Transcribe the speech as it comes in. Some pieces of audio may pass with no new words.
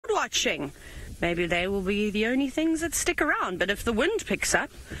watching. Maybe they will be the only things that stick around, but if the wind picks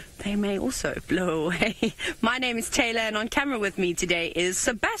up, they may also blow away. My name is Taylor, and on camera with me today is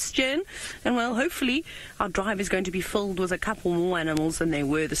Sebastian. And well, hopefully our drive is going to be filled with a couple more animals than they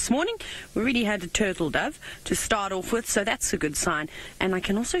were this morning. We already had a turtle dove to start off with, so that's a good sign. And I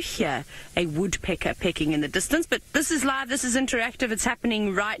can also hear a woodpecker pecking in the distance, but this is live, this is interactive, it's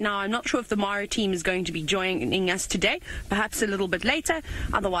happening right now. I'm not sure if the Mara team is going to be joining us today, perhaps a little bit later.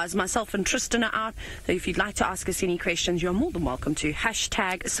 Otherwise, myself and Tristan are out. So if you'd like to ask us any questions, you're more than welcome to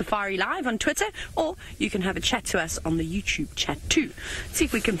hashtag Safari Live on Twitter, or you can have a chat to us on the YouTube chat too. See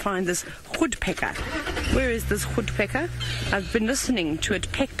if we can find this woodpecker. Where is this woodpecker? I've been listening to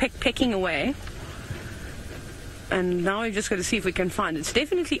it pecking away, and now we've just got to see if we can find it. It's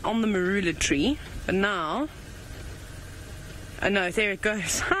definitely on the marula tree, but now, oh no, there it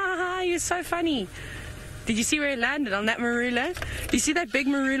goes. Ha ha, you're so funny. Did you see where it landed on that marula? You see that big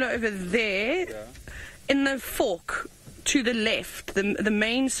marula over there? Yeah. In the fork to the left, the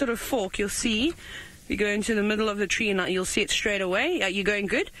main sort of fork, you'll see, you go into the middle of the tree and you'll see it straight away. You're going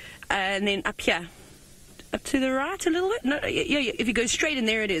good. And then up here, up to the right a little bit. No, yeah, if you go straight in,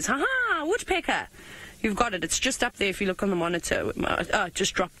 there it is. Ha-ha, woodpecker. You've got it. It's just up there if you look on the monitor. Oh, it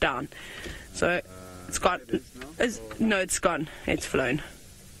just dropped down. So it's gone. No, it's gone. It's flown.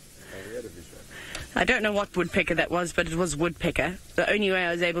 I don't know what woodpecker that was, but it was woodpecker. The only way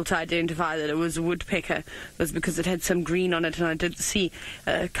I was able to identify that it was a woodpecker was because it had some green on it, and I did see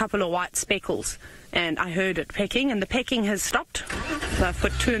a couple of white speckles, and I heard it pecking, and the pecking has stopped. So I've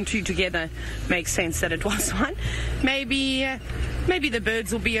put two and two together. Makes sense that it was one. Maybe the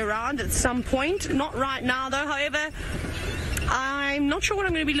birds will be around at some point. Not right now, though. However, I'm not sure what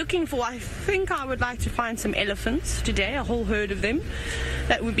I'm going to be looking for. I think I would like to find some elephants today, a whole herd of them.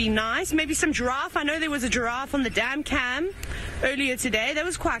 That would be nice. Maybe some giraffe. I know there was a giraffe on the dam cam earlier today. That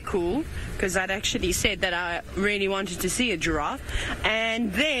was quite cool, because I'd actually said that I really wanted to see a giraffe.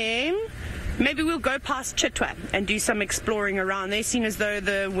 And then maybe we'll go past Chitwa and do some exploring around there. Seeing as though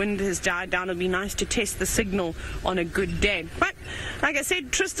the wind has died down, it'll be nice to test the signal on a good day. But like I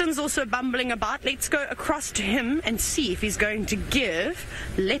said, Tristan's also bumbling about. Let's go across to him and see if he's going to give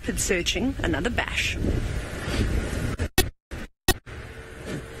leopard searching another bash.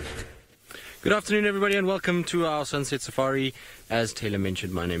 Good afternoon, everybody, and welcome to our Sunset Safari. As Taylor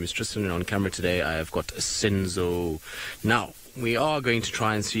mentioned, my name is Tristan, and on camera today I have got Senzo. Now, we are going to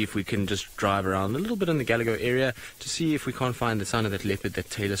try and see if we can just drive around a little bit in the Gallagher area to see if we can't find the sign of that leopard that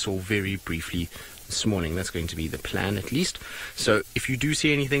Taylor saw very briefly this morning. That's going to be the plan, at least. So if you do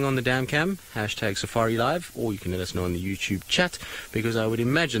see anything on the dam cam, hashtag Safari Live, or you can let us know on the YouTube chat, because I would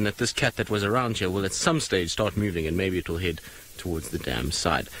imagine that this cat that was around here will at some stage start moving, and maybe it will head towards the dam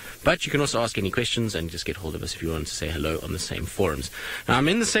side. But you can also ask any questions and just get hold of us if you want to say hello on the same forums. Now, I'm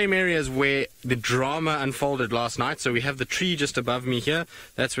in the same areas where the drama unfolded last night. So we have the tree just above me here.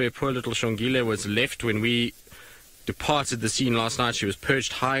 That's where poor little Shongile was left when we departed the scene last night. She was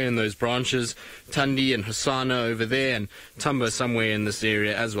perched high in those branches. Tandi and Hosanna over there, and Tumba somewhere in this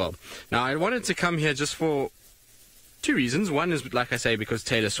area as well. Now, I wanted to come here just for two reasons. One is, like I say, because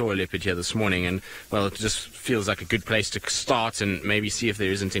Taylor saw a leopard here this morning, and, well, it just feels like a good place to start and maybe see if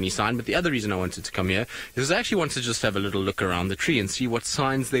there isn't any sign. But the other reason I wanted to come here is I actually wanted to just have a little look around the tree and see what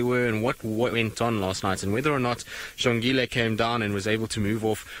signs there were and what went on last night, and whether or not Shongile came down and was able to move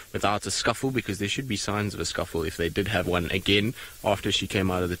off without a scuffle, because there should be signs of a scuffle if they did have one again after she came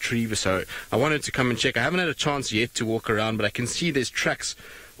out of the tree. So I wanted to come and check. I haven't had a chance yet to walk around, but I can see there's tracks,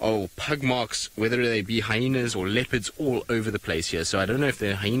 pug marks, whether they be hyenas or leopards, all over the place here. So I don't know if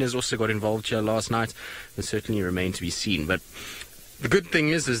the hyenas also got involved here last night. It certainly remains to be seen. But the good thing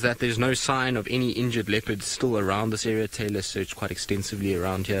is that there's no sign of any injured leopards still around this area. Taylor searched quite extensively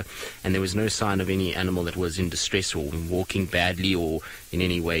around here, and there was no sign of any animal that was in distress or walking badly or in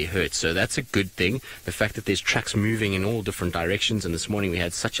any way hurt. So that's a good thing. The fact that there's tracks moving in all different directions, and this morning we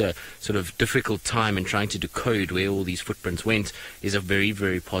had such a sort of difficult time in trying to decode where all these footprints went, is a very,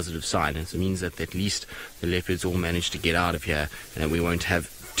 very positive sign. And it means that at least the leopards all managed to get out of here, and we won't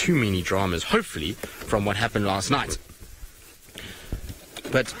have too many dramas, hopefully, from what happened last night.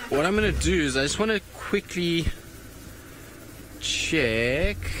 But what I'm going to do is I just want to quickly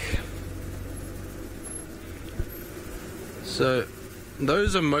check. So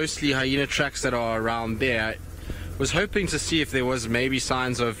those are mostly hyena tracks that are around there. I was hoping to see if there was maybe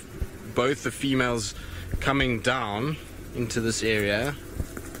signs of both the females coming down into this area.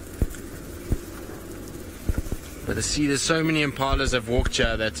 But I see there's so many impalas have walked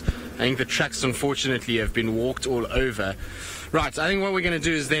here that I think the tracks unfortunately have been walked all over. Right, I think what we're going to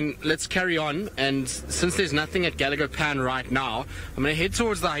do is then let's carry on, and since there's nothing at Gallagher Pan right now, I'm going to head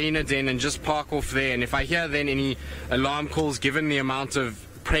towards the hyena den and just park off there, and if I hear then any alarm calls, given the amount of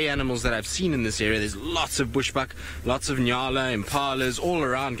prey animals that I've seen in this area, there's lots of bushbuck, lots of nyala, impalas all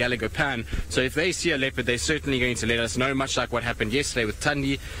around Gallagher Pan, so if they see a leopard, they're certainly going to let us know, much like what happened yesterday with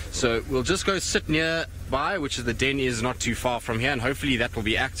Tundi. So we'll just go sit nearby, which is the den is not too far from here, and hopefully that will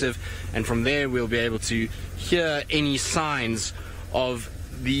be active, and from there we'll be able to hear any signs of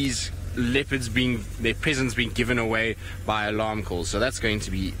these leopards their presence being given away by alarm calls. So that's going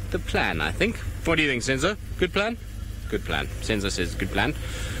to be the plan, I think. What do you think, Senzo? Good plan? Good plan. Senzo says good plan.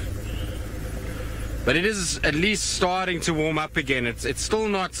 But it is at least starting to warm up again. It's still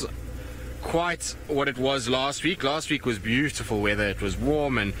not quite what it was last week. Last week was beautiful weather. It was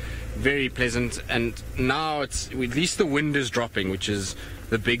warm and very pleasant, and now at least the wind is dropping, which is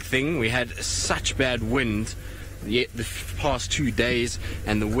the big thing. We had such bad wind the past 2 days,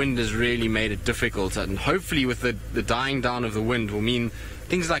 and the wind has really made it difficult, and hopefully with the dying down of the wind will mean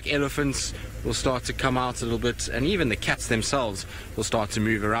things like elephants will start to come out a little bit, and even the cats themselves will start to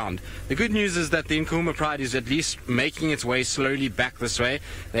move around. The good news is that the Nkuhuma Pride is at least making its way slowly back this way.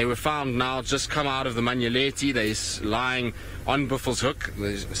 They were found now just come out of the Manyeleti. They're lying on Buffel's Hook.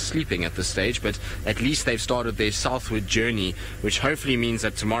 They're sleeping at this stage, but at least they've started their southward journey, which hopefully means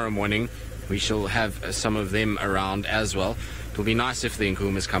that tomorrow morning we shall have some of them around as well. It'll be nice if the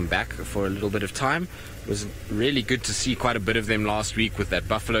Nkuhumas come back for a little bit of time. It was really good to see quite a bit of them last week with that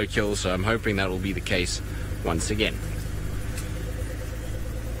buffalo kill, so I'm hoping that will be the case once again.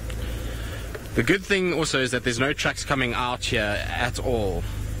 The good thing also is that there's no tracks coming out here at all.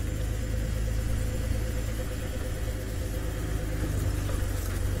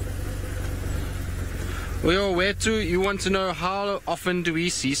 Well, where to? You want to know how often do we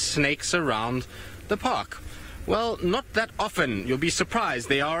see snakes around the park? Well, not that often. You'll be surprised.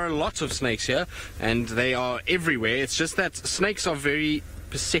 There are a lot of snakes here, and they are everywhere. It's just that snakes are very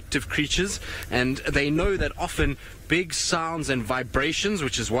perceptive creatures, and they know that often big sounds and vibrations,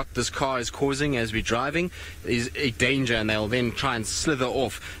 which is what this car is causing as we're driving, is a danger, and they'll then try and slither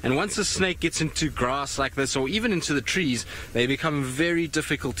off. And once a snake gets into grass like this, or even into the trees, they become very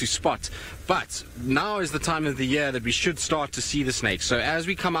difficult to spot. But now is the time of the year that we should start to see the snakes. So as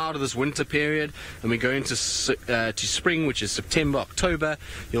we come out of this winter period and we go into to spring, which is September, October,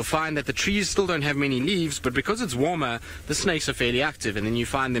 you'll find that the trees still don't have many leaves, but because it's warmer, the snakes are fairly active, and then you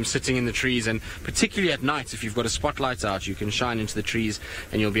find them sitting in the trees, and particularly at night, if you've got a spotlight out, you can shine into the trees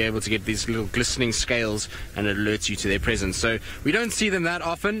and you'll be able to get these little glistening scales, and it alerts you to their presence. So we don't see them that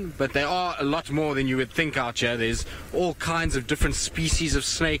often, but there are a lot more than you would think out here. There's all kinds of different species of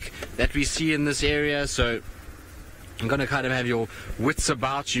snake that we see in this area, so I'm going to kind of have your wits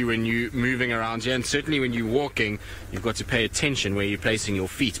about you when you're moving around here, and certainly when you're walking, you've got to pay attention where you're placing your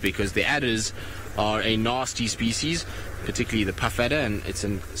feet, because the adders are a nasty species, particularly the puff adder, and it's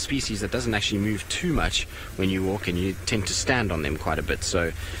a species that doesn't actually move too much when you walk, and you tend to stand on them quite a bit,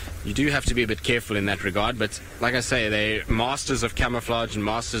 so you do have to be a bit careful in that regard. But like I say, they're masters of camouflage and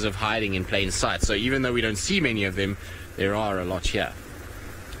masters of hiding in plain sight, so even though we don't see many of them, there are a lot here.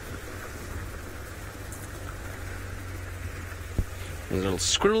 There's a little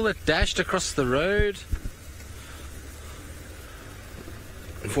squirrel that dashed across the road.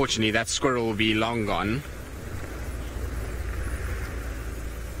 Unfortunately, that squirrel will be long gone.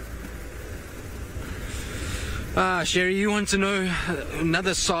 Sherry, you want to know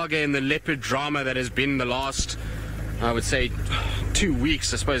another saga in the leopard drama that has been the last, I would say, 2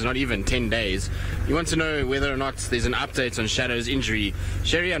 weeks, I suppose, not even 10 days. You want to know whether or not there's an update on Shadow's injury.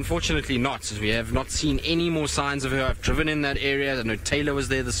 Sherry, unfortunately not. We have not seen any more signs of her. I've driven in that area. I know Taylor was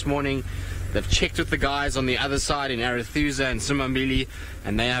there this morning. They've checked with the guys on the other side in Arethusa and Simambili,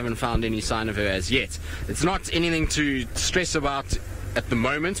 and they haven't found any sign of her as yet. It's not anything to stress about at the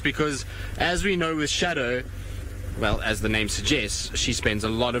moment, because as we know with Shadow, well, as the name suggests, she spends a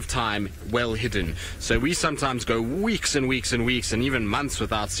lot of time well hidden. So we sometimes go weeks and weeks and weeks and even months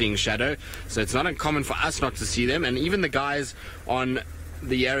without seeing Shadow. So it's not uncommon for us not to see them. And even the guys on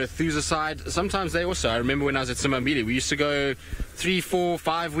the Arethusa side, sometimes they also, I remember when I was at Simambili, we used to go 3, 4,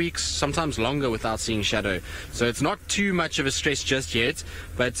 5 weeks, sometimes longer without seeing Shadow. So it's not too much of a stress just yet,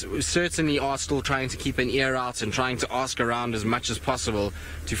 but we certainly are still trying to keep an ear out and trying to ask around as much as possible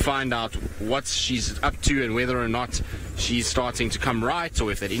to find out what she's up to and whether or not she's starting to come right,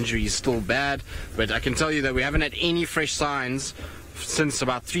 or if that injury is still bad. But I can tell you that we haven't had any fresh signs since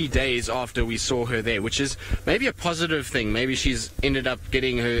about 3 days after we saw her there, which is maybe a positive thing. Maybe she's ended up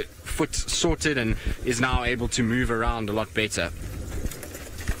getting her foot sorted and is now able to move around a lot better.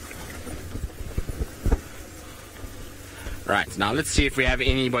 Right, now let's see if we have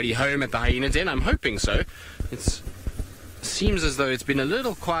anybody home at the hyena den. I'm hoping so. It seems as though it's been a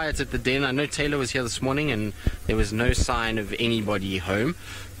little quiet at the den. I know Taylor was here this morning and there was no sign of anybody home.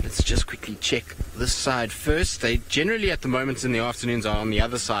 Let's just quickly check this side first. They generally at the moment in the afternoons are on the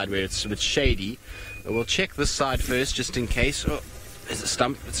other side where it's a bit shady. But we'll check this side first just in case. Oh, there's a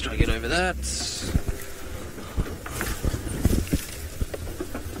stump. Let's try to get over that.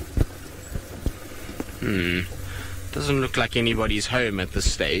 Doesn't look like anybody's home at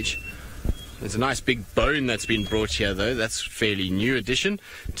this stage. There's a nice big bone that's been brought here though. That's a fairly new addition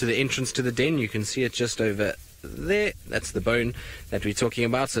to the entrance to the den. You can see it just over there. That's the bone that we're talking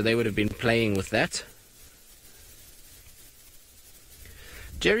about, so they would have been playing with that.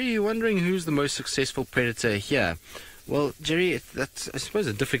 Jerry, you're wondering who's the most successful predator here? Well, Jerry, that's, I suppose,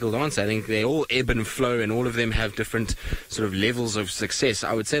 a difficult answer. I think they all ebb and flow and all of them have different sort of levels of success.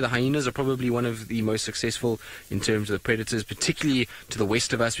 I would say the hyenas are probably one of the most successful in terms of the predators, particularly to the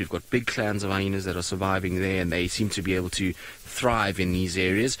west of us. We've got big clans of hyenas that are surviving there and they seem to be able to thrive in these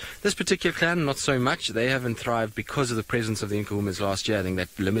areas. This particular clan, not so much. They haven't thrived because of the presence of the Inkahumas last year. I think that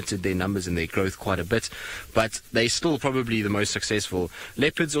limited their numbers and their growth quite a bit, but they're still probably the most successful.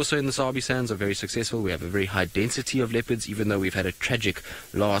 Leopards also in the Sabi Sands are very successful. We have a very high density of leopards, even though we've had a tragic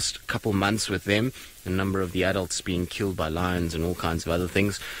last couple months with them, a number of the adults being killed by lions and all kinds of other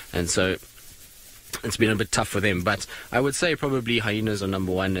things, and so it's been a bit tough for them. But I would say probably hyenas are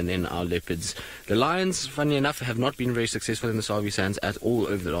number one and then our leopards. The lions, funny enough, have not been very successful in the Sabi Sands at all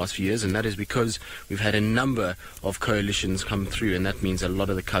over the last few years, and that is because we've had a number of coalitions come through, and that means a lot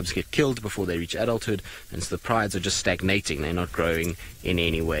of the cubs get killed before they reach adulthood, and so the prides are just stagnating. They're not growing in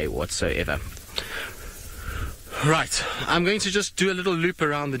any way whatsoever. Right, I'm going to just do a little loop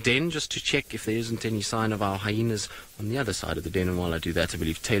around the den just to check if there isn't any sign of our hyenas on the other side of the den. And while I do that, I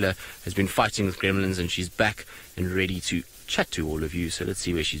believe Taylor has been fighting with gremlins and she's back and ready to chat to all of you. So let's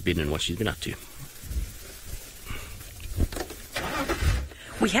see where she's been and what she's been up to.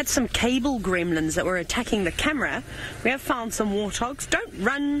 We had some cable gremlins that were attacking the camera. We have found some warthogs. Don't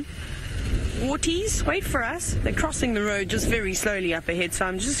run, warties, wait for us. They're crossing the road just very slowly up ahead, so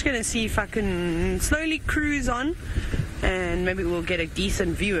I'm just going to see if I can slowly cruise on and maybe we'll get a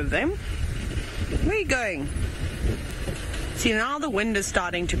decent view of them. Where are you going? See, now the wind is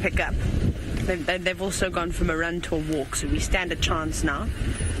starting to pick up. They've also gone from a run to a walk, so we stand a chance now.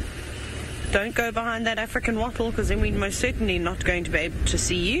 Don't go behind that African wattle, because then we're most certainly not going to be able to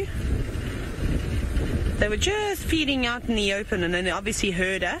see you. They were just feeding out in the open and then they obviously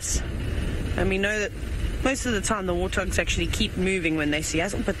heard us. And we know that most of the time the warthogs actually keep moving when they see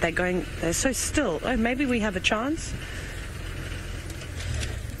us, but they're so still. Oh, maybe we have a chance.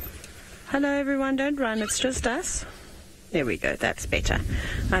 Hello everyone, don't run, it's just us. There we go, that's better.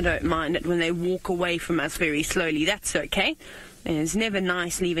 I don't mind it when they walk away from us very slowly, that's okay. And it's never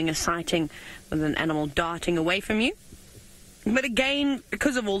nice leaving a sighting with an animal darting away from you. But again,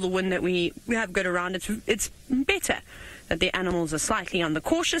 because of all the wind that we have got around, it's better that the animals are slightly on the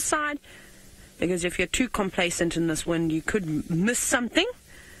cautious side. Because if you're too complacent in this wind, you could miss something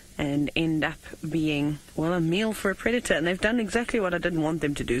and end up being, well, a meal for a predator. And they've done exactly what I didn't want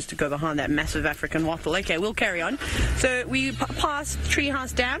them to do, is to go behind that massive African wattle. Okay, we'll carry on. So we passed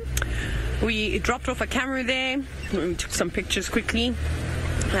Treehouse Dam. We dropped off a camera there. We took some pictures quickly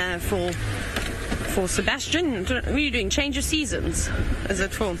for Sebastian. What are you doing? Change of seasons? Is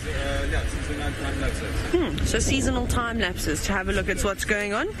it for? Yeah, seasonal time lapses. So seasonal time lapses to have a look at what's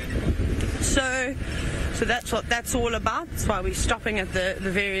going on. So that's what that's all about. That's why we're stopping at the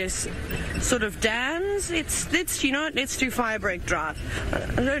various sort of dams. Let's do Firebreak Drive.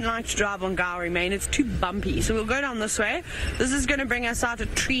 I don't like to drive on Gowrie Main. It's too bumpy. So we'll go down this way. This is going to bring us out at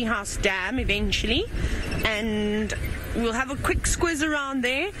Treehouse Dam eventually, and we'll have a quick squiz around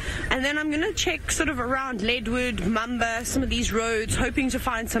there, and then I'm going to check sort of around Leadwood, Mumba, some of these roads, hoping to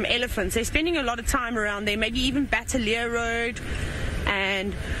find some elephants. They're spending a lot of time around there, maybe even Battalier Road,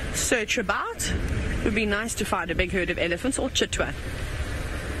 and search about. It would be nice to find a big herd of elephants, or chitwa.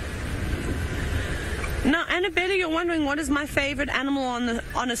 Now, Annabella, you're wondering what is my favorite animal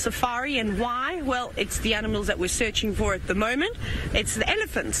on a safari and why? Well, it's the animals that we're searching for at the moment. It's the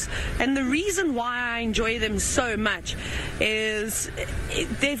elephants. And the reason why I enjoy them so much is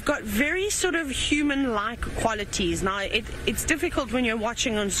they've got very sort of human-like qualities. Now, it's difficult when you're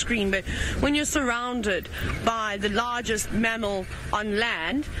watching on screen, but when you're surrounded by the largest mammal on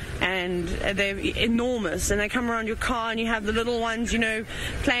land, and they're enormous, and they come around your car and you have the little ones,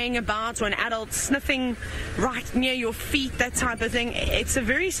 playing about, or an adult sniffing right near your feet, that type of thing. It's a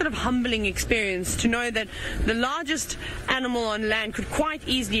very sort of humbling experience to know that the largest animal on land could quite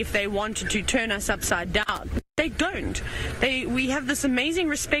easily, if they wanted to, turn us upside down. they don't. We have this amazing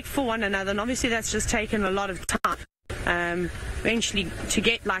respect for one another, and obviously that's just taken a lot of time. Eventually to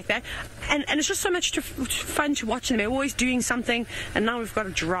get like that, and it's just so much fun to watch them. They're always doing something, and now we've got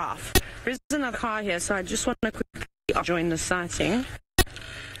a giraffe. There's another car here, so I just want to quickly join the sighting.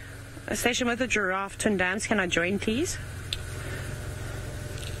 A station with a giraffe, twin dams. Can I join, please?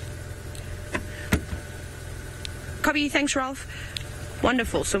 Copy, thanks, Ralph.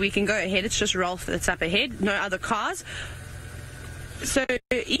 Wonderful, so we can go ahead. It's just Ralph that's up ahead, no other cars. So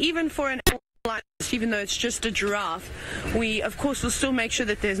even for an like this, even though it's just a giraffe, we of course will still make sure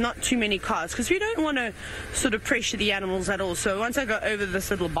that there's not too many cars, because we don't want to sort of pressure the animals at all. So once I go over this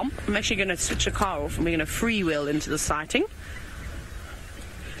little bump, I'm actually going to switch a car off and we're going to freewheel into the sighting.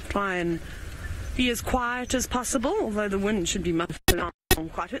 Try and be as quiet as possible, although the wind should be muffling on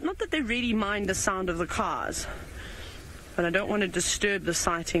quite a bit. Not that they really mind the sound of the cars, but I don't want to disturb the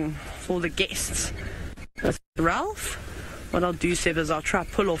sighting for the guests. That's Ralph. What I'll do, Seb, is I'll try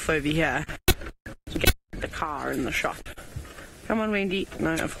pull off over here to get the car in the shop. Come on, Wendy.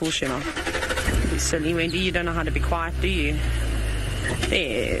 No, of course you're not. You silly Wendy, you don't know how to be quiet, do you?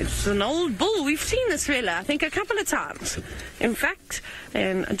 It's an old bull. We've seen this fella, I think, a couple of times. In fact,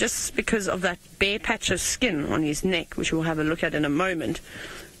 and just because of that bare patch of skin on his neck, which we'll have a look at in a moment.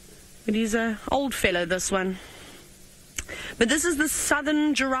 But he's an old fella, this one. But this is the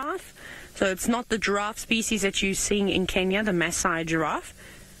southern giraffe. So it's not the giraffe species that you're seeing in Kenya, the Maasai giraffe.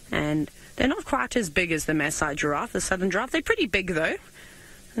 And they're not quite as big as the Maasai giraffe, the southern giraffe. They're pretty big, though.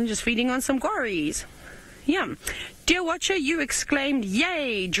 And just feeding on some quarries. Yum. Dear watcher, you exclaimed,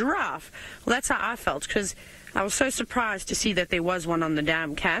 "Yay, giraffe." Well, that's how I felt, because I was so surprised to see that there was one on the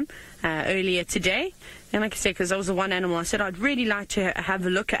dam cam earlier today. And like I said, because that was the one animal I said I'd really like to have a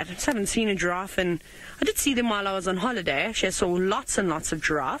look at. I just haven't seen a giraffe, and I did see them while I was on holiday. Actually, I saw lots and lots of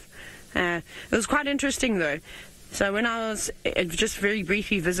giraffe. It was quite interesting, though. So when I was just very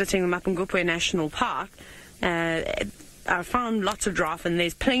briefly visiting the Mapungubwe National Park, I found lots of giraffe, and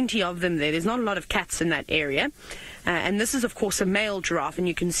there's plenty of them there. There's not a lot of cats in that area. And this is, of course, a male giraffe, and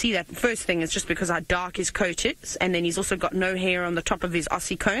you can see that first thing is just because how dark his coat is, and then he's also got no hair on the top of his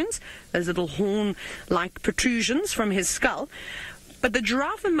ossicones, those little horn-like protrusions from his skull. But the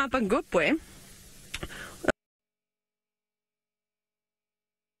giraffe in Mapungubwe,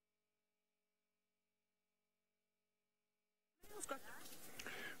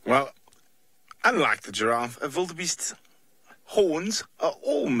 well, unlike the giraffe, a wildebeest's horns are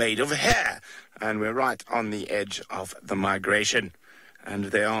all made of hair, and we're right on the edge of the migration. And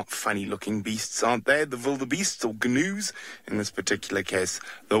they are funny-looking beasts, aren't they? The wildebeests, or gnu's, in this particular case,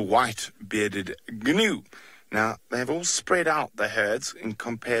 the white-bearded gnu. Now, they've all spread out, the herds, in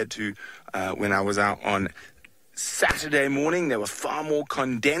compared to when I was out on Saturday morning. They were far more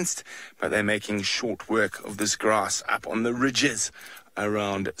condensed, but they're making short work of this grass up on the ridges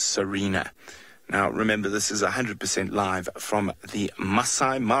around Serena. Now, remember, this is 100% live from the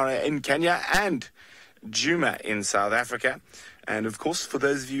Maasai Mara in Kenya and Djuma in South Africa. And, of course, for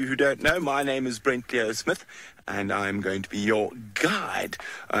those of you who don't know, my name is Brent Leo Smith, and I'm going to be your guide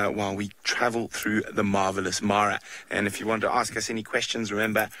while we travel through the marvelous Mara. And if you want to ask us any questions,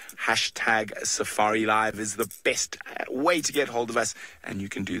 remember, #SafariLive is the best way to get hold of us, and you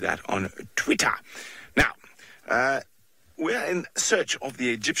can do that on Twitter. Now, we're in search of the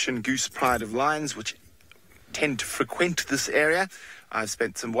Egyptian goose pride of lions, which tend to frequent this area. I've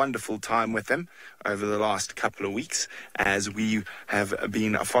spent some wonderful time with them over the last couple of weeks as we have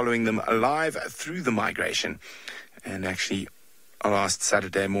been following them alive through the migration. And actually, last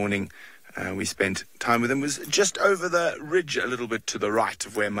Saturday morning, we spent time with them. It was just over the ridge a little bit to the right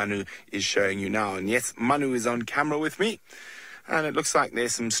of where Manu is showing you now. And yes, Manu is on camera with me. And it looks like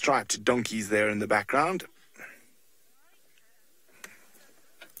there's some striped donkeys there in the background.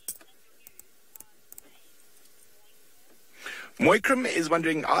 Moikram is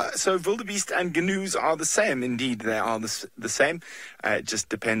wondering, so wildebeest and gnus are the same? Indeed, they are the same. It just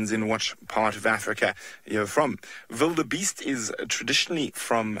depends in which part of Africa you're from. Wildebeest is traditionally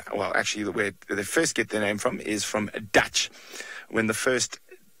from, well, actually, where they first get their name from is from Dutch. When the first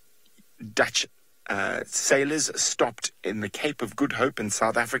Dutch sailors stopped in the Cape of Good Hope in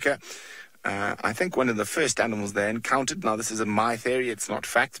South Africa, I think one of the first animals they encountered, now this is my theory, it's not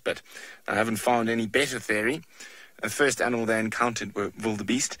fact, but I haven't found any better theory. The first animal they encountered were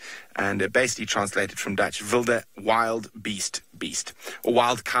wildebeest, and basically translated from Dutch, wilde, wild, beast, beast. Or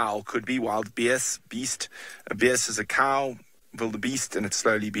wild cow could be, wild beest, beast. A beest is a cow, wildebeest, and it's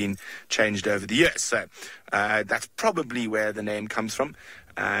slowly been changed over the years. So that's probably where the name comes from.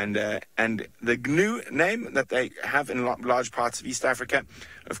 And the GNU name that they have in large parts of East Africa,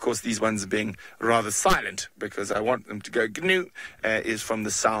 of course, these ones are being rather silent because I want them to go GNU, is from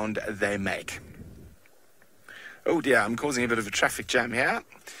the sound they make. Oh dear, I'm causing a bit of a traffic jam here.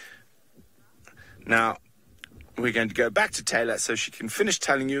 Now, we're going to go back to Taylor so she can finish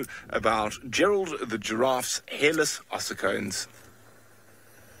telling you about Gerald the giraffe's hairless ossicones.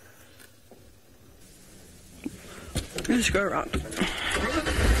 Let's go around.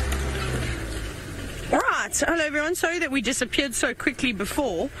 Right, hello everyone. Sorry that we disappeared so quickly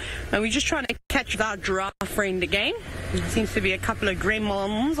before. We're just trying to catch our giraffe friend again. There seems to be a couple of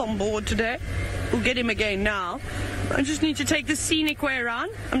gremlins on board today. We'll get him again now. I just need to take the scenic way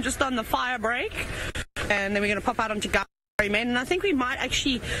around. I'm just on the fire break. And then we're going to pop out onto Gary Man. And I think we might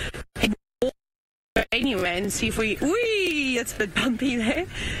actually head anyway and see if we... Whee! It's a bit bumpy there.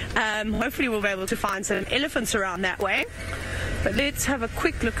 Hopefully we'll be able to find some elephants around that way. But let's have a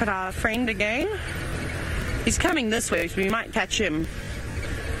quick look at our friend again. He's coming this way, so we might catch him.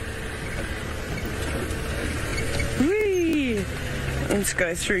 Whee! Let's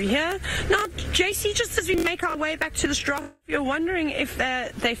go through here. Now, JC, just as we make our way back to the giraffe, you're wondering if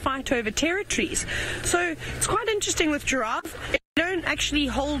they fight over territories. So it's quite interesting with giraffe. They don't actually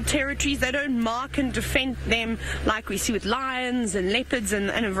hold territories. They don't mark and defend them like we see with lions and leopards and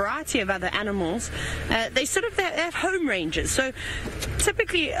a variety of other animals. They have home ranges. So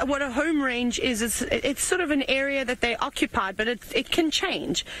typically what a home range is it's sort of an area that they occupy, but it can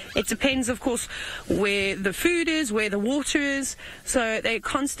change. It depends, of course, where the food is, where the water is. So they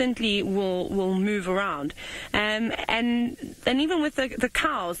constantly will move around. And even with the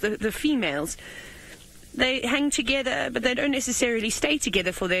cows, the females, they hang together, but they don't necessarily stay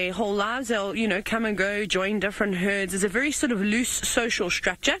together for their whole lives. They'll, come and go, join different herds. It's a very sort of loose social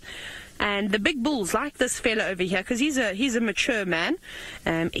structure. And the big bulls, like this fella over here, because he's a mature man,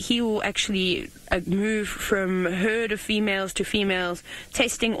 he will actually move from herd of females to females,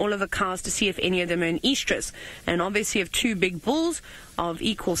 testing all of the cows to see if any of them are in estrus. And obviously, if two big bulls of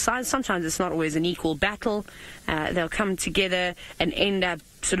equal size, sometimes it's not always an equal battle, they'll come together and end up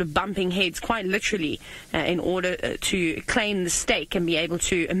sort of bumping heads quite literally in order to claim the stake and be able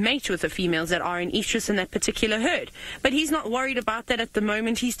to mate with the females that are in estrus in that particular herd. But he's not worried about that at the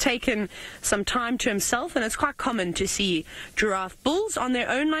moment. He's taken some time to himself, and it's quite common to see giraffe bulls on their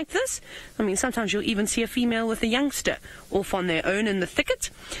own like this. I mean, sometimes you'll even see a female with a youngster off on their own in the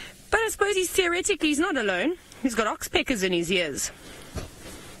thicket. But I suppose he's not alone. He's got oxpeckers in his ears.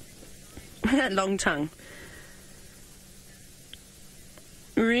 That long tongue.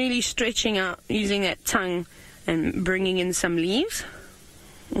 Really stretching out, using that tongue and bringing in some leaves.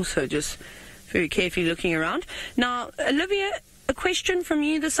 Also just very carefully looking around. Now, Olivia, a question from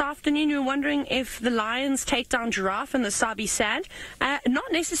you this afternoon. You're wondering if the lions take down giraffe in the Sabi Sand.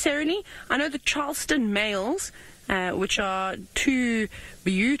 Not necessarily. I know the Charleston males, which are two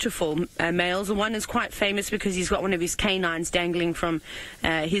beautiful males. One is quite famous because he's got one of his canines dangling from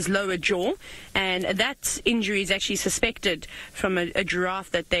his lower jaw, and that injury is actually suspected from a giraffe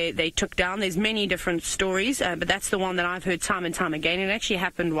that they took down. There's many different stories, but that's the one that I've heard time and time again. It actually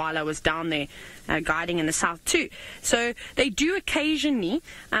happened while I was down there guiding in the south too. So they do occasionally.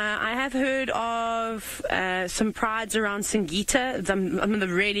 I have heard of some prides around Singita, the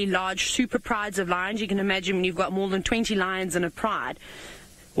really large super prides of lions. You can imagine when you've got more than 20 lions in a pride,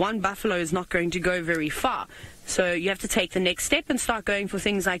 one buffalo is not going to go very far. So you have to take the next step and start going for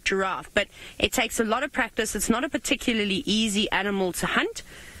things like giraffe. But it takes a lot of practice. It's not a particularly easy animal to hunt.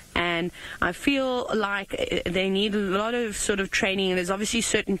 And I feel like they need a lot of sort of training, and there's obviously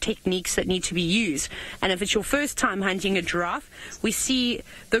certain techniques that need to be used. And if it's your first time hunting a giraffe, we see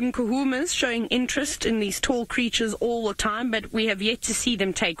the Nkuhumas showing interest in these tall creatures all the time, but we have yet to see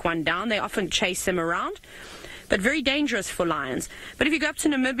them take one down. They often chase them around, but very dangerous for lions. But if you go up to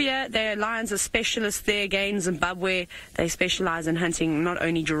Namibia, their lions are specialists there. Again, Zimbabwe, they specialize in hunting not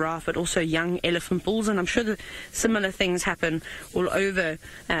only giraffe, but also young elephant bulls. And I'm sure that similar things happen all over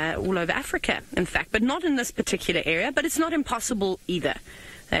Africa, in fact, but not in this particular area. But it's not impossible either.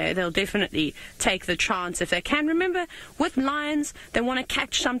 They'll definitely take the chance if they can. Remember, with lions, they want to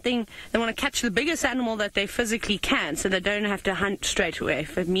catch something. They want to catch the biggest animal that they physically can, so they don't have to hunt straight away.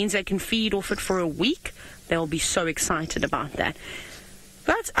 If it means they can feed off it for a week, they'll be so excited about that.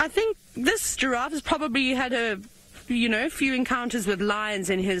 But I think this giraffe has probably had a few encounters with lions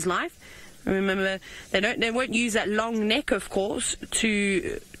in his life. Remember, they won't use that long neck, of course,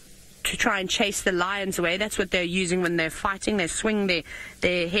 to try and chase the lions away. That's what they're using when they're fighting. They swing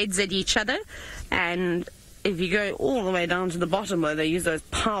their heads at each other. And if you go all the way down to the bottom where they use those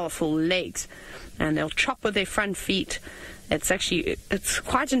powerful legs, and they'll chop with their front feet It's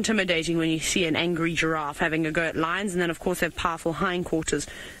quite intimidating when you see an angry giraffe having a go at lions, and then of course they have powerful hindquarters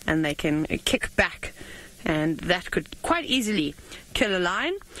and they can kick back, and that could quite easily kill a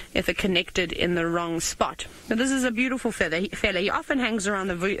lion if it connected in the wrong spot. But this is a beautiful fella. He often hangs around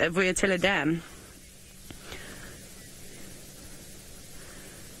the Vuyatela Dam.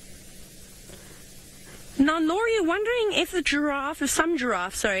 Now, Laurie, you're wondering if some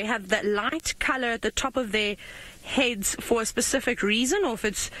giraffes, have that light color at the top of their heads for a specific reason, or if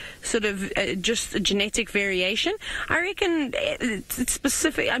it's sort of just a genetic variation. I reckon it's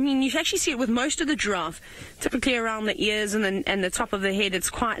specific. I mean, you actually see it with most of the giraffe, typically around the ears and the top of the head. It's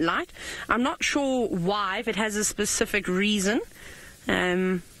quite light. I'm not sure why, if it has a specific reason.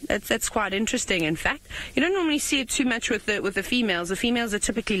 That's quite interesting. In fact, you don't normally see it too much with the females. The females are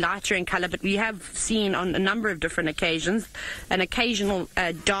typically lighter in color, but we have seen on a number of different occasions an occasional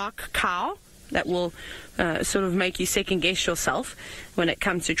dark cow that will sort of make you second guess yourself when it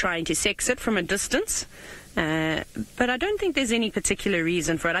comes to trying to sex it from a distance. But I don't think there's any particular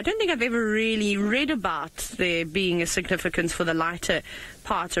reason for it. I don't think I've ever really read about there being a significance for the lighter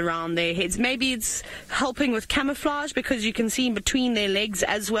part around their heads. Maybe it's helping with camouflage, because you can see in between their legs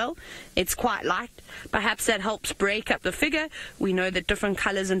as well. It's quite light. Perhaps that helps break up the figure. We know that different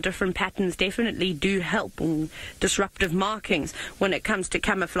colors and different patterns definitely do help in disruptive markings when it comes to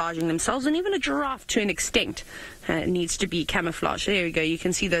camouflaging themselves, and even a giraffe to an extent needs to be camouflaged. There we go. You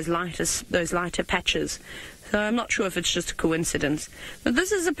can see those lighter patches. So I'm not sure if it's just a coincidence. But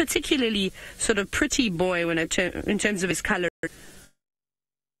this is a particularly sort of pretty boy in terms of his color.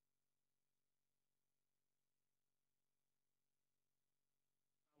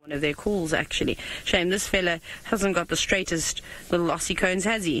 One of their calls, actually. Shame this fella hasn't got the straightest little ossicones,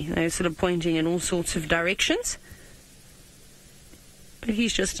 has he? They're sort of pointing in all sorts of directions. But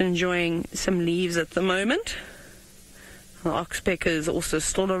he's just enjoying some leaves at the moment. The oxpeckers also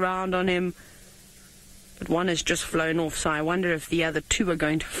still around on him, but one has just flown off, so I wonder if the other two are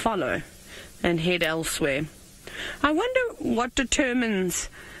going to follow and head elsewhere. I wonder what determines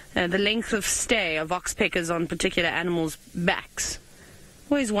the length of stay of oxpeckers on particular animals' backs.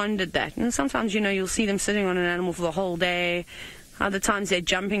 Always wondered that. And sometimes, you'll see them sitting on an animal for the whole day. Other times they're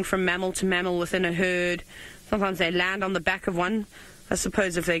jumping from mammal to mammal within a herd. Sometimes they land on the back of one. I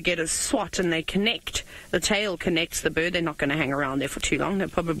suppose if they get a swat and they connect, the tail connects the bird, they're not going to hang around there for too long. They'll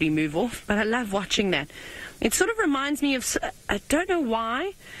probably move off. But I love watching that. It sort of reminds me of, I don't know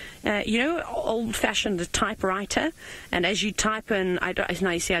why, old-fashioned typewriter. And as you type in, I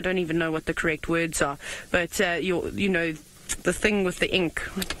don't even know what the correct words are. But, the thing with the ink,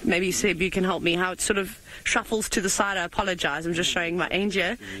 maybe Seb, you can help me, how it sort of shuffles to the side. I apologize, I'm just showing my age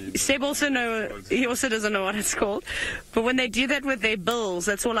here. Seb he also doesn't know what it's called, but when they do that with their bills,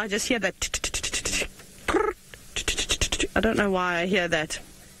 that's all I just hear, that I don't know why I hear that.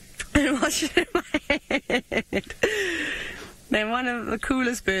 They're one of the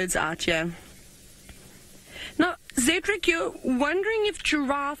coolest birds out here. Now, Zedric, you're wondering if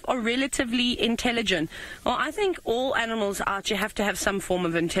giraffe are relatively intelligent. Well, I think all animals out here have to have some form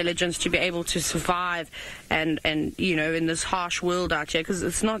of intelligence to be able to survive and in this harsh world out here, because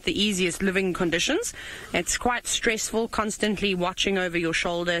it's not the easiest living conditions. It's quite stressful, constantly watching over your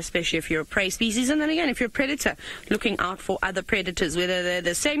shoulder, especially if you're a prey species. And then again, if you're a predator, looking out for other predators, whether they're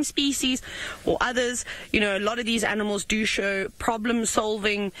the same species or others. A lot of these animals do show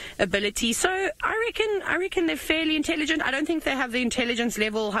problem-solving ability. So I reckon they're fairly intelligent. I don't think they have the intelligence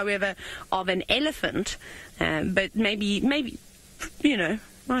level, however, of an elephant, but maybe,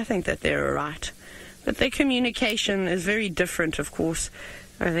 I think that they're all right. But their communication is very different, of course.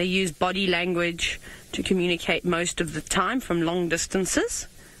 They use body language to communicate most of the time from long distances.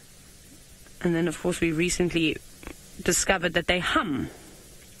 And then, of course, we recently discovered that they hum,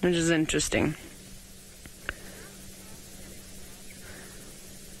 which is interesting.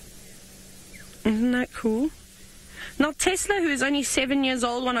 Isn't that cool? Now, Tesla, who is only 7 years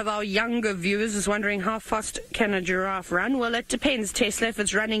old, one of our younger viewers, is wondering how fast can a giraffe run. Well, it depends, Tesla. If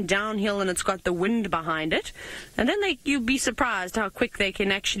it's running downhill and it's got the wind behind it, and then you'll be surprised how quick they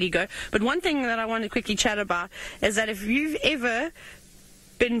can actually go. But one thing that I want to quickly chat about is that if you've ever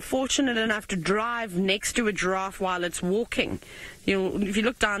been fortunate enough to drive next to a giraffe while it's walking, if you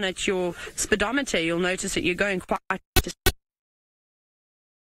look down at your speedometer, you'll notice that you're going quite...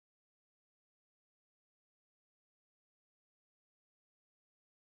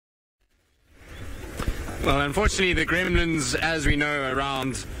 Well, unfortunately, the gremlins, as we know,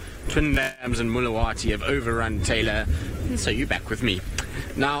 around Twin Dams and Mulawati have overrun Taylor, and so you're back with me.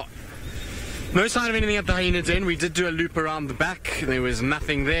 Now, No sign of anything at the Hyena Den. We did do a loop around the back. There was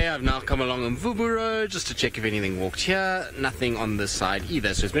nothing there. I've now come along on Mvubu Road just to check if anything walked here. Nothing on this side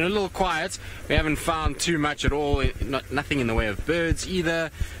either. So it's been a little quiet. We haven't found too much at all. Nothing in the way of birds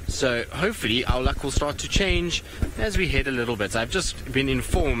either. So hopefully our luck will start to change as we head a little bit. I've just been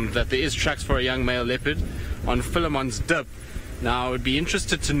informed that there is tracks for a young male leopard on Philemon's Dip. Now I would be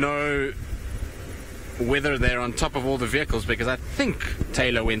interested to know whether they're on top of all the vehicles, because I think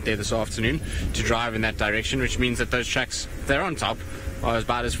Taylor went there this afternoon to drive in that direction, which means that those tracks, if they're on top, are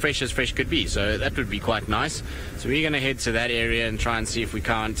about as fresh could be. So that would be quite nice. So we're going to head to that area and try and see if we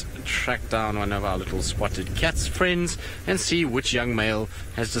can't track down one of our little spotted cats friends and see which young male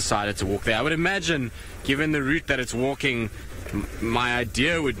has decided to walk there. I would imagine, given the route that it's walking, my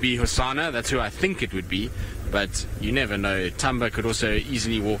idea would be Hosanna. That's who I think it would be. But you never know. Tamba could also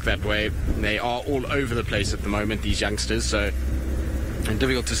easily walk that way. They are all over the place at the moment, these youngsters, so it's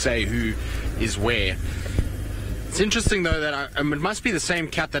difficult to say who is where. It's interesting, though, that it must be the same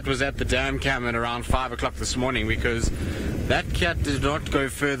cat that was at the dam cam at around 5 o'clock this morning, because that cat did not go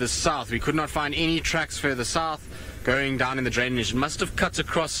further south. We could not find any tracks further south going down in the drainage. It must have cut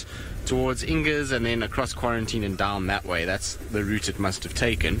across towards Ingers and then across Quarantine and down that way. That's the route it must have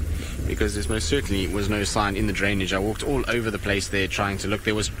taken, because there most certainly was no sign in the drainage. I walked all over the place there trying to look.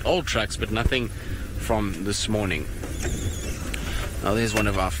 There was old tracks, but nothing from this morning. Oh, there's one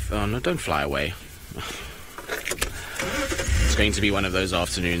of our... Oh, no, don't fly away. It's going to be one of those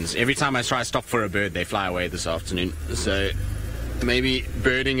afternoons. Every time I try to stop for a bird, they fly away this afternoon. So maybe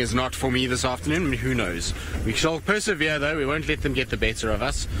birding is not for me this afternoon. Who knows? We shall persevere, though. We won't let them get the better of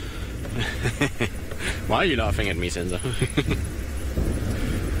us. Why are you laughing at me, Senzo?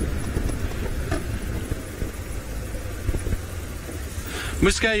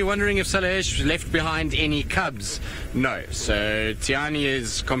 Muska, you're wondering if Salahesh left behind any cubs? No. So Tiani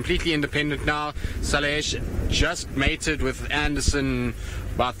is completely independent now. Salahesh just mated with Anderson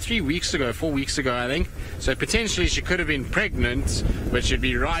about 4 weeks ago, I think. So potentially she could have been pregnant, but she'd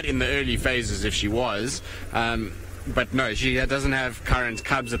be right in the early phases if she was. But no, she doesn't have current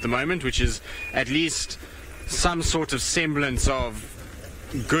cubs at the moment, which is at least some sort of semblance of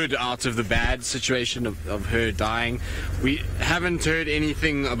good out of the bad situation of her dying. We haven't heard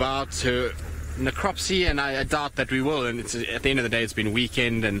anything about her necropsy, and I doubt that we will. And it's, at the end of the day, it's been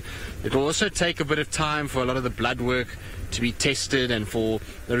weekend, and it will also take a bit of time for a lot of the blood work to be tested and for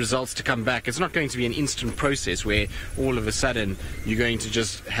the results to come back. It's not going to be an instant process where all of a sudden you're going to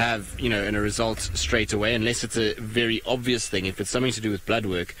just have, a result straight away, unless it's a very obvious thing. If it's something to do with blood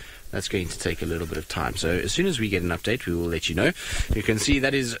work, that's going to take a little bit of time. So as soon as we get an update, we will let you know. You can see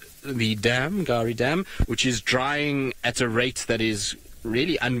that is the dam, Gari Dam, which is drying at a rate that is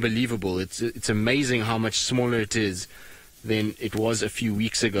really unbelievable. It's amazing how much smaller it is than it was a few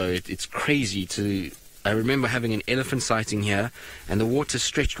weeks ago. It's crazy to... I remember having an elephant sighting here, and the water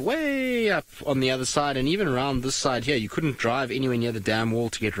stretched way up on the other side, and even around this side here. You couldn't drive anywhere near the dam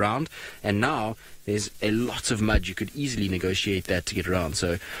wall to get round, and now there's a lot of mud. You could easily negotiate that to get around.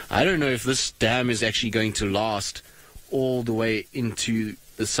 So I don't know if this dam is actually going to last all the way into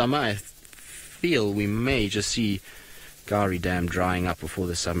the summer. I feel we may just see Gari Dam drying up before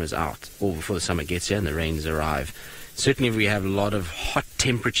the summer's out, or before the summer gets here and the rains arrive. Certainly if we have a lot of hot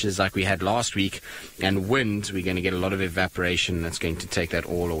temperatures like we had last week and wind, we're going to get a lot of evaporation. That's going to take that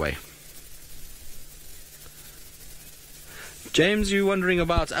all away. James, you wondering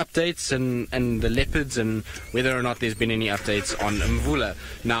about updates and the leopards and whether or not there's been any updates on Mvula.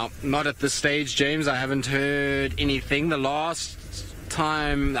 Now, not at this stage, James. I haven't heard anything. The last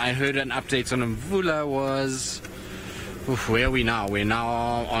time I heard an update on Mvula was... where are we now? We're now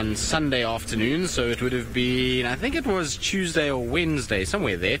on Sunday afternoon, so it would have been, I think it was Tuesday or Wednesday,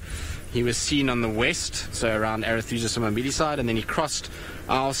 somewhere there. He was seen on the west, so around Arathusa Samambili side, and then he crossed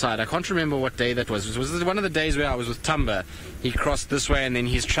our side. I can't remember what day that was. It was one of the days where I was with Tamba. He crossed this way, and then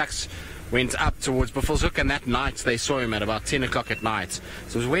his tracks went up towards Buffelshoek, and that night they saw him at about 10 o'clock at night.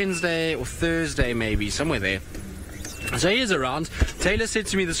 So it was Wednesday or Thursday maybe, somewhere there. So he is around. Taylor said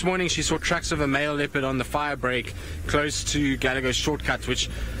to me this morning she saw tracks of a male leopard on the fire break close to Gallagher's shortcut, which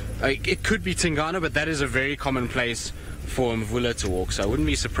it could be Tingana, but that is a very common place for Mvula to walk. So I wouldn't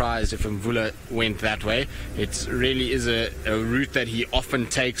be surprised if Mvula went that way. It really is a route that he often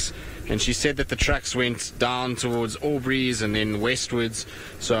takes. And she said that the tracks went down towards Aubrey's and then westwards.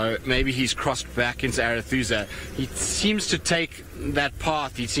 So maybe he's crossed back into Arathusa. He seems to take that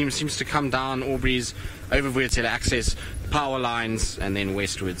path. He seems to come down Aubrey's, over Vuatela, access power lines, and then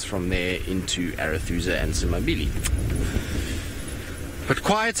westwards from there into Arathusa and Simabili. But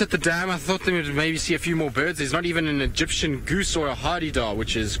quiet at the dam. I thought they would maybe see a few more birds. There's not even an Egyptian goose or a hardy-dar,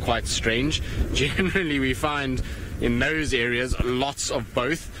 which is quite strange. Generally, we find in those areas lots of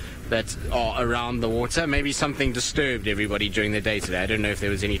both that are around the water. Maybe something disturbed everybody during the day today. I don't know if there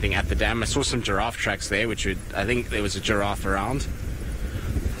was anything at the dam. I saw some giraffe tracks there, I think there was a giraffe around.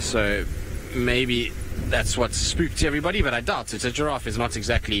 So maybe that's what spooked everybody, but I doubt it. A giraffe is not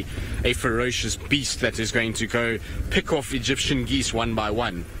exactly a ferocious beast that is going to go pick off Egyptian geese one by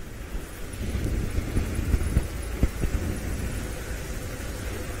one.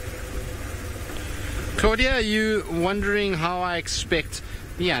 Claudia, are you wondering how I expect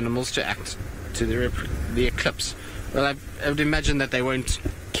the animals to act to the eclipse? Well, I would imagine that they won't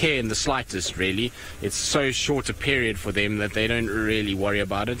care in the slightest, really. It's so short a period for them that they don't really worry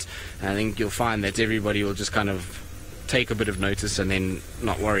about it. I think you'll find that everybody will just kind of take a bit of notice and then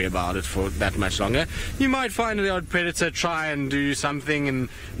not worry about it for that much longer. You might find the odd predator try and do something in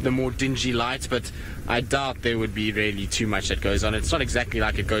the more dingy light, but I doubt there would be really too much that goes on. It's not exactly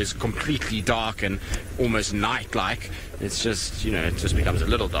like it goes completely dark and almost night-like. It's just, it just becomes a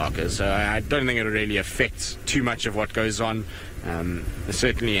little darker. So I don't think it'll really affect too much of what goes on. I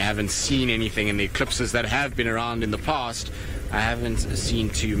certainly haven't seen anything in the eclipses that have been around in the past. I haven't seen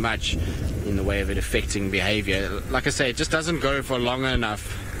too much in the way of it affecting behavior. Like I say, it just doesn't go for long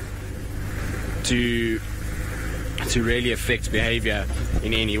enough to really affect behavior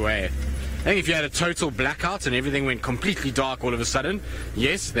in any way. I think if you had a total blackout and everything went completely dark all of a sudden,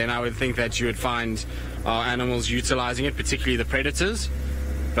 yes, then I would think that you would find our animals utilizing it, particularly the predators.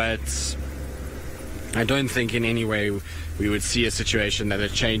 But I don't think in any way we would see a situation that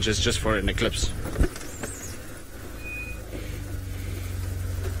it changes just for an eclipse.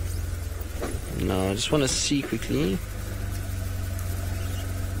 No, I just want to see quickly.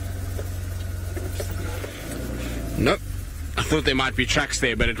 Nope. I thought there might be tracks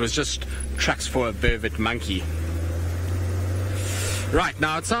there, but it was just tracks for a vervet monkey. Right,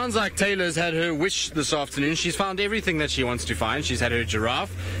 now it sounds like Taylor's had her wish this afternoon. She's found everything that she wants to find. She's had her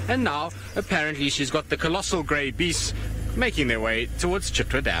giraffe, and now apparently she's got the colossal grey beasts making their way towards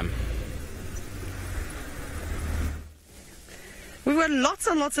Chitwa Dam. We've got lots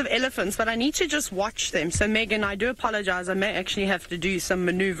and lots of elephants, but I need to just watch them. So, Megan, I do apologize. I may actually have to do some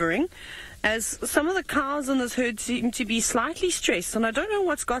maneuvering, as some of the cows in this herd seem to be slightly stressed, and I don't know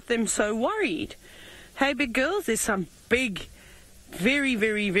what's got them so worried. Hey, big girls, there's some big, very,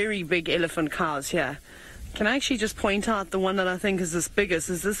 very, very big elephant cows here. Can I actually just point out the one that I think is the biggest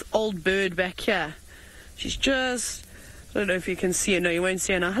is this old bird back here. She's just, I don't know if you can see her. No, you won't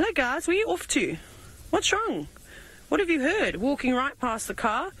see her now. Hello, guys. Where are you off to? What's wrong? What have you heard? Walking right past the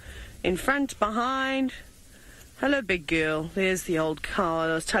car, in front, behind. Hello, big girl. There's the old cow I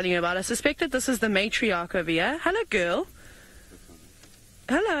was telling you about. I suspected this is the matriarch over here. Hello, girl.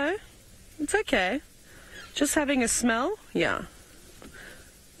 Hello. It's okay. Just having a smell? Yeah.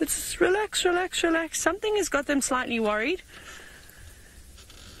 It's relax, relax, relax. Something has got them slightly worried.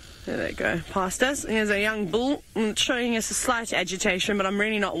 There they go, past us. Here's a young bull showing us a slight agitation, but I'm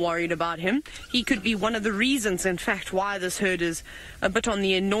really not worried about him. He could be one of the reasons, in fact, why this herd is a bit on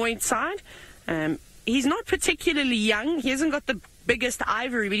the annoyed side. He's not particularly young. He hasn't got the biggest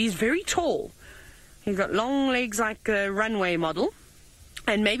ivory, but he's very tall. He's got long legs like a runway model.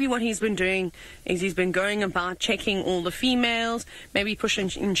 And maybe what he's been doing is he's been going about checking all the females, maybe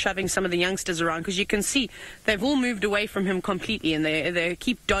pushing and shoving some of the youngsters around, because you can see they've all moved away from him completely, and they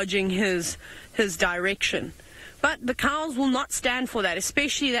keep dodging his direction. But the cows will not stand for that,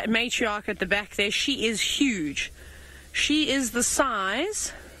 especially that matriarch at the back there. She is huge. She is the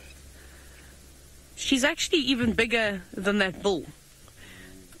size. She's actually even bigger than that bull.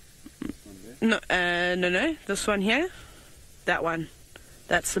 No, no, this one here, that one.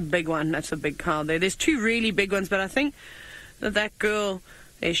 That's the big one. That's a big cow there. There's two really big ones, but I think that girl,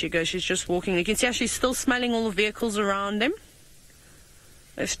 there she goes, she's just walking. You can see how she's still smelling all the vehicles around them.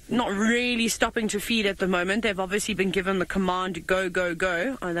 They're not really stopping to feed at the moment. They've obviously been given the command to go, go,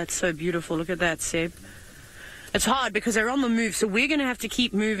 go. Oh, that's so beautiful. Look at that, Seb. It's hard because they're on the move, so we're going to have to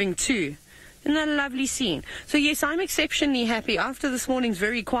keep moving too. Isn't that a lovely scene? So yes, I'm exceptionally happy. After this morning's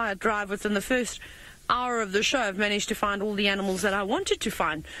very quiet drive, within the first hour of the show, I've managed to find all the animals that I wanted to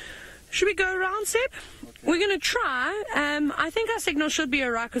find. Should we go around, Seb? Okay. We're going to try. I think our signal should be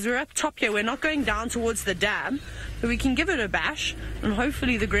alright because we're up top here. We're not going down towards the dam, but we can give it a bash, and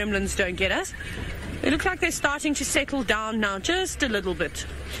hopefully the gremlins don't get us. It looks like they're starting to settle down now, just a little bit.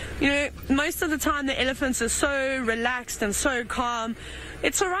 You know, most of the time the elephants are so relaxed and so calm.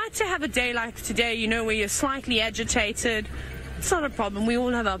 It's alright to have a day like today, you know, where you're slightly agitated. It's not a problem. We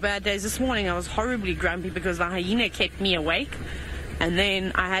all have our bad days. This morning I was horribly grumpy because the hyena kept me awake. And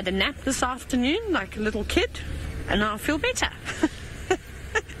then I had a nap this afternoon, like a little kid, and now I feel better.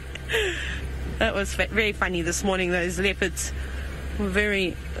 That was very funny this morning. Those leopards were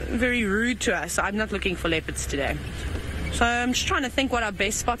very, very rude to us. I'm not looking for leopards today. So I'm just trying to think what our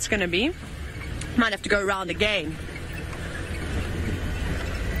best spot's going to be. Might have to go around again.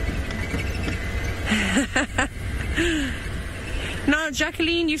 Now,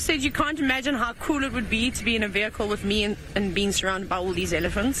 Jacqueline, you said you can't imagine how cool it would be to be in a vehicle with me and being surrounded by all these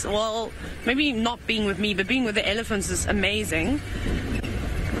elephants. Well, maybe not being with me, but being with the elephants is amazing.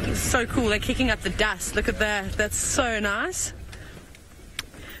 It's so cool. They're kicking up the dust. Look at that. That's so nice.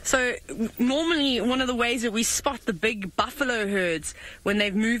 So normally one of the ways that we spot the big buffalo herds when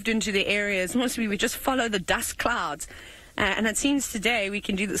they've moved into the areas, mostly we just follow the dust clouds. And it seems today we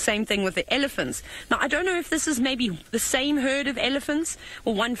can do the same thing with the elephants. Now, I don't know if this is maybe the same herd of elephants,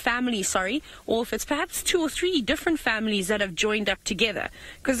 or one family, sorry, or if it's perhaps 2 or 3 different families that have joined up together.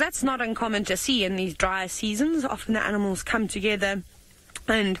 Because that's not uncommon to see in these drier seasons. Often the animals come together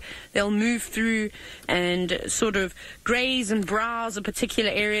and they'll move through and sort of graze and browse a particular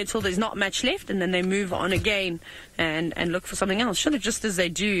area until there's not much left, and then they move on again and look for something else, sort of just as they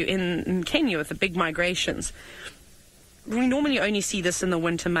do in Kenya with the big migrations. We normally only see this in the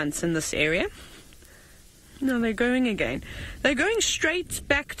winter months in this area. No, they're going again. They're going straight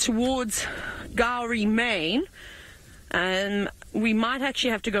back towards Gowrie, Main. We might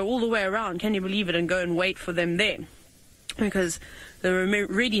actually have to go all the way around, can you believe it, and go and wait for them there, because they're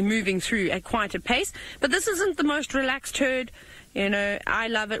already moving through at quite a pace. But this isn't the most relaxed herd. You know, I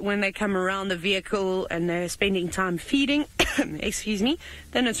love it when they come around the vehicle and they're spending time feeding. Excuse me.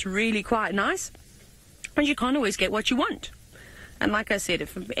 Then it's really quite nice. And you can't always get what you want. And like I said,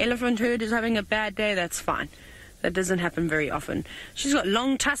 if an elephant herd is having a bad day, that's fine. That doesn't happen very often. She's got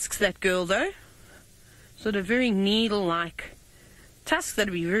long tusks, that girl, though. Sort of very needle-like tusks that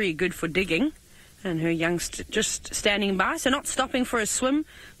would be very good for digging. And her young's just standing by, so not stopping for a swim,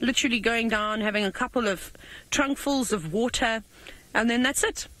 literally going down, having a couple of trunkfuls of water, and then that's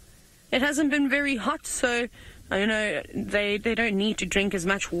it. It hasn't been very hot, so, you know, they don't need to drink as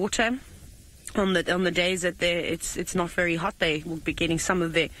much water. On the days that it's not very hot, they will be getting some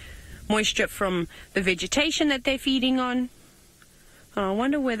of their moisture from the vegetation that they're feeding on. I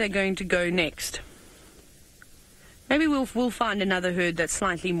wonder where they're going to go next. Maybe we'll find another herd that's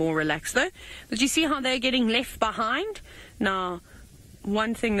slightly more relaxed, though. But you see how they're getting left behind? Now,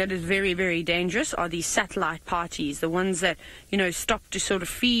 one thing that is very, very dangerous are these satellite parties, the ones that, you know, stop to sort of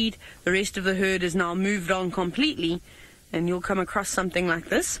feed. The rest of the herd is now moved on completely, and you'll come across something like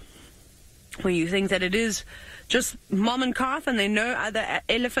this, where you think that it is just mom and calf and there are no other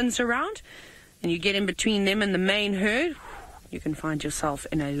elephants around, and you get in between them and the main herd, you can find yourself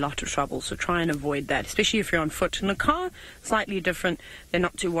in a lot of trouble. So try and avoid that, especially if you're on foot. In a car, slightly different. They're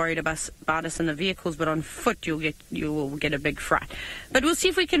not too worried about us in the vehicles, but on foot you will get a big fright. But we'll see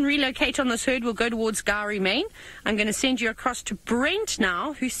if we can relocate on this herd. We'll go towards Gowrie, Main. I'm going to send you across to Brent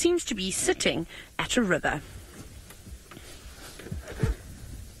now, who seems to be sitting at a river.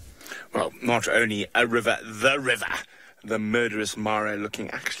 Well, not only a river, the murderous Mara, looking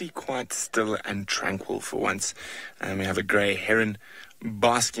actually quite still and tranquil for once. And we have a grey heron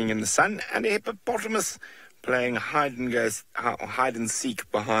basking in the sun, and a hippopotamus playing hide and seek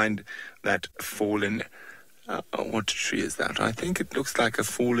behind that fallen... what tree is that? I think it looks like a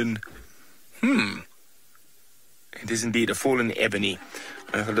fallen... It is indeed a fallen ebony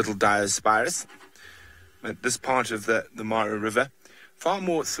of a little Diospirus. But this part of the Mara River, far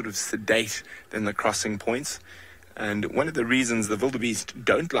more sort of sedate than the crossing points. And one of the reasons the wildebeest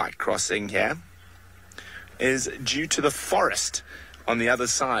don't like crossing here is due to the forest on the other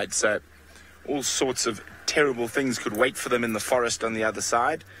side. So all sorts of terrible things could wait for them in the forest on the other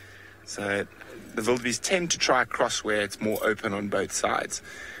side. So the wildebeest tend to try across where it's more open on both sides.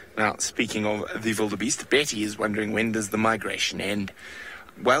 Now, speaking of the wildebeest, Betty is wondering, when does the migration end?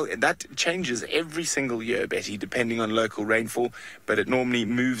 Well, that changes every single year, Betty, depending on local rainfall, but it normally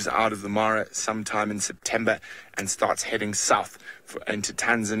moves out of the Mara sometime in September and starts heading south into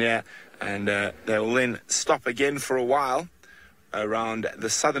Tanzania, and they will then stop again for a while around the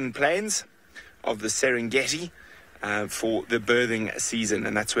southern plains of the Serengeti for the birthing season,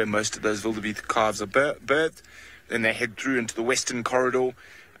 and that's where most of those wildebeest calves are birthed. Then they head through into the western corridor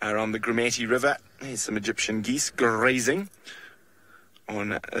around the Grumeti River. There's some Egyptian geese grazing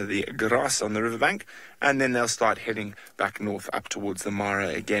on the grass on the riverbank, and then they'll start heading back north up towards the Mara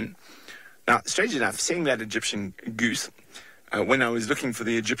again. Now, strange enough, seeing that Egyptian goose, when I was looking for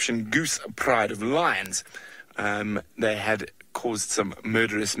the Egyptian goose pride of lions, they had caused some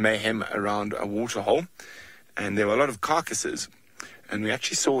murderous mayhem around a waterhole, and there were a lot of carcasses and we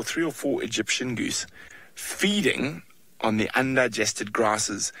actually saw 3 or 4 Egyptian goose feeding on the undigested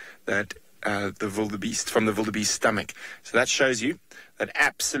grasses that the wildebeest, from the wildebeest stomach. So that shows you that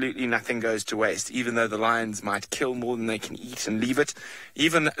absolutely nothing goes to waste. Even though the lions might kill more than they can eat and leave it,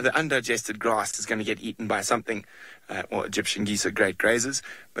 even the undigested grass is going to get eaten by something. Well, Egyptian geese are great grazers,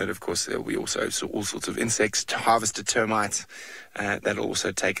 but of course there will be also all sorts of insects, harvested termites, that'll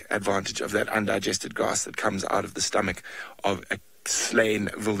also take advantage of that undigested grass that comes out of the stomach of a slain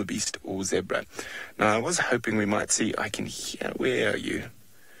wildebeest or zebra. Now, I was hoping we might see, I can hear, where are you?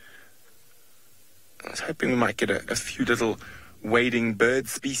 I was hoping we might get a few little wading bird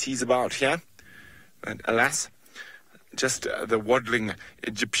species about here, but alas, just the waddling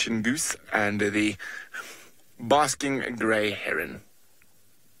Egyptian goose and the basking grey heron.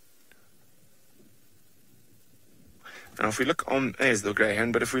 Now, if we look on, there's the grey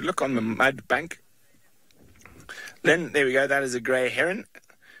heron, but if we look on the mud bank, then there we go, that is a grey heron,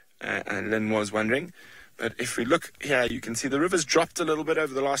 and Lynn was wondering. But if we look here, you can see the river's dropped a little bit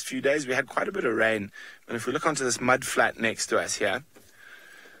over the last few days. We had quite a bit of rain. And if we look onto this mud flat next to us here,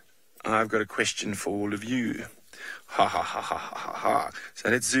 I've got a question for all of you. Ha, ha, ha, ha, ha, ha, ha. So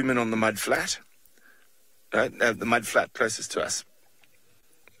let's zoom in on the mud flat. The mud flat closest to us.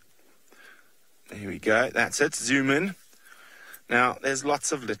 There we go. That's it. Zoom in. Now, there's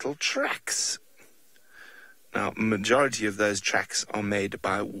lots of little tracks. Now, majority of those tracks are made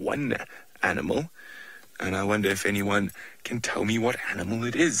by one animal. And I wonder if anyone can tell me what animal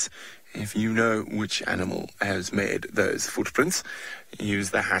it is. If you know which animal has made those footprints, use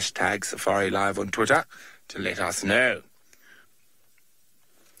the hashtag SafariLive on Twitter to let us know.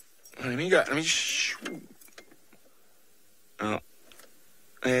 Let me go.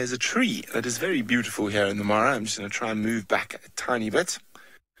 There's a tree that is very beautiful here in the Mara. I'm just going to try and move back a tiny bit.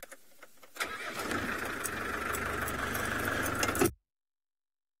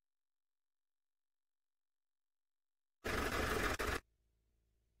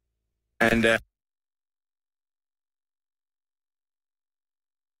 And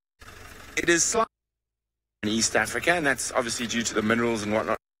it is slightly in East Africa, and that's obviously due to the minerals and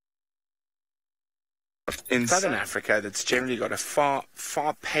whatnot. In Southern Africa, that's generally got a far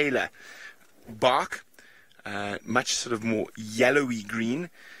paler bark, much sort of more yellowy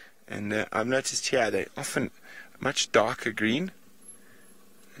green. And I've noticed here they're often much darker green.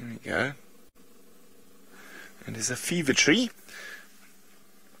 There we go. And there's a fever tree.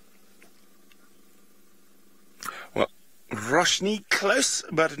 Roshni, close,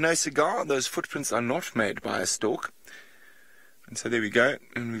 but no cigar. Those footprints are not made by a stork. And so there we go.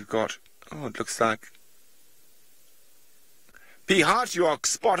 And we've got, oh, it looks like... P. Hart, you are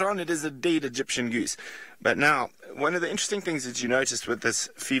spot on. It is indeed Egyptian goose. But now, one of the interesting things that you noticed with this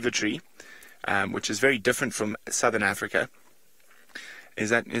fever tree, which is very different from Southern Africa,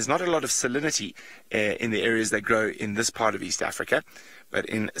 is that there's not a lot of salinity in the areas that grow in this part of East Africa. But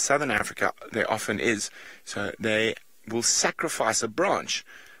in Southern Africa, there often is. So they will sacrifice a branch,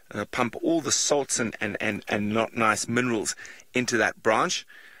 pump all the salts and not nice minerals into that branch,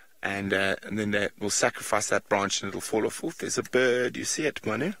 and then they will sacrifice that branch and it'll fall off. Oh, there's a bird, you see it,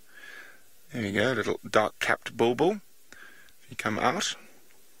 Manu? There you go, little dark-capped bulbul. If you come out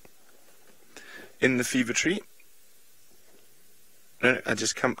in the fever tree, no, I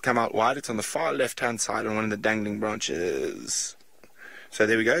just come out wide. It's on the far left-hand side on one of the dangling branches. So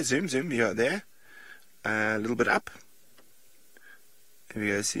there we go, zoom, you're there. A little bit up. There we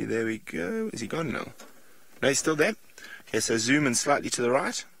go, see, there we go. Is he gone now? No, he's still there. Okay, so zoom in slightly to the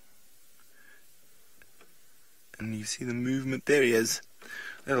right. And you see the movement. There he is.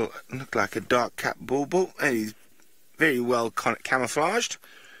 It'll look like a dark-capped bulbul. And he's very well camouflaged.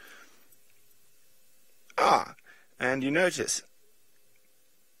 And you notice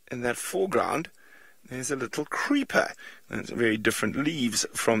in that foreground, there's a little creeper. There's very different leaves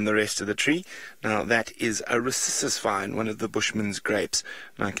from the rest of the tree. Now, that is a ricyssus vine, one of the bushman's grapes.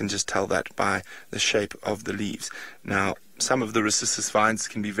 And I can just tell that by the shape of the leaves. Now, some of the ricyssus vines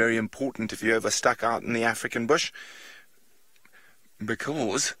can be very important if you're ever stuck out in the African bush,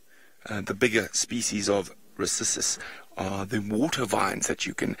 because the bigger species of ricyssus are the water vines that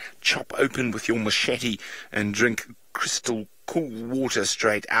you can chop open with your machete and drink crystal cool water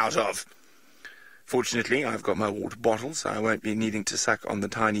straight out of. Fortunately, I've got my water bottle, so I won't be needing to suck on the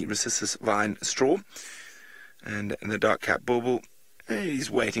tiny ricyssus vine straw. And the dark-capped bulbul, he's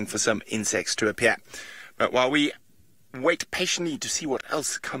waiting for some insects to appear. But while we wait patiently to see what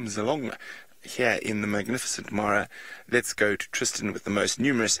else comes along here in the magnificent Mara, let's go to Tristan with the most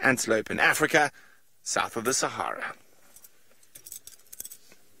numerous antelope in Africa, south of the Sahara.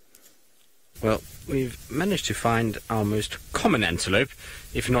 Well, we've managed to find our most common antelope.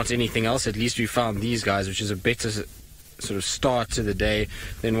 If not anything else, at least we found these guys, which is a better sort of start to the day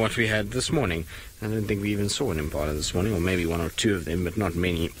than what we had this morning. I don't think we even saw an impala this morning, or maybe one or two of them, but not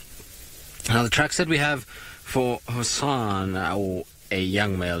many. Now, the tracks that we have for Hosanna, or a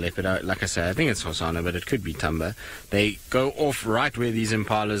young male leopard, like I said, I think it's Hosanna, but it could be Tamba. They go off right where these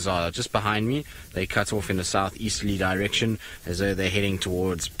impalas are, just behind me. They cut off in a southeasterly direction, as though they're heading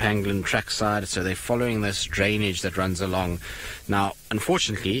towards Pangolin trackside, so they're following this drainage that runs along. Now,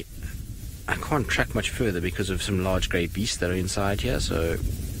 unfortunately, I can't track much further because of some large grey beasts that are inside here, so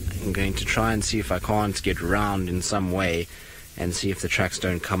I'm going to try and see if I can't get round in some way and see if the tracks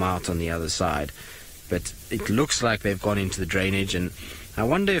don't come out on the other side. But it looks like they've gone into the drainage, and I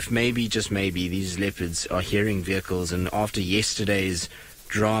wonder if maybe, just maybe, these leopards are hearing vehicles, and after yesterday's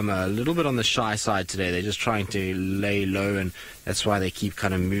drama, a little bit on the shy side today, they're just trying to lay low, and that's why they keep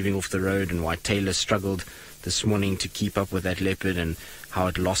kind of moving off the road, and why Taylor struggled this morning to keep up with that leopard and how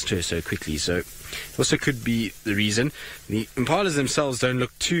it lost her so quickly. So it also could be the reason. The impalas themselves don't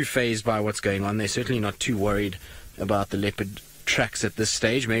look too fazed by what's going on. They're certainly not too worried about the leopard tracks at this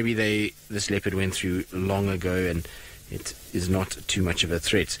stage. Maybe this leopard went through long ago and it is not too much of a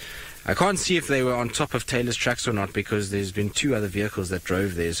threat. I can't see if they were on top of Taylor's tracks or not, because there's been two other vehicles that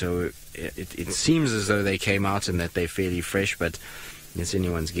drove there, so it seems as though they came out and that they're fairly fresh, but it's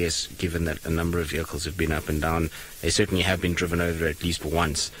anyone's guess, given that a number of vehicles have been up and down. They certainly have been driven over at least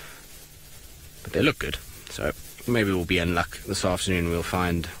once, but they look good. So maybe we'll be in luck this afternoon. We'll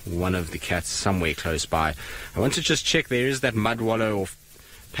find one of the cats somewhere close by. I want to just check. There is that mud wallow or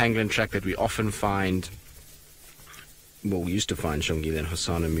pangolin track that we often find. Well, we used to find Shongi, then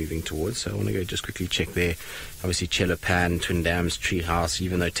Hosanna moving towards. So I want to go just quickly check there. Obviously, Chelapan, Twin Dams, Treehouse.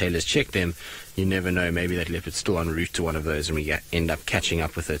 Even though Taylor's checked them, you never know. Maybe that leopard's still en route to one of those, and we end up catching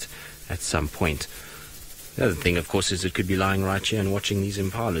up with it at some point. The other thing, of course, is it could be lying right here and watching these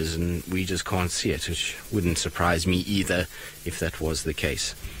impalas, and we just can't see it, which wouldn't surprise me either if that was the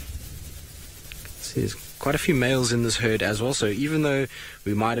case. So there's quite a few males in this herd as well, so even though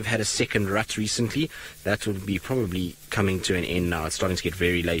we might have had a second rut recently, that would be probably coming to an end now. It's starting to get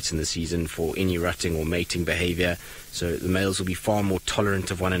very late in the season for any rutting or mating behavior, so the males will be far more tolerant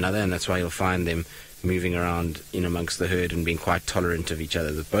of one another, and that's why you'll find them moving around in amongst the herd and being quite tolerant of each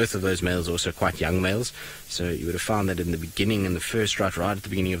other. Both of those males are also quite young males, so you would have found that in the beginning, in the first rut, right at the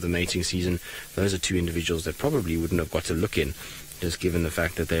beginning of the mating season, those are two individuals that probably wouldn't have got a look in, just given the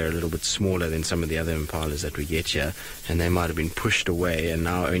fact that they're a little bit smaller than some of the other impalas that we get here, and they might have been pushed away, and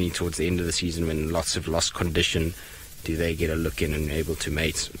now only towards the end of the season, when lots have lost condition, do they get a look in and able to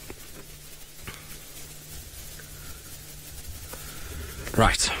mate.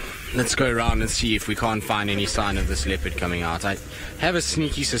 Right. Let's go around and see if we can't find any sign of this leopard coming out. I have a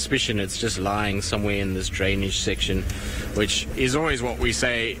sneaky suspicion it's just lying somewhere in this drainage section, which is always what we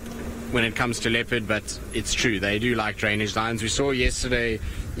say when it comes to leopard, but it's true. They do like drainage lines. We saw yesterday,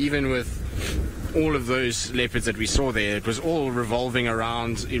 even with all of those leopards that we saw there, it was all revolving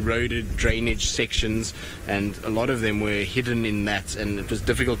around eroded drainage sections, and a lot of them were hidden in that, and it was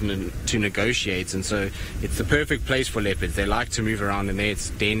difficult to negotiate. And so it's the perfect place for leopards. They like to move around in there.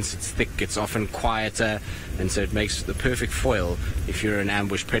 It's dense, it's thick, it's often quieter, and so it makes the perfect foil if you're an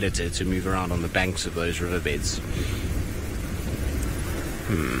ambush predator to move around on the banks of those riverbeds.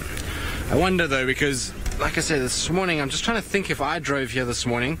 I wonder though, because like I said this morning, I'm just trying to think if I drove here this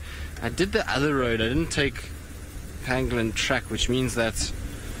morning. I did the other road. I didn't take Pangolin track, which means that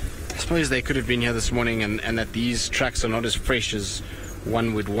I suppose they could have been here this morning, and that these tracks are not as fresh as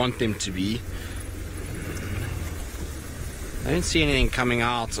one would want them to be. I don't see anything coming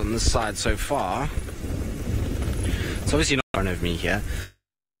out on this side so far. It's obviously not in front of me here.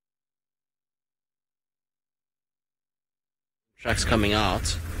 Tracks coming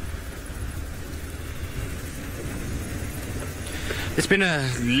out. It's been a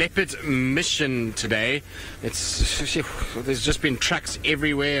leopard mission today. There's just been tracks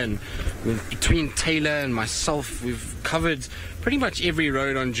everywhere, and between Taylor and myself, we've covered pretty much every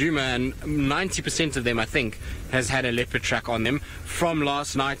road on Djuma, and 90% of them, I think, has had a leopard track on them from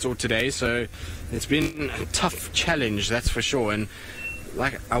last night or today. So it's been a tough challenge, that's for sure. And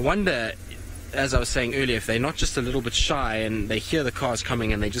like, I wonder, as I was saying earlier, if they're not just a little bit shy and they hear the cars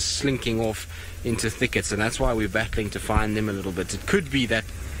coming and they're just slinking off into thickets, and that's why we're battling to find them a little bit. It could be that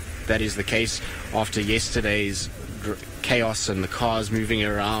that is the case after yesterday's chaos and the cars moving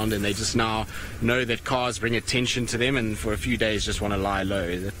around, and they just now know that cars bring attention to them, and for a few days just want to lie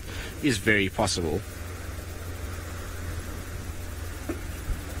low. That is very possible.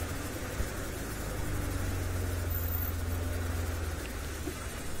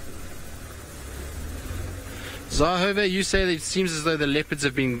 Zahove, you say that it seems as though the leopards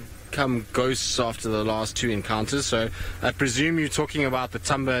have become ghosts after the last 2 encounters, so I presume you're talking about the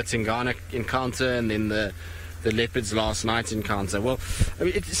Tumba Tingana encounter and then the leopards last night encounter. Well, I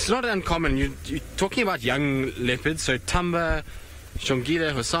mean, it's not uncommon. You're talking about young leopards, so Tumba,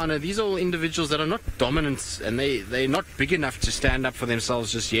 Shongile, Hosana, these are all individuals that are not dominant, and they're not big enough to stand up for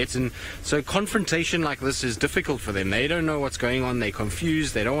themselves just yet, and so confrontation like this is difficult for them. They don't know what's going on, they're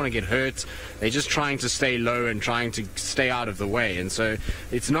confused, they don't want to get hurt, they're just trying to stay low and trying to stay out of the way, and so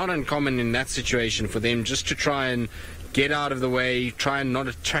it's not uncommon in that situation for them just to try and get out of the way, try and not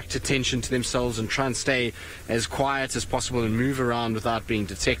attract attention to themselves, and try and stay as quiet as possible and move around without being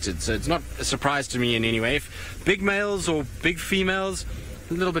detected. So it's not a surprise to me in any way. If big males or big females,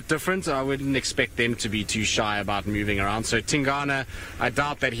 a little bit different. I wouldn't expect them to be too shy about moving around. So Tingana, I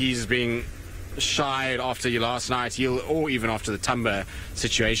doubt that he's being shy after you last night, or even after the Tumba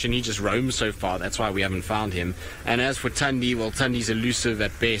situation. He just roams so far, that's why we haven't found him. And as for Tundi, well, Tundi's elusive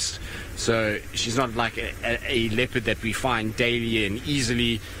at best, so she's not like a leopard that we find daily and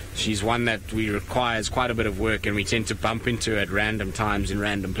easily. She's one that requires quite a bit of work, and we tend to bump into at random times in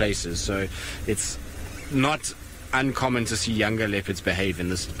random places, so it's not uncommon to see younger leopards behave in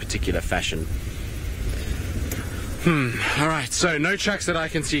this particular fashion. Alright, so no tracks that I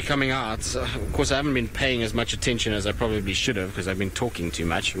can see coming out. Of course, I haven't been paying as much attention as I probably should have, because I've been talking too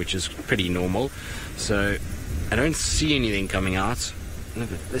much, which is pretty normal. So I don't see anything coming out.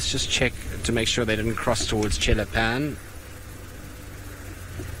 Let's just check to make sure they didn't cross towards Chelapan.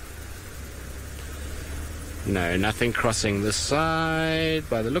 No, nothing crossing this side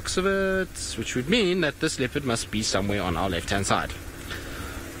by the looks of it, which would mean that this leopard must be somewhere on our left-hand side,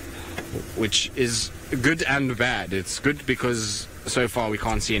 which is good and bad. It's good because so far we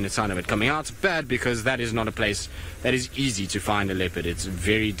can't see any sign of it coming out. Bad because that is not a place that is easy to find a leopard. It's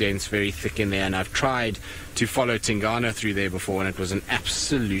very dense, very thick in there, and I've tried to follow Tingana through there before, and it was an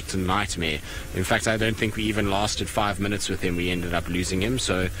absolute nightmare. In fact, I don't think we even lasted 5 minutes with him. We ended up losing him,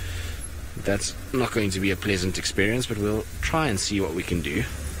 so that's not going to be a pleasant experience, but we'll try and see what we can do.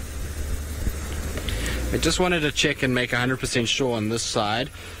 I just wanted to check and make 100% sure on this side,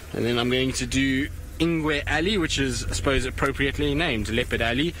 and then I'm going to do Ingwe Alley, which is, I suppose, appropriately named Leopard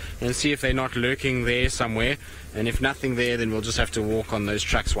Alley, and see if they're not lurking there somewhere. And if nothing there, then we'll just have to walk on those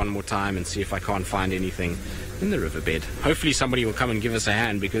tracks one more time and see if I can't find anything in the riverbed. Hopefully somebody will come and give us a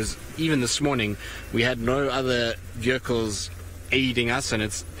hand, because even this morning we had no other vehicles aiding us, and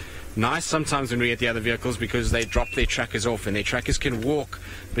it's nice sometimes when we get the other vehicles, because they drop their trackers off, and their trackers can walk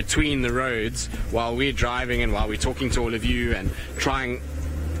between the roads while we're driving and while we're talking to all of you and trying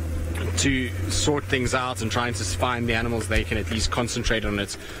to sort things out and trying to find the animals. They can at least concentrate on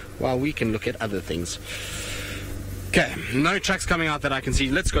it while we can look at other things. Okay, no tracks coming out that I can see.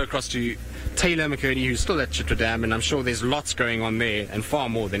 Let's go across to Taylor McCurdy, who's still at Chitwa Dam, and I'm sure there's lots going on there, and far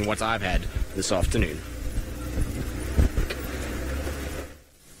more than what I've had this afternoon.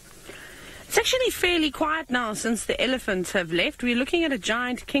 It's actually fairly quiet now since the elephants have left. We're looking at a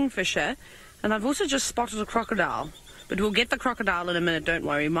giant kingfisher, and I've also just spotted a crocodile. But we'll get the crocodile in a minute, don't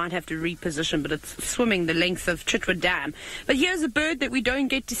worry. We might have to reposition, but it's swimming the length of Chitwa Dam. But here's a bird that we don't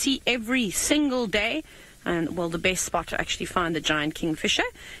get to see every single day. And, well, the best spot to actually find the giant kingfisher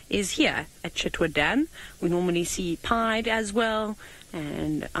is here at Chitwa Dam. We normally see pied as well,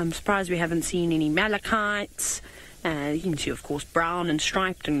 and I'm surprised we haven't seen any malachites. You can see, of course, brown and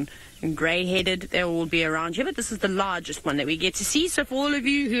striped and grey-headed. They'll all be around here, but this is the largest one that we get to see. So for all of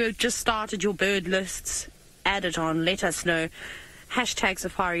you who have just started your bird lists, add it on, let us know. Hashtag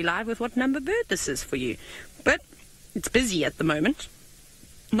Safari Live with what number bird this is for you. But it's busy at the moment.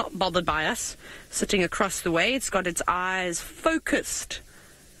 Not bothered by us. Sitting across the way, it's got its eyes focused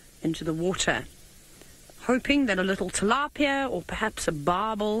into the water, hoping that a little tilapia or perhaps a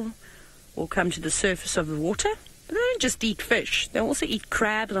barbel will come to the surface of the water. But they don't just eat fish. They also eat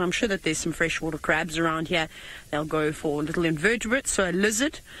crabs, and I'm sure that there's some freshwater crabs around here. They'll go for little invertebrates, so a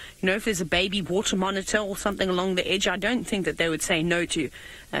lizard. You know, if there's a baby water monitor or something along the edge, I don't think that they would say no to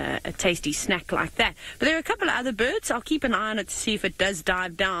a tasty snack like that. But there are a couple of other birds. I'll keep an eye on it to see if it does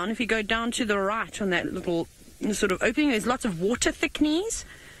dive down. If you go down to the right on that little sort of opening, there's lots of water thickneys.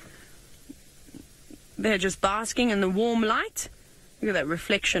 They're just basking in the warm light. Look at that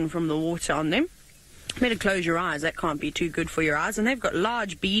reflection from the water on them. Better close your eyes. That can't be too good for your eyes. And they've got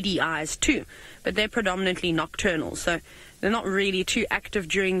large beady eyes too, but they're predominantly nocturnal, so they're not really too active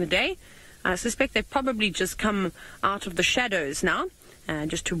during the day. I suspect they've probably just come out of the shadows now,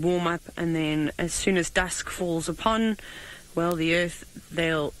 just to warm up, and then as soon as dusk falls upon, well, the earth,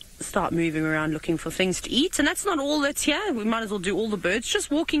 they'll start moving around looking for things to eat. And that's not all that's here. We might as well do all the birds.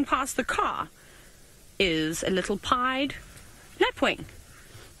 Just walking past the car is a little pied lapwing.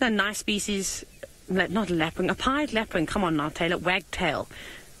 A nice species, not a lapwing, a pied lapwing. Come on now, Taylor, wagtail.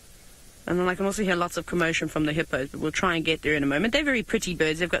 And then I can also hear lots of commotion from the hippos, but we'll try and get there in a moment. They're very pretty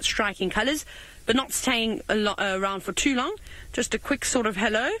birds. They've got striking colours, but not staying around for too long. Just a quick sort of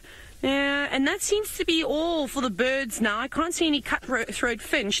hello. And that seems to be all for the birds now. I can't see any cutthroat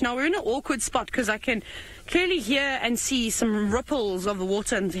finch. Now, we're in an awkward spot because I can clearly hear and see some ripples of the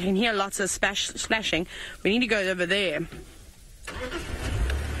water and can hear lots of splashing. We need to go over there.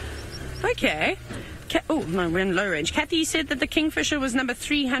 Okay. Oh, no, we're in low range. Kathy said that the kingfisher was number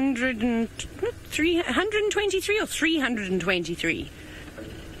 323 or 323?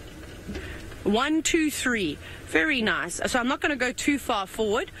 1, 2, 3. Very nice. So I'm not going to go too far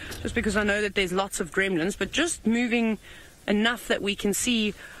forward, just because I know that there's lots of gremlins, but just moving enough that we can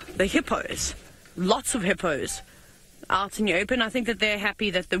see the hippos. Lots of hippos out in the open. I think that they're happy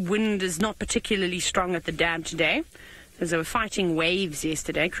that the wind is not particularly strong at the dam today, because they were fighting waves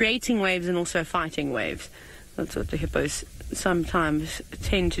yesterday, creating waves and also fighting waves. That's what the hippos sometimes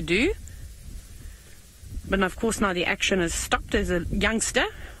tend to do. But of course now the action has stopped. There's a youngster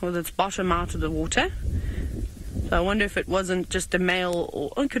with its bottom out of the water. So I wonder if it wasn't just a male,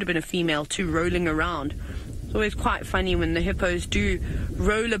 or it could have been a female too, rolling around. It's always quite funny when the hippos do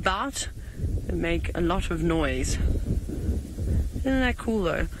roll about and make a lot of noise. Isn't that cool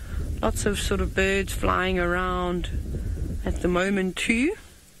though? Lots of sort of birds flying around at the moment too.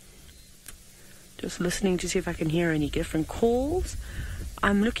 Just listening to see if I can hear any different calls.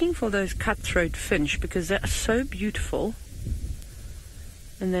 I'm looking for those cutthroat finch because they're so beautiful.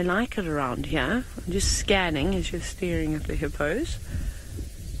 And they like it around here. I'm just scanning as you're staring at the hippos.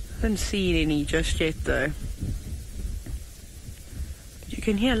 Haven't seen any just yet though. But you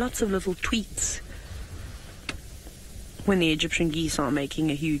can hear lots of little tweets. When the Egyptian geese are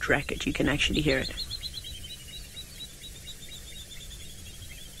making a huge racket, you can actually hear it.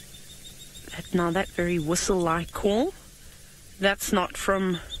 Now that very whistle-like call, that's not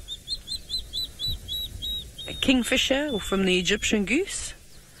from a kingfisher or from the Egyptian goose.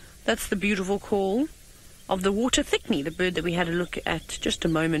 That's the beautiful call of the water thickney, the bird that we had a look at just a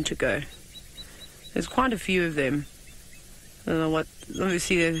moment ago. There's quite a few of them. I don't know what,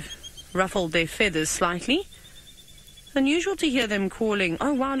 obviously they've ruffled their feathers slightly. Unusual to hear them calling.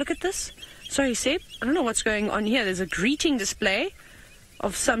 Oh wow, look at this. Sorry, Seb, I don't know what's going on here. There's a greeting display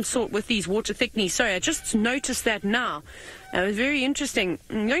of some sort with these water thickneys. Sorry, I just noticed that now. It was very interesting.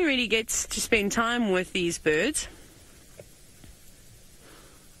 You don't really get to spend time with these birds.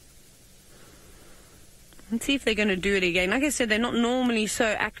 Let's see if they're going to do it again. Like I said, they're not normally so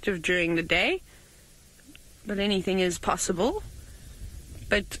active during the day, but anything is possible.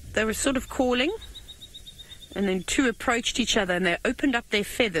 But they were sort of calling, and then two approached each other, and they opened up their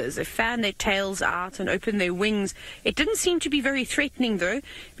feathers. They fanned their tails out and opened their wings. It didn't seem to be very threatening, though,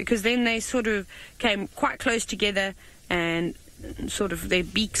 because then they sort of came quite close together and sort of their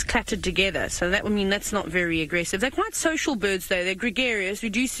beaks clattered together. So that would mean that's not very aggressive. They're quite social birds, though. They're gregarious. We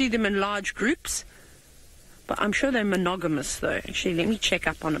do see them in large groups. But I'm sure they're monogamous, though. Actually, let me check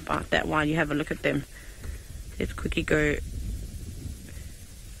up on about that while you have a look at them. Let's quickly go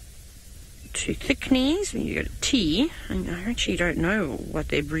to thickneys. When you go to T, I actually don't know what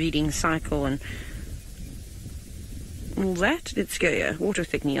their breeding cycle and all that. Let's go, yeah, water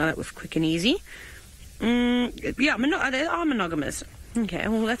thickney. Oh, that was quick and easy. Yeah, they are monogamous. Okay,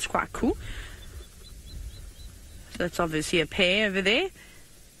 well, that's quite cool. So that's obviously a pair over there.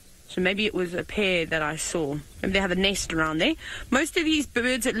 So maybe it was a pair that I saw. Maybe they have a nest around there. Most of these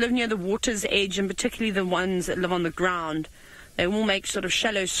birds that live near the water's edge, and particularly the ones that live on the ground, they will make sort of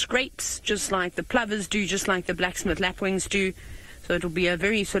shallow scrapes, just like the plovers do, just like the blacksmith lapwings do. So it'll be a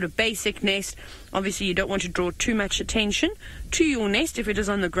very sort of basic nest. Obviously, you don't want to draw too much attention to your nest. If it is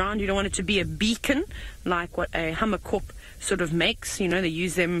on the ground, you don't want it to be a beacon, like what a hammerkop sort of makes. You know, they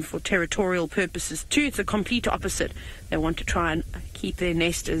use them for territorial purposes too. It's the complete opposite. They want to try and keep their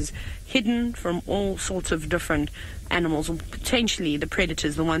nest as hidden from all sorts of different animals, or potentially the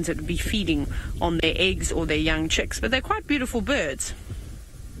predators, the ones that would be feeding on their eggs or their young chicks. But they're quite beautiful birds.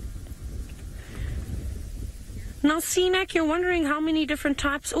 Now, Seanak, you're wondering how many different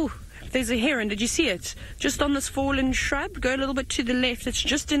types. Oh, there's a heron. Did you see it? Just on this fallen shrub. Go a little bit to the left. It's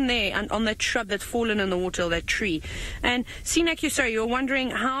just in there, and on that shrub that's fallen in the water, that tree. And Seanak, you're wondering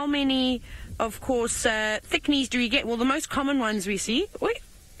how many, of course, thickneys do we get? Well, the most common ones we see. Oi,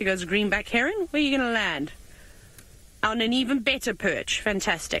 here goes a greenback heron. Where are you going to land? On an even better perch.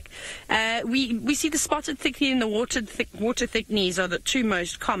 Fantastic. We see the spotted thickney and the water thickneys are the two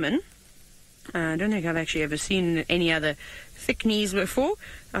most common. I don't think I've actually ever seen any other thick knees before.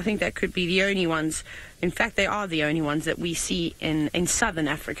 I think that could be the only ones. In fact, they are the only ones that we see in southern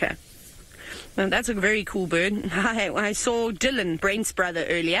Africa. And that's a very cool bird. I saw Dylan, Brent's brother,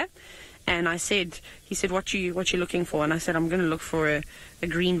 earlier, and he said, what you looking for? And I said, I'm going to look for a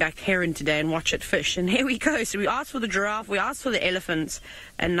greenback heron today and watch it fish. And here we go. So we asked for the giraffe, we asked for the elephants,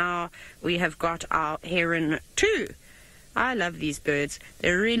 and now we have got our heron too. I love these birds.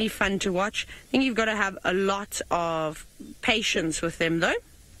 They're really fun to watch. I think you've got to have a lot of patience with them, though,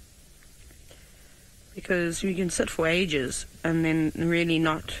 because you can sit for ages and then really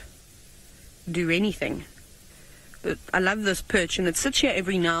not do anything. But I love this perch, and it sits here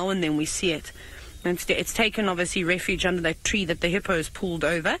every now and then we see it. And it's taken, obviously, refuge under that tree that the hippos pulled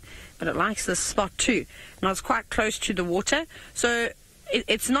over, but it likes this spot too. Now, it's quite close to the water, so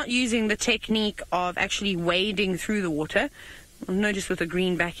it's not using the technique of actually wading through the water. Notice with the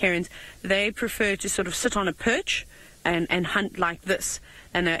greenback herons, they prefer to sort of sit on a perch and hunt like this.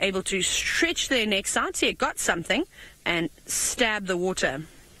 And they're able to stretch their necks out, see it got something, and stab the water.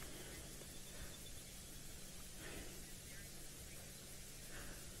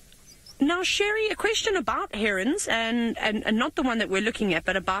 Now, Sherry, a question about herons, and not the one that we're looking at,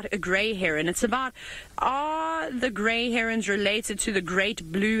 but about a grey heron. It's about, are the grey herons related to the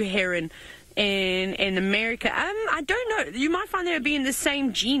great blue heron in America? I don't know. You might find they would be in the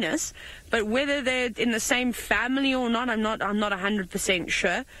same genus, but whether they're in the same family or not, I'm not 100%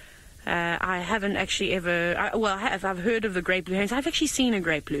 sure. I haven't actually ever... I've heard of the great blue herons. I've actually seen a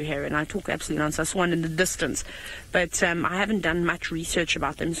great blue heron. I talk absolutely nonsense. I saw one in the distance. But I haven't done much research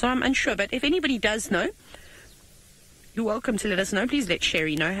about them, so I'm unsure. But if anybody does know, you're welcome to let us know. Please let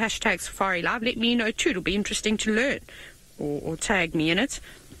Sherry know. Hashtag Safari Live. Let me know too. It'll be interesting to learn. Or tag me in it,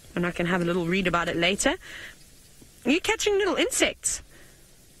 and I can have a little read about it later. You're catching little insects.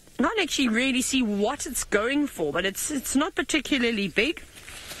 I can't actually really see what it's going for, but it's not particularly big.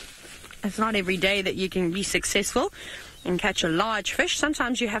 It's not every day that you can be successful and catch a large fish.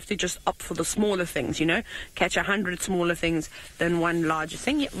 Sometimes you have to just opt for the smaller things, you know. Catch 100 smaller things than one larger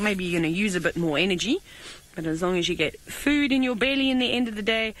thing. Yeah, maybe you're going to use a bit more energy, but as long as you get food in your belly in the end of the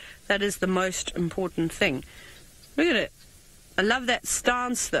day, that is the most important thing. Look at it. I love that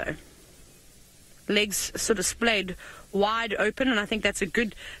stance, though. Legs sort of splayed wide open, and I think that's a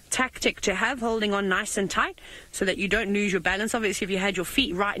good tactic to have, holding on nice and tight so that you don't lose your balance. Obviously, if you had your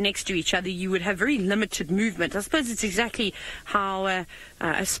feet right next to each other, you would have very limited movement. I suppose it's exactly how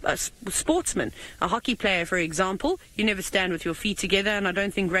a sportsman, a hockey player, for example, you never stand with your feet together, and I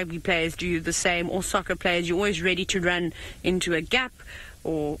don't think rugby players do the same, or soccer players. You're always ready to run into a gap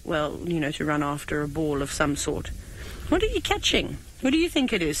or, well, you know, to run after a ball of some sort. What are you catching? What do you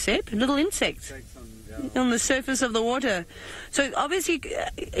think it is, Seb? Little insects on the surface of the water. So obviously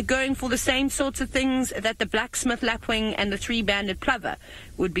going for the same sorts of things that the blacksmith lapwing and the three-banded plover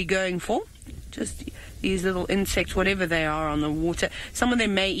would be going for. Just these little insects, whatever they are, on the water. Some of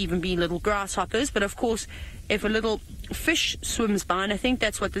them may even be little grasshoppers, but of course if a little fish swims by, and I think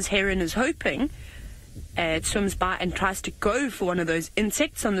that's what this heron is hoping, it swims by and tries to go for one of those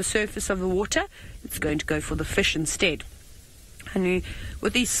insects on the surface of the water, it's going to go for the fish instead. And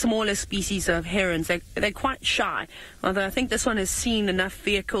with these smaller species of herons, they're quite shy. Although I think this one has seen enough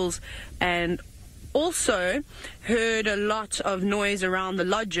vehicles and also heard a lot of noise around the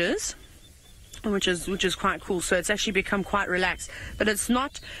lodges, which is quite cool. So it's actually become quite relaxed. But it's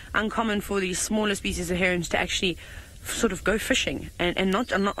not uncommon for these smaller species of herons to actually sort of go fishing, and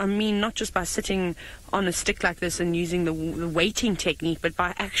not just by sitting on a stick like this and using the waiting technique, but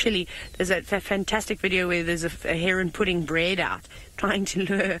by actually, there's a fantastic video where there's a heron putting bread out, trying to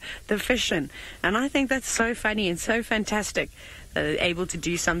lure the fish in, and I think that's so funny and so fantastic that they're able to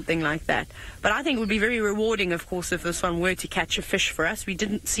do something like that. But I think it would be very rewarding, of course, if this one were to catch a fish for us. We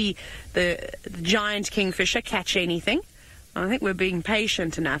didn't see the giant kingfisher catch anything. I think we're being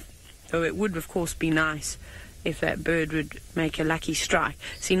patient enough, so it would, of course, be nice if that bird would make a lucky strike.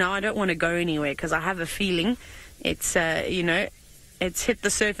 See, now I don't want to go anywhere because I have a feeling it's, it's hit the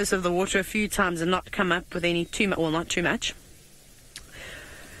surface of the water a few times and not come up with any not too much.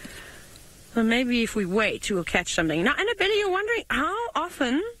 Well, maybe if we wait, we'll catch something. Now, Annabella, you're wondering, how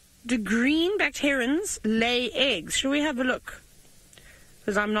often do green-backed herons lay eggs? Shall we have a look?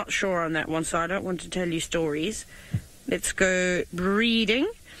 Because I'm not sure on that one, so I don't want to tell you stories. Let's go breeding.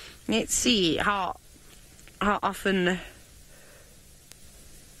 Let's see how often...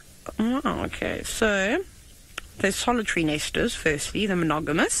 Oh, okay, so there's solitary nesters, firstly, the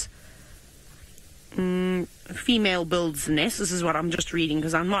monogamous. Female builds the nest. This is what I'm just reading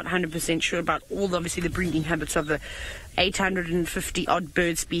because I'm not 100% sure about all, obviously, the breeding habits of the 850-odd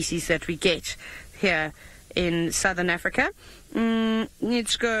bird species that we get here in southern Africa.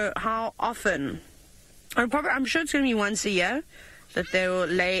 Let's go, how often? I'm sure it's going to be once a year that they will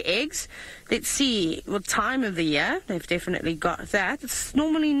lay eggs. Let's see what time of the year. They've definitely got that. It's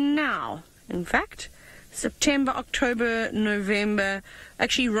normally now, in fact. September, October, November,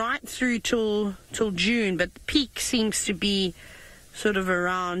 actually right through till June, but the peak seems to be sort of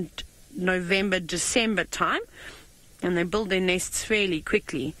around November, December time, and they build their nests fairly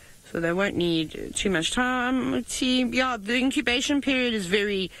quickly, so they won't need too much time. Let's see, yeah, the incubation period is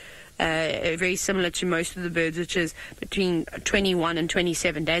very similar to most of the birds, which is between 21 and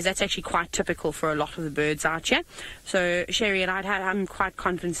 27 days. That's actually quite typical for a lot of the birds out here. So, Sherry, and I'm quite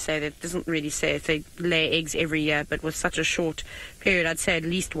confident to say that it doesn't really say if they lay eggs every year, but with such a short period, I'd say at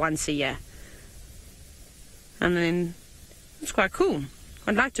least once a year. And then it's quite cool.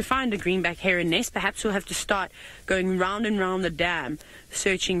 I'd like to find a greenback heron nest. Perhaps we'll have to start going round and round the dam,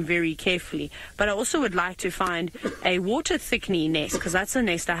 searching very carefully. But I also would like to find a water thickney nest, because that's a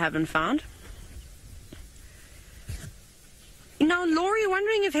nest I haven't found. Now, Laurie,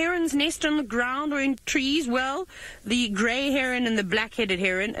 wondering if herons nest on the ground or in trees? Well, the grey heron and the black-headed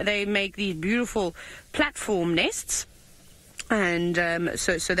heron, they make these beautiful platform nests. And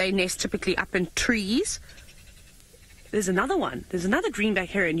so they nest typically up in trees. There's another one. There's another greenback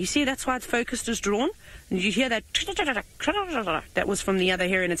heron. You see, that's why it's focused as drawn. And you hear that? That was from the other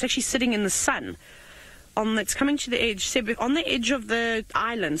heron. It's actually sitting in the sun. It's coming to the edge. On the edge of the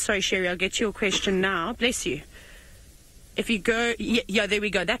island. Sorry, Sherry, I'll get to your question now. Bless you. If you go... Yeah, there we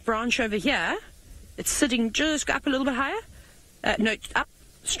go. That branch over here, it's sitting just up a little bit higher. No, up.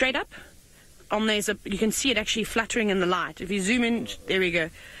 Straight up. You can see it actually fluttering in the light. If you zoom in, there we go.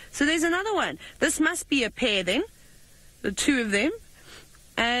 So there's another one. This must be a pair then. The two of them.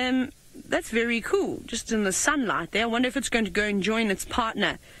 That's very cool. Just in the sunlight there. I wonder if it's going to go and join its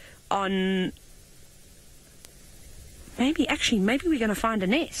partner on... Maybe we're going to find a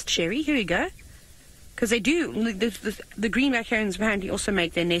nest, Sherry. Here we go. Because they do. The greenback herons apparently also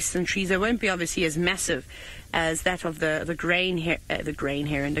make their nests in trees. They won't be obviously as massive as that of the grey and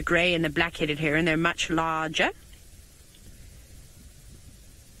the black-headed heron. They're much larger.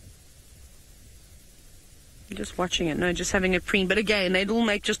 Just watching it, no, just having a preen. But again, they'd all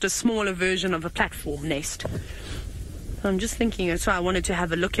make just a smaller version of a platform nest. So I'm just thinking, that's why I wanted to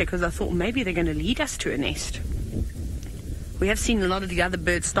have a look here, because I thought maybe they're going to lead us to a nest. We have seen a lot of the other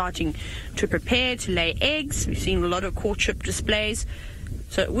birds starting to prepare to lay eggs. We've seen a lot of courtship displays.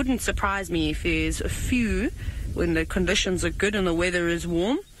 So it wouldn't surprise me if there's a few, when the conditions are good and the weather is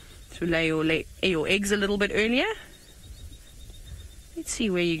warm, to lay your eggs a little bit earlier. Let's see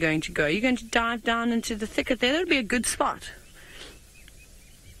where you're going to go. You're going to dive down into the thicket there. That'll be a good spot.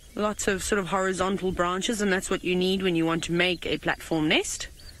 Lots of sort of horizontal branches, and that's what you need when you want to make a platform nest.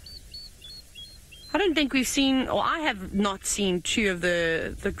 I don't think we've seen, or I have not seen, two of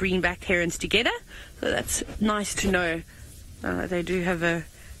the greenback herons together. So that's nice to know. They do have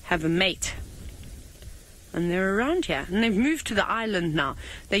a mate. And they're around here. And they've moved to the island now.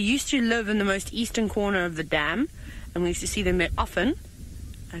 They used to live in the most eastern corner of the dam, and we used to see them there often,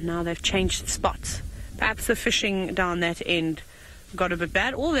 and now they've changed spots. Perhaps the fishing down that end got a bit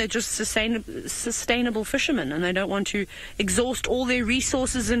bad, or they're just sustainable fishermen, and they don't want to exhaust all their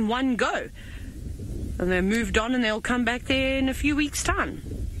resources in one go. And they're moved on, and they'll come back there in a few weeks' time.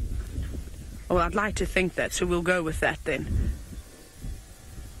 Well, I'd like to think that, so we'll go with that then.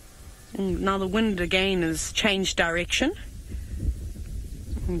 And now the wind again has changed direction.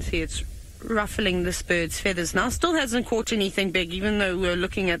 You can see it's ruffling this bird's feathers now. Still hasn't caught anything big, even though we were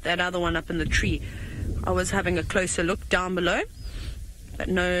looking at that other one up in the tree. I was having a closer look down below, but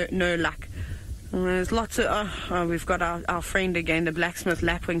no luck. And there's lots of... we've got our friend again, the blacksmith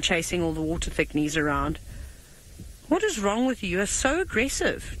lapwing, chasing all the water thickneys around. What is wrong with you? You're so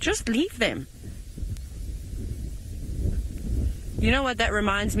aggressive. Just leave them. You know what that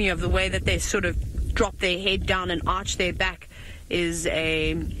reminds me of? The way that they sort of drop their head down and arch their back is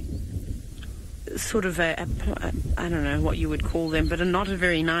a... sort of I don't know what you would call them, but not a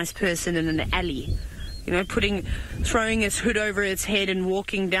very nice person in an alley. You know, throwing its hood over its head and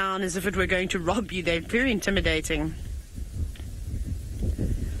walking down as if it were going to rob you. They're very intimidating.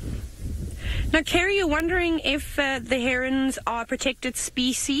 Now, Kerry, you're wondering if the herons are protected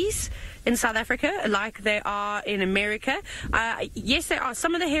species. in South Africa like they are in America. Yes, there are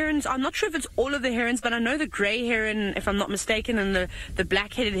some of the herons. I'm not sure if it's all of the herons, but I know the grey heron, if I'm not mistaken, and the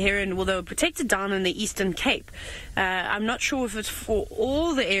black-headed heron, well, they were protected down in the Eastern Cape. I'm not sure if it's for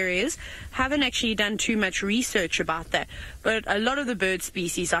all the areas. Haven't actually done too much research about that. But a lot of the bird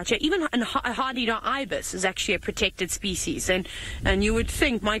species out here, even a hardy-dar ibis is actually a protected species. And you would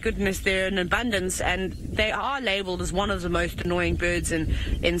think, my goodness, they're in abundance, and they are labelled as one of the most annoying birds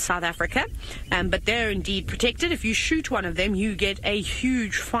in South Africa. But they're indeed protected. If you shoot one of them, you get a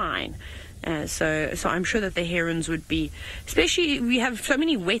huge fine. So I'm sure that the herons would be, especially we have so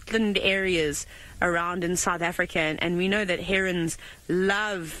many wetland areas around in South Africa, and we know that herons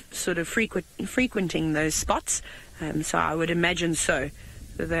love sort of frequenting those spots. So I would imagine so.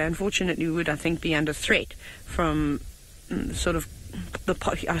 They unfortunately would, I think, be under threat from sort of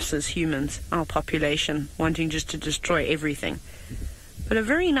us as humans, our population, wanting just to destroy everything. But a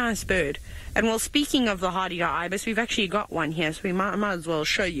very nice bird. And well, speaking of the hardy-dar ibis, we've actually got one here, so we might as well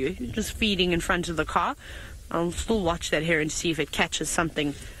show you. Just feeding in front of the car. I'll still watch that heron to see if it catches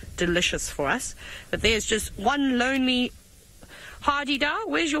something delicious for us. But there's just one lonely hardy-dar.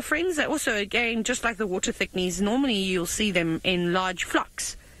 Where's your friends? They're also, again, just like the water thickneys, normally you'll see them in large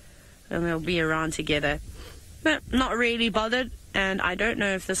flocks, and they'll be around together. But not really bothered, and I don't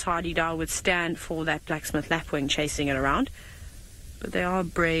know if this hardy-dar would stand for that blacksmith lapwing chasing it around. But they are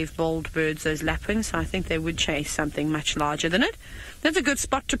brave, bold birds, those lapwings, so I think they would chase something much larger than it. That's a good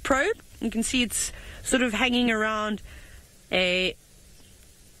spot to probe. You can see it's sort of hanging around a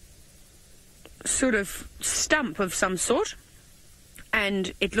sort of stump of some sort,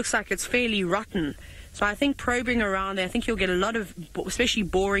 and it looks like it's fairly rotten. So I think probing around there, I think you'll get a lot of, especially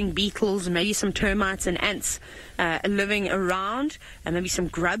boring beetles, and maybe some termites and ants living around, and maybe some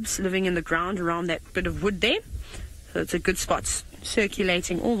grubs living in the ground around that bit of wood there. So it's a good spot,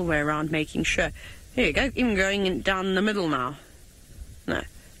 circulating all the way around, making sure. There you go, even going down the middle now. No,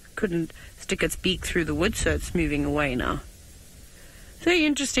 couldn't stick its beak through the wood, so it's moving away now. Very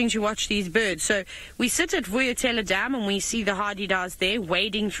interesting to watch these birds. So we sit at Vuyatela Dam and we see the hardy-dars there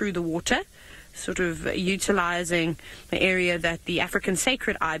wading through the water, sort of utilizing the area that the African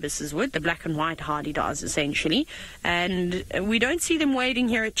sacred ibises would, the black and white hardy-dars essentially. And we don't see them wading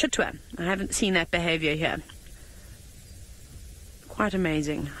here at Chitwa. I haven't seen that behavior here. Quite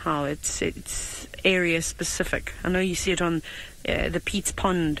amazing how it's area specific. I know you see it on the Pete's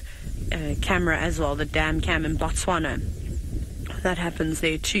Pond camera as well, the dam cam in Botswana. That happens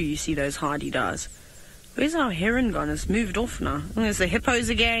there too. You see those hardy-dars. Where's our heron gone? It's moved off now. Oh, there's the hippos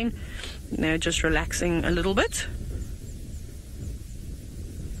again. They're just relaxing a little bit.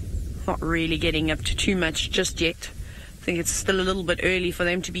 Not really getting up to too much just yet. I think it's still a little bit early for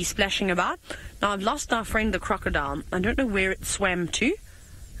them to be splashing about. Now, I've lost our friend the crocodile. I don't know where it swam to.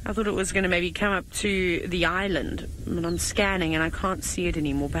 I thought it was going to maybe come up to the island, but I'm scanning and I can't see it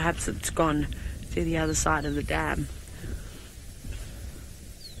anymore. Perhaps it's gone to the other side of the dam.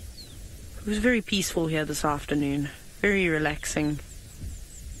 It was very peaceful here this afternoon. Very relaxing.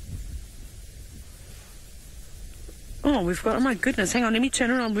 Oh, we've got, oh my goodness, hang on, let me turn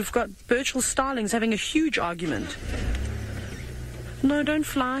around. We've got Birchall starlings having a huge argument. No, don't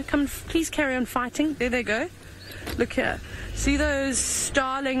fly. Come, please carry on fighting. There they go. Look here. See those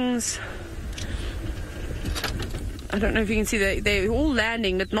starlings? I don't know if you can see, they're all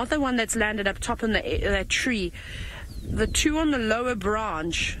landing, but not the one that's landed up top in that tree. The two on the lower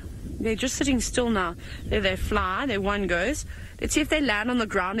branch, they're just sitting still now. There they fly, there one goes. Let's see if they land on the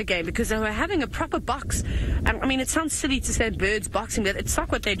ground again, because they were having a proper box. I mean, it sounds silly to say birds boxing, but it's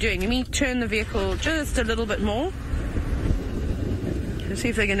like what they're doing. Let me turn the vehicle just a little bit more. Let's see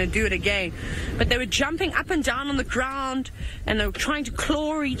if they're going to do it again. But they were jumping up and down on the ground, and they were trying to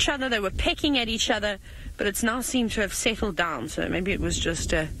claw each other. They were pecking at each other, but it's now seemed to have settled down. So maybe it was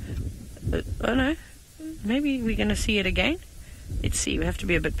just oh no, maybe we're going to see it again. Let's see, we have to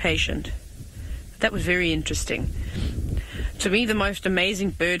be a bit patient. That was very interesting. To me, the most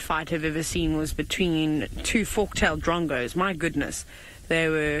amazing bird fight I've ever seen was between two fork-tailed drongos. My goodness. They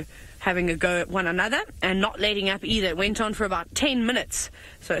were having a go at one another and not letting up either. It went on for about 10 minutes.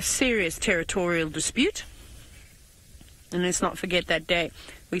 So a serious territorial dispute. And let's not forget that day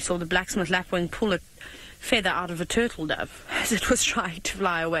we saw the blacksmith lapwing pull a feather out of a turtle dove as it was trying to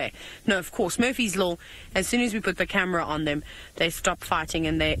fly away. No, of course, Murphy's Law, as soon as we put the camera on them, they stop fighting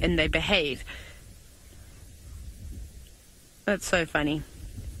and they behave. That's so funny.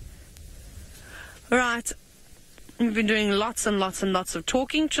 All right. We've been doing lots and lots and lots of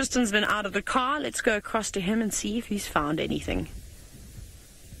talking. Tristan's been out of the car. Let's go across to him and see if he's found anything.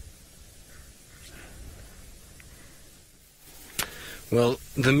 Well,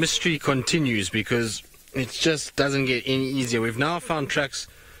 the mystery continues because it just doesn't get any easier. We've now found tracks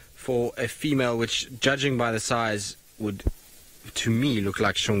for a female, which, judging by the size, would, to me, look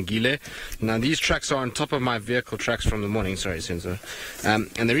like Shongile. Now, these tracks are on top of my vehicle tracks from the morning. Sorry, Sensor. And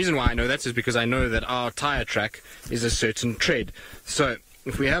the reason why I know that is because I know that our tire track is a certain tread. So,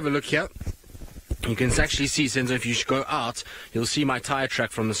 if we have a look here, you can actually see, Senzo, if you go out, you'll see my tire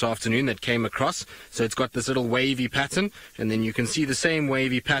track from this afternoon that came across. So it's got this little wavy pattern, and then you can see the same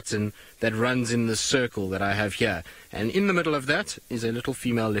wavy pattern that runs in the circle that I have here. And in the middle of that is a little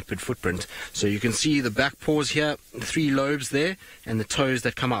female leopard footprint. So you can see the back paws here, 3 lobes there, and the toes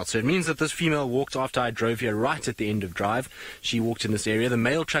that come out. So it means that this female walked after I drove here right at the end of drive. She walked in this area. The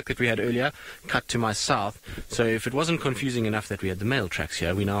male track that we had earlier cut to my south. So if it wasn't confusing enough that we had the male tracks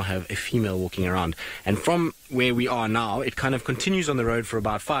here, we now have a female walking around. And from where we are now, it kind of continues on the road for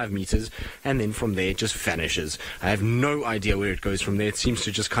about 5 meters, and then from there it just vanishes. I have no idea where it goes from there. It seems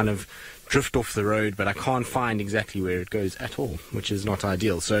to just kind of drift off the road, but I can't find exactly where it goes at all, which is not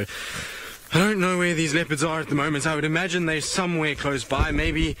ideal. So I don't know where these leopards are at the moment. I would imagine they're somewhere close by.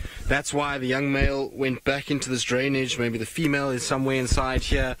 Maybe that's why the young male went back into this drainage. Maybe the female is somewhere inside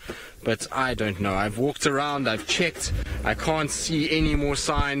here, but I don't know. I've walked around, I've checked, I can't see any more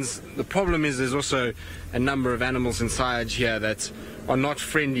signs. The problem is there's also a number of animals inside here that are not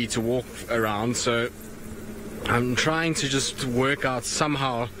friendly to walk around, so I'm trying to just work out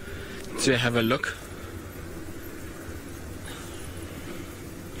somehow to have a look.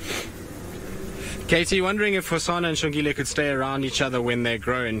 Katie, wondering if Hosana and Shongile could stay around each other when they're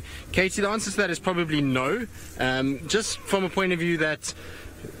grown. Katie, the answer to that is probably no. Just from a point of view that,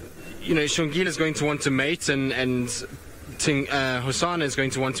 you know, Shongile is going to want to mate, and Hosana is going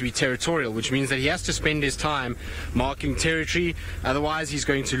to want to be territorial, which means that he has to spend his time marking territory. Otherwise, he's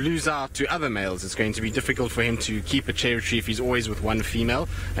going to lose out to other males. It's going to be difficult for him to keep a territory if he's always with one female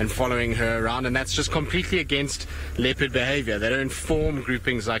and following her around, and that's just completely against leopard behavior. They don't form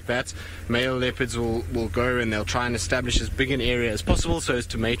groupings like that. Male leopards will go and they'll try and establish as big an area as possible so as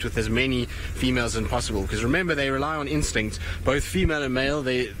to mate with as many females as possible. Because remember, they rely on instinct. Both female and male,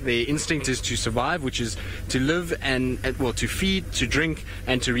 their instinct is to survive, which is to live and, well, to feed, to drink,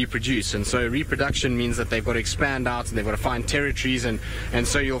 and to reproduce. And so reproduction means that they've got to expand out and they've got to find territories, and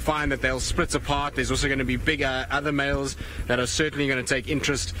so you'll find that they'll split apart. There's also going to be bigger other males that are certainly going to take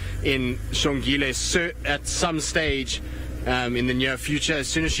interest in Shongile at some stage in the near future. As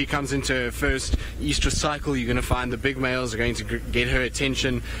soon as she comes into her first estrus cycle, you're going to find the big males are going to get her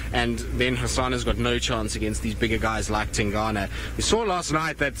attention, and then Hosana's got no chance against these bigger guys like Tingana. We saw last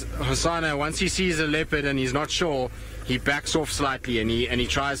night that Hosana, once he sees a leopard and he's not sure, he backs off slightly and he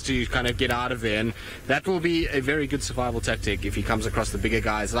tries to kind of get out of there, and that will be a very good survival tactic if he comes across the bigger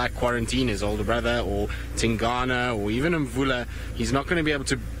guys like Quarantine, his older brother, or Tingana, or even Mvula. He's not going to be able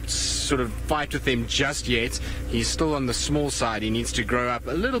to sort of fight with them just yet. He's still on the small side. He needs to grow up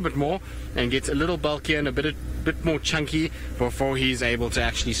a little bit more and get a little bulkier and a bit more chunky before he's able to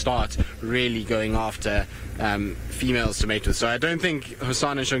actually start really going after females to mate with. So I don't think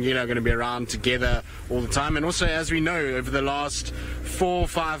Hosana and Shongile are going to be around together all the time. And also, as we know, over the last 4 or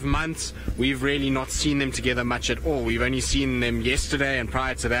 5 months, we've really not seen them together much at all. We've only seen them yesterday, and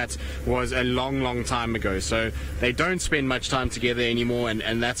prior to that was a long time ago. So they don't spend much time together anymore,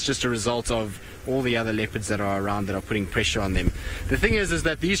 and that's just a result of all the other leopards that are around that are putting pressure on them. The thing is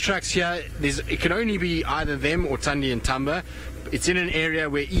that these tracks here, it can only be either them or Tandi and Tamba. It's in an area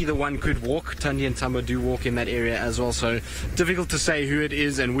where either one could walk. Tandi and Tamba do walk in that area as well, so difficult to say who it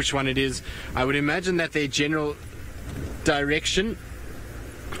is and which one it is. I would imagine that their general direction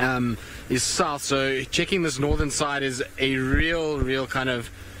is south, so checking this northern side is a real kind of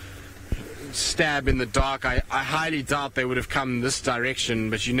stab in the dark. I highly doubt they would have come this direction,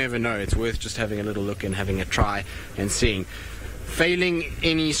 but you never know. It's worth just having a little look and having a try and seeing. Failing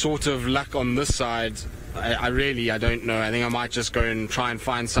any sort of luck on this side, I don't know. I think I might just go and try and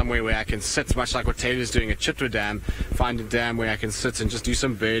find somewhere where I can sit, much like what Taylor's doing at Chitwa Dam. Find a dam where I can sit and just do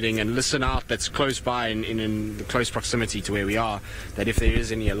some birding and listen out that's close by in the close proximity to where we are, that if there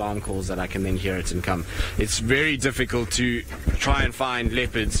is any alarm calls that I can then hear it and come. It's very difficult to try and find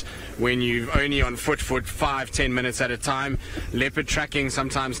leopards when you've only on foot 5-10 minutes at a time. Leopard tracking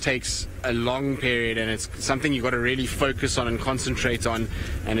sometimes takes a long period, and it's something you've got to really focus on and concentrate on,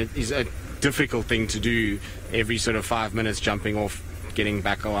 and it is a difficult thing to do every sort of 5 minutes, jumping off, getting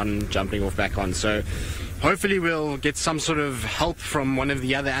back on, jumping off, back on. So hopefully we'll get some sort of help from one of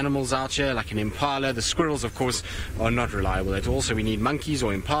the other animals out here, like an impala. The squirrels, of course, are not reliable at all, so we need monkeys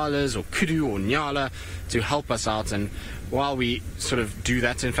or impalas or kudu or nyala to help us out. And while we sort of do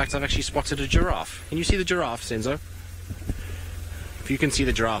that, in fact, I've actually spotted a giraffe. Can you see the giraffe, Senzo? If you can see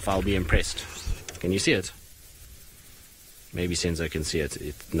the giraffe, I'll be impressed. Can you see it? Maybe Senzo can see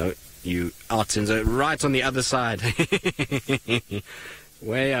it. No, you out, Senzo. Right on the other side.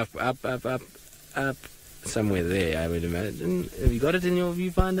 Way up. Somewhere there, I would imagine. Have you got it in your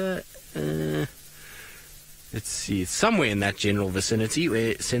viewfinder? Let's see. Somewhere in that general vicinity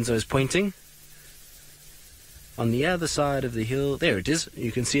where Senzo is pointing. On the other side of the hill. There it is.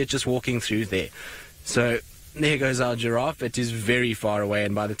 You can see it just walking through there. So there goes our giraffe. It is very far away,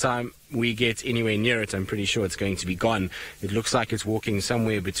 and by the time we get anywhere near it, I'm pretty sure it's going to be gone. It looks like it's walking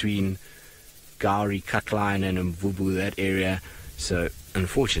somewhere between Gowrie, Cutline and Mvubu, that area. So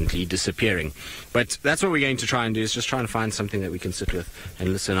unfortunately disappearing. But that's what we're going to try and do, is just try and find something that we can sit with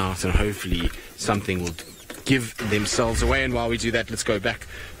and listen out, and hopefully something will give themselves away. And while we do that, let's go back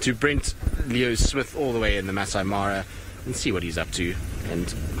to Brent Leo Smith all the way in the Maasai Mara and see what he's up to and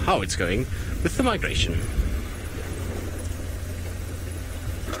how it's going with the migration.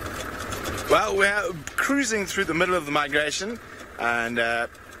 Well, we're cruising through the middle of the migration and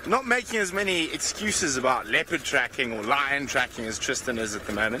not making as many excuses about leopard tracking or lion tracking as Tristan is at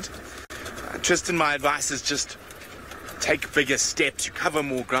the moment. Tristan, my advice is just take bigger steps. You cover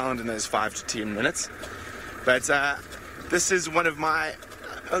more ground in those 5 to 10 minutes. But this is one of my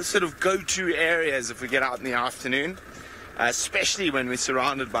sort of go-to areas if we get out in the afternoon, especially when we're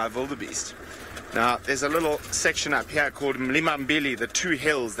surrounded by wildebeest. Now, there's a little section up here called Mlimambili, the two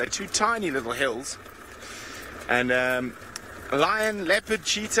hills. They're two tiny little hills. And lion, leopard,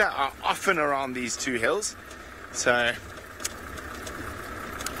 cheetah are often around these two hills. So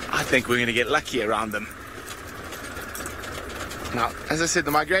I think we're going to get lucky around them. Now, as I said,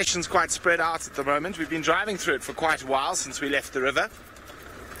 the migration's quite spread out at the moment. We've been driving through it for quite a while since we left the river.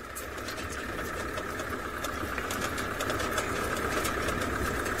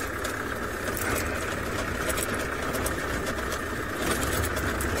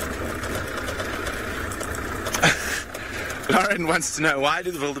 Lauren wants to know, why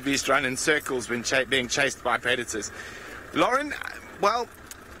do the wildebeest run in circles when being chased by predators? Lauren, well,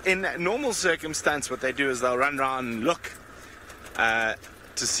 in normal circumstance, what they do is they'll run around and look to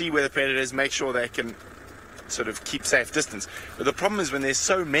see where the predator is, make sure they can sort of keep safe distance. But the problem is when there's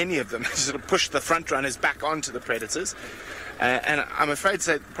so many of them, they sort of push the front runners back onto the predators. And I'm afraid to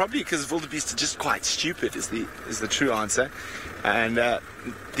say, probably because wildebeest are just quite stupid is the true answer. And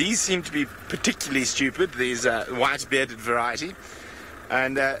these seem to be particularly stupid, these white-bearded variety.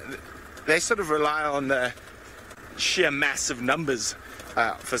 And they sort of rely on the sheer mass of numbers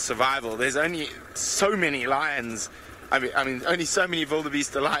for survival. There's only so many lions. I mean, only so many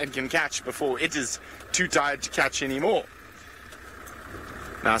wildebeest a lion can catch before it is too tired to catch anymore.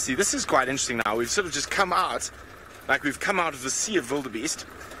 Now, see, this is quite interesting now. We've sort of just come out, like we've come out of the sea of wildebeest,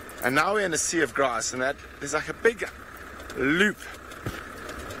 and now we're in a sea of grass, and that there's like a big loop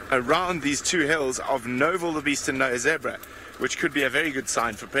around these two hills of no wildebeest and no zebra, which could be a very good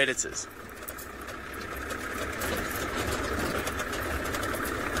sign for predators.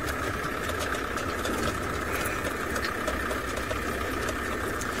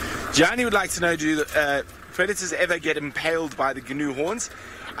 Gianni would like to know, do predators ever get impaled by the gnu horns?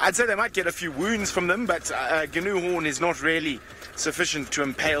 I'd say they might get a few wounds from them, but gnu horn is not really sufficient to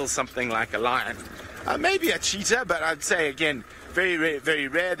impale something like a lion. Maybe a cheetah, but I'd say, again, very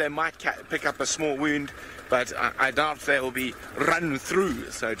rare. They might pick up a small wound, but I doubt they will be run through,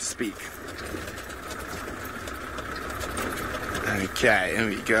 so to speak. Okay, here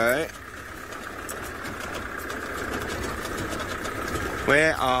we go.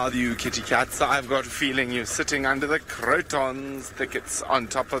 Where are you, kitty cats? I've got a feeling you're sitting under the crotons thickets on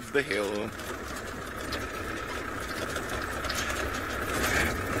top of the hill.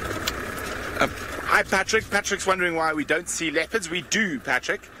 Hi, Patrick. Patrick's wondering why we don't see leopards. We do,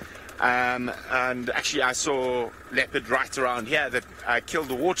 Patrick. And actually, I saw leopard right around here that killed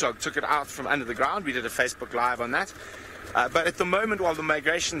the warthog, took it out from under the ground. We did a Facebook Live on that. But at the moment, while the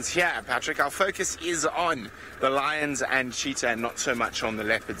migration's here, Patrick, our focus is on the lions and cheetah and not so much on the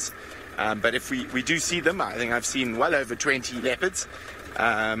leopards. But if we do see them, I think I've seen well over 20 leopards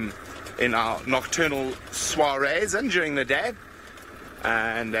in our nocturnal soirees and during the day.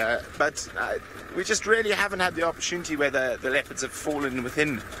 And but we just really haven't had the opportunity where the leopards have fallen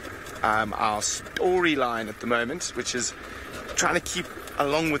within our storyline at the moment, which is trying to keep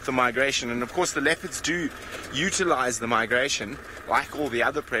along with the migration. And of course the leopards do utilize the migration like all the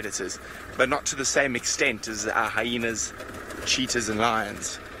other predators, but not to the same extent as hyenas, cheetahs and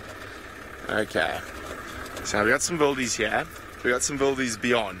lions. Okay, so we got some wildies here, we got some wildies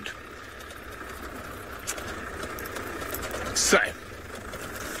beyond. So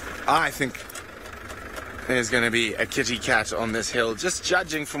I think there's going to be a kitty cat on this hill, just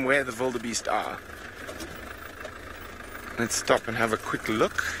judging from where the wildebeest are. Let's stop and have a quick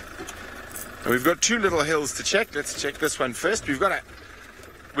look. We've got two little hills to check. Let's check this one first. We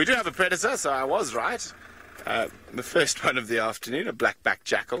do have a predator, so I was right. The first one of the afternoon, a black-backed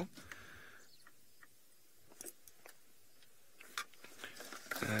jackal.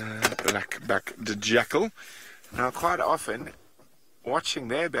 Black-backed jackal. Now, quite often, watching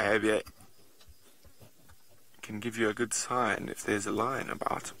their behavior can give you a good sign if there's a lion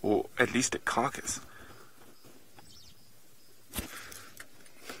about, or at least a carcass.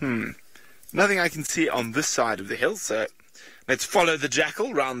 Nothing I can see on this side of the hill, so let's follow the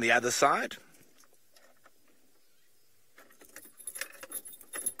jackal round the other side.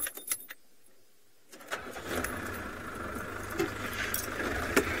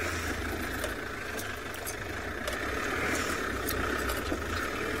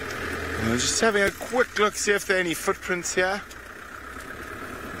 We're just having a quick look, see if there are any footprints here.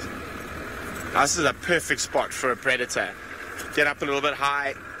 Now, this is a perfect spot for a predator. Get up a little bit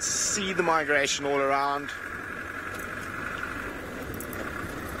high, see the migration all around.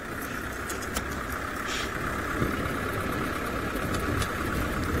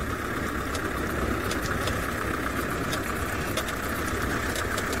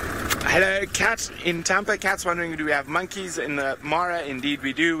 Hello, Cat in Tampa. Cat's wondering, do we have monkeys in the Mara? Indeed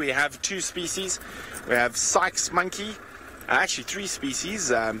we do. We have two species. We have Sykes monkey, actually three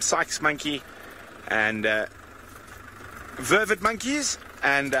species, Sykes monkey and vervet monkeys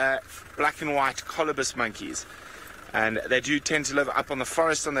and black and white colobus monkeys. And they do tend to live up on the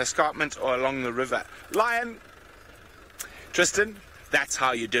forest on the escarpment or along the river. Lion, Tristan, that's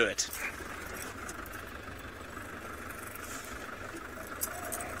how you do it.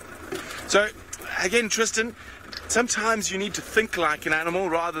 So, again, Tristan, sometimes you need to think like an animal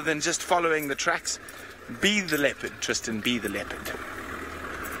rather than just following the tracks. Be the leopard, Tristan, be the leopard.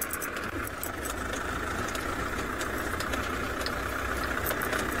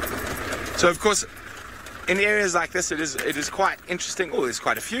 So, of course, in areas like this, it is quite interesting. Oh, there's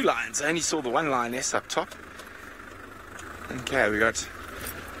quite a few lions. I only saw the one lioness up top. Okay, let's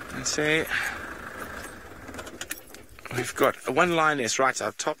see. We've got one lioness right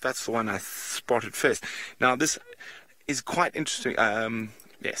up top. That's the one I spotted first. Now, this is quite interesting.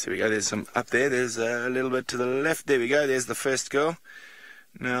 Yes, here we go. There's some up there. There's a little bit to the left. There we go. There's the first girl.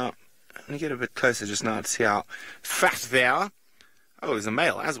 Now, let me get a bit closer just now to see how fat they are. Oh, there's a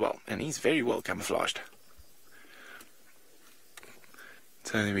male as well, and he's very well camouflaged.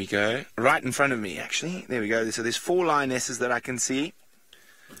 So there we go. Right in front of me, actually. There we go. So there's 4 lionesses that I can see.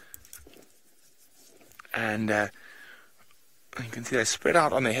 And you can see they're spread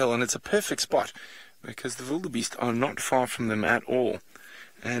out on the hill, and it's a perfect spot because the wildebeest are not far from them at all.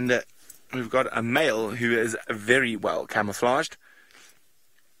 And we've got a male who is very well camouflaged,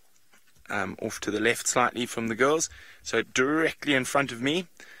 off to the left slightly from the girls. So directly in front of me,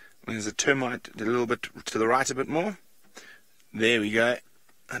 there's a termite a little bit to the right a bit more. There we go.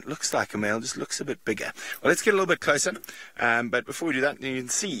 It looks like a male, just looks a bit bigger. Well, let's get a little bit closer. But before we do that, you can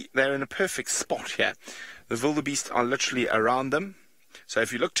see they're in a perfect spot here. The wildebeest are literally around them. So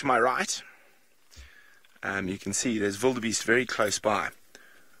if you look to my right, you can see there's wildebeest very close by.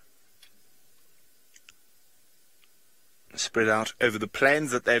 Spread out over the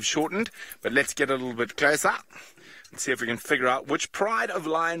plains that they've shortened. But let's get a little bit closer and see if we can figure out which pride of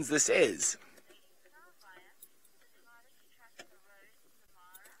lions this is.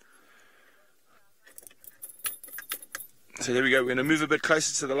 So there we go. We're going to move a bit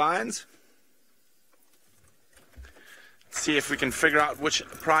closer to the lions. See if we can figure out which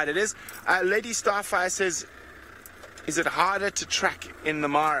pride it is. Lady Starfire says, is it harder to track in the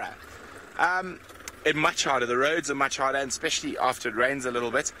Mara? It's much harder. The roads are much harder, and especially after it rains a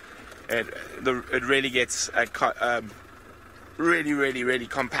little bit. It really gets really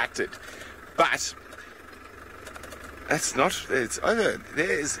compacted. But that's not. That's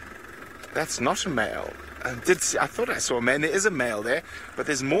not a male. I thought I saw a male. There is a male there, but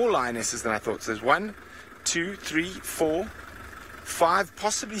there's more lionesses than I thought. So there's 1, 2, 3, 4, 5,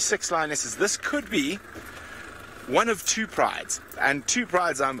 possibly 6 lionesses. This could be one of 2 prides, and 2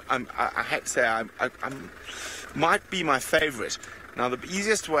 prides I have to say might be my favorite. Now, the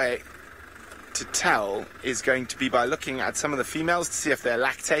easiest way to tell is going to be by looking at some of the females to see if they're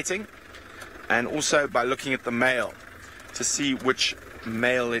lactating, and also by looking at the male to see which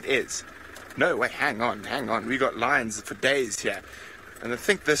male it is. No, wait, hang on. We got lions for days here. And I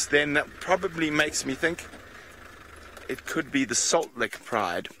think this then probably makes me think it could be the Salt Lick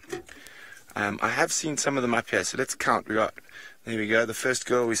pride. I have seen some of them up here, so let's count. There we go, the first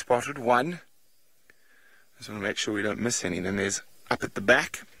girl we spotted. 1, Just want to make sure we don't miss any. Then there's up at the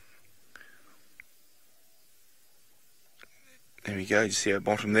back. There we go. You see at the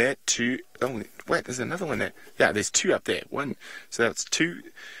bottom there. 2. Oh, wait, there's another one there. Yeah, there's 2 up there. 1. So that's 2.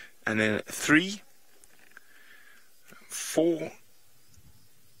 And then 3, 4,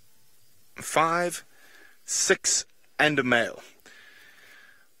 5, 6, and a male.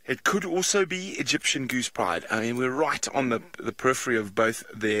 It could also be Egyptian goose pride. I mean, we're right on the periphery of both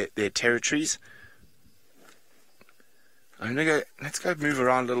their territories. I'm gonna go. Let's go move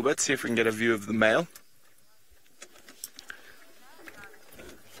around a little bit, see if we can get a view of the male.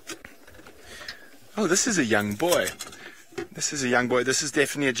 Oh, this is a young boy. This is a young boy. This is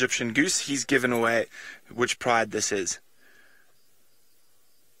definitely Egyptian goose. He's given away which pride this is.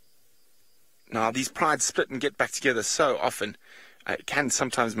 Now, these prides split and get back together so often, it can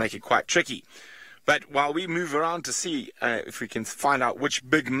sometimes make it quite tricky. But while we move around to see if we can find out which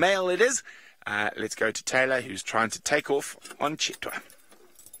big male it is, let's go to Taylor, who's trying to take off on Chitwa.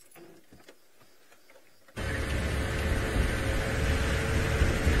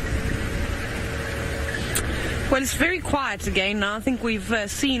 Well, it's very quiet again now. I think we've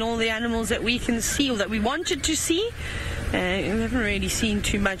seen all the animals that we can see or that we wanted to see. We haven't really seen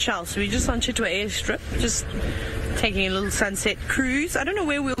too much else. We're just on Chitwa Airstrip, just taking a little sunset cruise. I don't know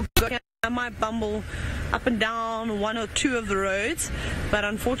where we'll go. I might bumble up and down 1 or 2 of the roads, but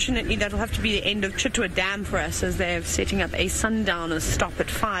unfortunately that'll have to be the end of Chitwa Dam for us, as they're setting up a sundowner stop at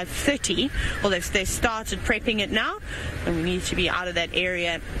 5:30. Well, they've started prepping it now, and we need to be out of that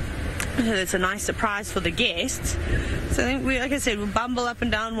area. So it's a nice surprise for the guests. So I think like I said, we'll bumble up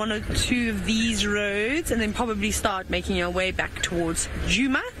and down 1 or 2 of these roads and then probably start making our way back towards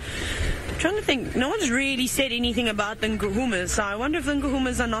Djuma. I'm trying to think, no one's really said anything about the Nguhumas, so I wonder if the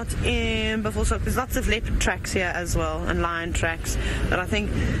Nguhumas are not in before. So there's lots of leopard tracks here as well, and lion tracks, but I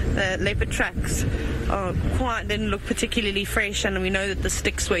think the leopard tracks didn't look particularly fresh, and we know that the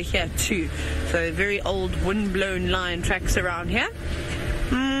sticks were here too. So very old wind-blown lion tracks around here.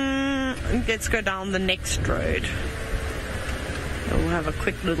 Let's go down the next road. We'll have a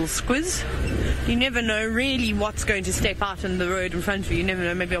quick little squiz. You never know really what's going to step out in the road in front of you. You never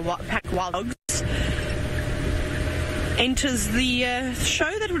know, maybe a pack of wild dogs enters the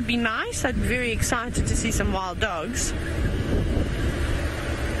show. That would be nice. I'd be very excited to see some wild dogs.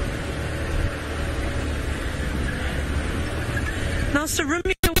 Now,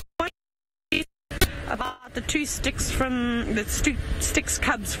 Sarumia, about the 2 sticks from the sticks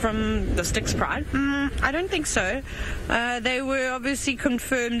cubs from the Sticks Pride? I don't think so. They were obviously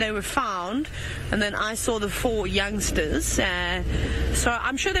confirmed, they were found, and then I saw the 4 youngsters. So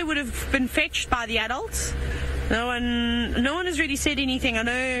I'm sure they would have been fetched by the adults. No one has really said anything.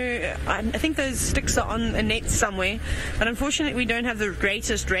 I think those sticks are on a net somewhere, but unfortunately we don't have the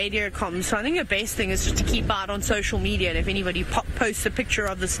greatest radio comms, so I think the best thing is just to keep out on social media, and if anybody posts a picture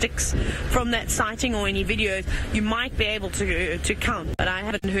of the sticks from that sighting or any videos, you might be able to count, but I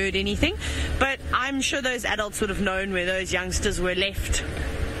haven't heard anything. But I'm sure those adults would have known where those youngsters were left,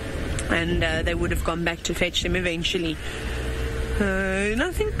 and they would have gone back to fetch them eventually.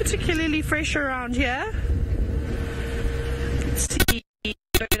 Nothing particularly fresh around here. See,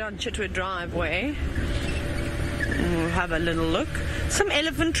 go on Chitwa Driveway. We'll have a little look. Some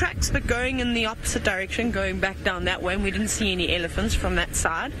elephant tracks, but going in the opposite direction, going back down that way, and we didn't see any elephants from that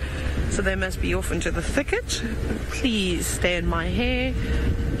side, so they must be off into the thicket. Please stay in my hair.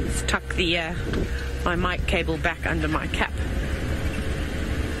 Let's tuck the my mic cable back under my cap.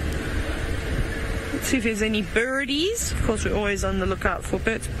 Let's see if there's any birdies. Of course, we're always on the lookout for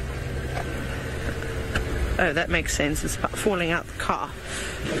birds. Oh, that makes sense. It's falling out the car.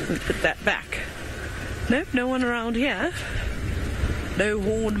 We'll put that back. Nope, no one around here. No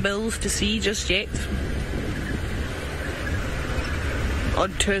hornbills to see just yet.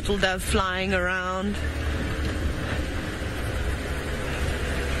 Odd turtle dove flying around.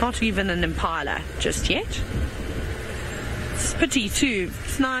 Not even an impala just yet. It's a pity too.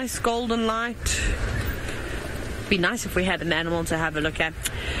 It's nice, golden light. Be nice if we had an animal to have a look at.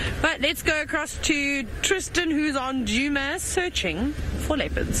 But let's go across to Tristan, who's on Djuma searching for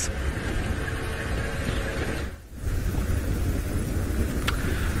leopards.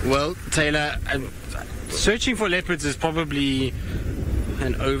 Well, Taylor, searching for leopards is probably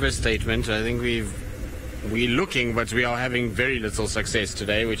an overstatement. I think we're looking, but we are having very little success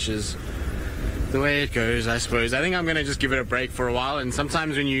today, which is the way it goes, I suppose. I think I'm going to just give it a break for a while, and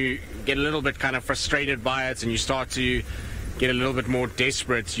sometimes when you get a little bit kind of frustrated by it and you start to get a little bit more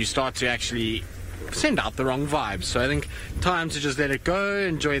desperate, you start to actually send out the wrong vibes. So I think time to just let it go,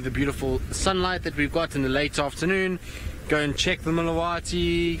 enjoy the beautiful sunlight that we've got in the late afternoon, go and check the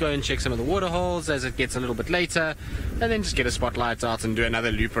Milwaukee, go and check some of the water holes as it gets a little bit later, and then just get a spotlight out and do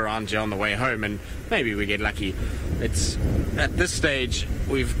another loop around here on the way home, and maybe we get lucky. It's at this stage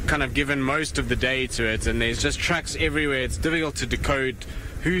we've kind of given most of the day to it, and there's just tracks everywhere. It's difficult to decode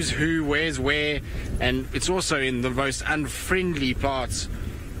who's who, where's where, and it's also in the most unfriendly parts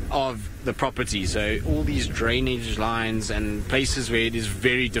of the property, so all these drainage lines and places where it is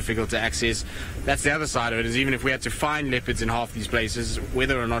very difficult to access. That's the other side of it, is even if we had to find leopards in half these places,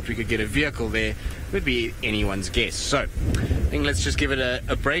 whether or not we could get a vehicle there would be anyone's guess. So I think let's just give it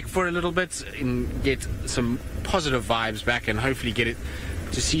a break for a little bit and get some positive vibes back, and hopefully get it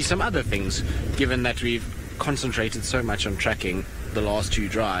to see some other things, given that we've concentrated so much on tracking the last two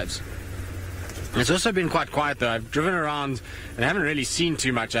drives. It's also been quite quiet though. I've driven around and I haven't really seen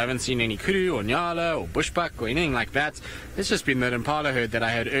too much. I haven't seen any kudu or nyala or bushbuck or anything like that. It's just been that impala herd that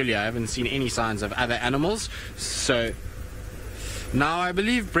I heard earlier. I haven't seen any signs of other animals. So now I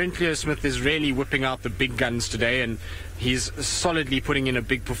believe Brent Leo Smith is really whipping out the big guns today, and he's solidly putting in a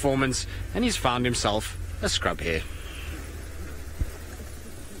big performance, and he's found himself a scrub hare.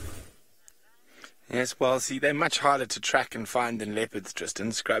 Yes, well, see, they're much harder to track and find than leopards,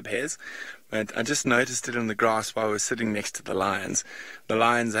 Tristan, scrub hares. But I just noticed it in the grass while we were sitting next to the lions. The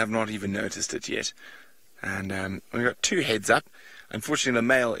lions have not even noticed it yet. And we've got two heads up. Unfortunately, the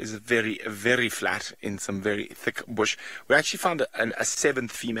male is very, very flat in some very thick bush. We actually found a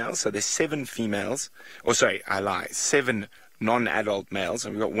seventh female, so there's 7 females. Oh, sorry, I lie. 7 non-adult males.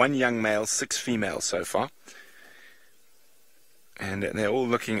 And we've got 1 young male, 6 females so far. And they're all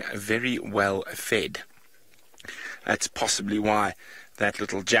looking very well fed. That's possibly why that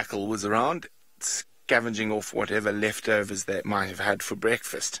little jackal was around, scavenging off whatever leftovers they might have had for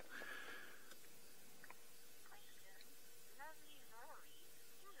breakfast.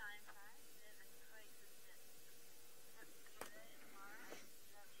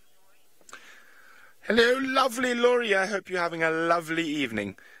 Hello, lovely Laurie. I hope you're having a lovely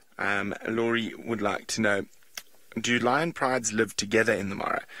evening. Laurie would like to know, do lion prides live together in the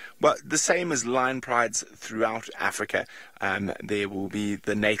Mara? Well, the same as lion prides throughout Africa. There will be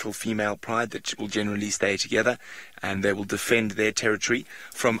the natal female pride that will generally stay together, and they will defend their territory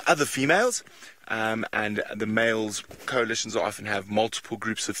from other females. And the males' coalitions often have multiple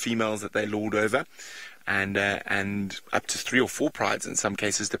groups of females that they lord over, and up to 3 or 4 prides in some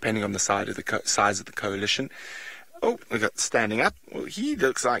cases, depending on the size of the coalition. Oh, we got standing up. Well, he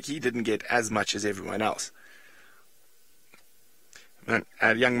looks like he didn't get as much as everyone else.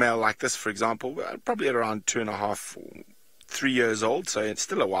 A young male like this, for example, probably at around 2.5 or 3 years old, so it's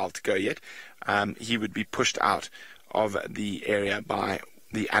still a while to go yet, he would be pushed out of the area by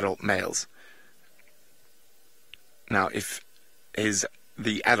the adult males. Now, if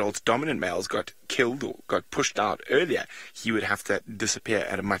the adult dominant males got killed or got pushed out earlier, he would have to disappear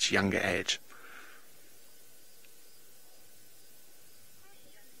at a much younger age.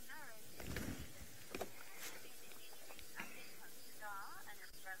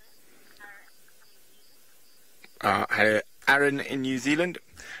 Hello, Aaron in New Zealand.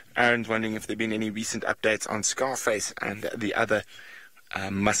 Aaron's wondering if there have been any recent updates on Scarface and the other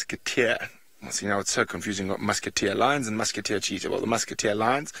musketeer. Well, see, now it's so confusing. Got musketeer lions and musketeer cheetah. Well, the musketeer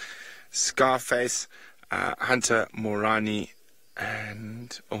lions, Scarface, Hunter Morani,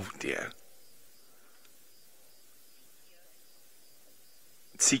 and oh dear,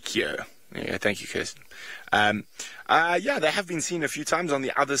 Tsikyo. Yeah, thank you, Kirsten. Yeah, they have been seen a few times on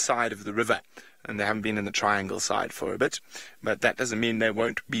the other side of the river, and they haven't been in the triangle side for a bit, but that doesn't mean they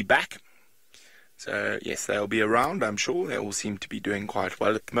won't be back. So yes, they'll be around, I'm sure. They all seem to be doing quite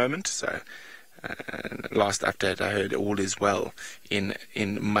well at the moment. So last update I heard, all is well in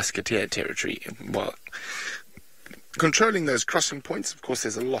musketeer territory. Well, controlling those crossing points, of course,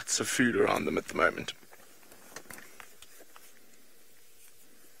 there's lots of food around them at the moment.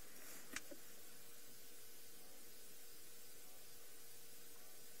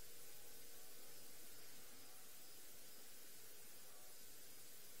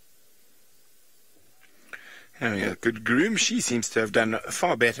 Having a good groom. She seems to have done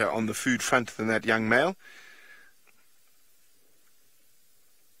far better on the food front than that young male.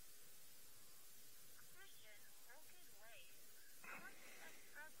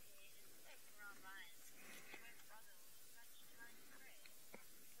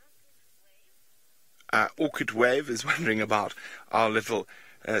 Orchid Wave is wondering about our little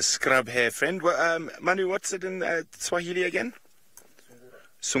scrub hare friend. Well, Manu, what's it in Swahili again?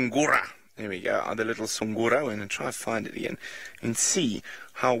 Sungura. There we go, the little Sungura. We're going to try to find it again and see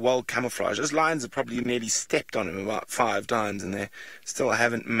how well camouflaged. Those lions have probably nearly stepped on him about 5 times, and they still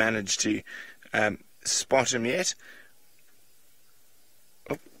haven't managed to spot him yet.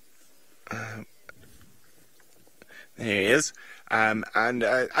 There he is. And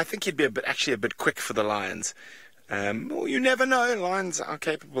I think he'd be actually a bit quick for the lions. Well, you never know. Lions are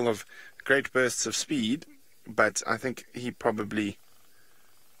capable of great bursts of speed, but I think he probably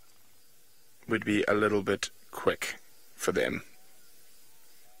would be a little bit quick for them.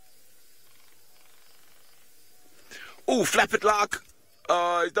 Oh, flap it, lark!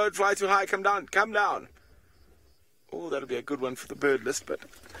 Oh, don't fly too high. Come down. Come down. Oh, that'll be a good one for the bird list, but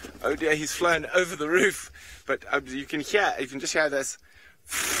oh dear, he's flown over the roof. But you can just hear this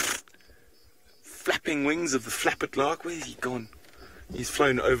flapping wings of the flappet lark. Where's he gone? He's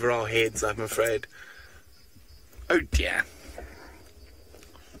flown over our heads, I'm afraid. Oh dear.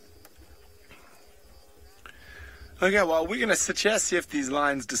 Okay, well, we're going to sit here, see if these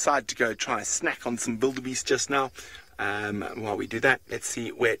lions decide to go try a snack on some wildebeest just now. While we do that, let's see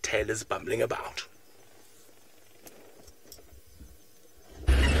where Taylor's bumbling about.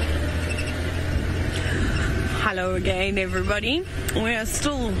 Hello again, everybody. We are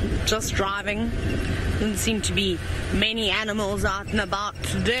still just driving. Doesn't seem to be many animals out and about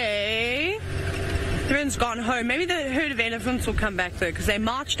today. Everyone's gone home. Maybe the herd of elephants will come back, though, because they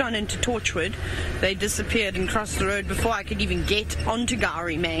marched on into Torchwood. They disappeared and crossed the road before I could even get onto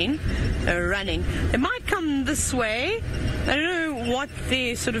Gowrie Main. They're running. They might come this way. I don't know what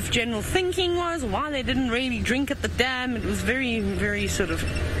their sort of general thinking was, why they didn't really drink at the dam. It was very, very sort of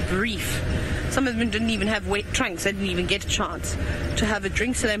brief. Some of them didn't even have wet trunks. They didn't even get a chance to have a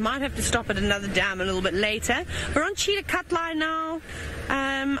drink, so they might have to stop at another dam a little bit later. We're on Cheetah Cut Line now.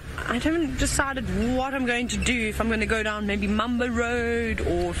 I haven't decided what I'm going to do, if I'm going to go down maybe Mumba Road,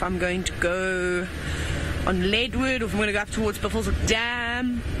 or if I'm going to go on Leadwood, or if I'm going to go up towards Buffelshoek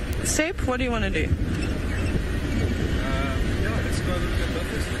Dam. Sep, what do you want to do? Yeah, let's go look at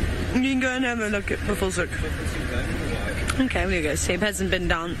Buffelshoek. You can go and have a look at Buffelshoek. Okay, there you go. Seb hasn't been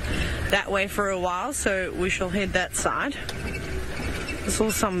down that way for a while, so we shall head that side. I saw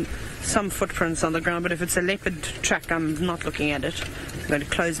some footprints on the ground, but if it's a leopard track, I'm not looking at it. I'm going to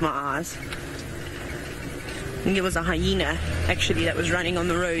close my eyes. I think it was a hyena, actually, that was running on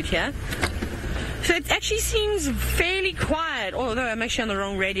the road here. So it actually seems fairly quiet, although I'm actually on the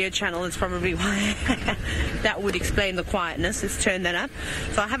wrong radio channel. It's probably why that would explain the quietness. Let's turn that up.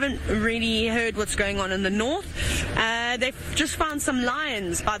 So I haven't really heard what's going on in the north. They've just found some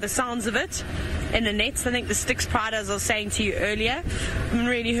lions by the sounds of it in the nets. I think the Styx Pride, as I was saying to you earlier. I haven't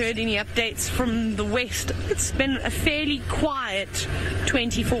really heard any updates from the west. It's been a fairly quiet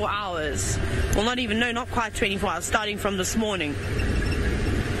 24 hours. Well, not quite 24 hours, starting from this morning.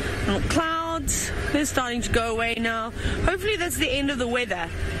 Clouds, they're starting to go away now. Hopefully that's the end of the weather.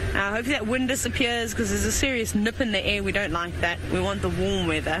 Hopefully that wind disappears, because there's a serious nip in the air. We don't like that. We want the warm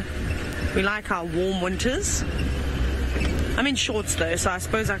weather. We like our warm winters. I'm in shorts though, so I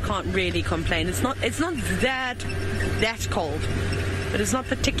suppose I can't really complain. It's not that cold, but it's not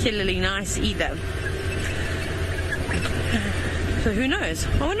particularly nice either. So who knows?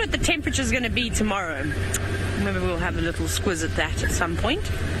 I wonder what the temperature is going to be tomorrow. Maybe we'll have a little squiz at that at some point.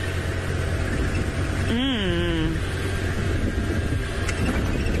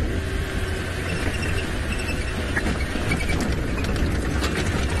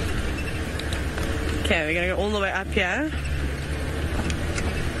 Okay, we're going to go all the way up here.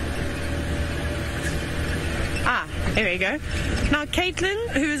 There we go. Now,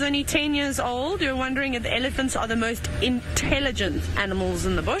 Caitlin, who is only 10 years old, you're wondering if the elephants are the most intelligent animals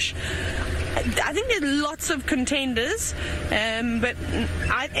in the bush. I think there's lots of contenders, but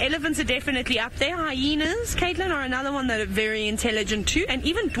elephants are definitely up there. Hyenas, Caitlin, are another one that are very intelligent too, and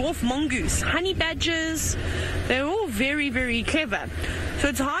even dwarf mongoose, honey badgers, they're all very, very clever. So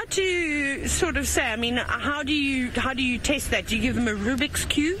it's hard to sort of say. I mean, how do you test that? Do you give them a Rubik's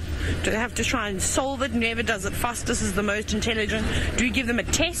Cube? Do they have to try and solve it, and whoever does it fastest is the most intelligent? Do you give them a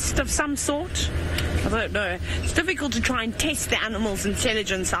test of some sort? I don't know. It's difficult to try and test the animal's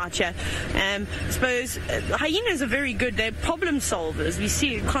intelligence out here. I suppose hyenas are very good. They're problem solvers. We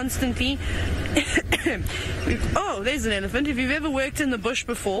see it constantly. Oh, there's an elephant. If you've ever worked in the bush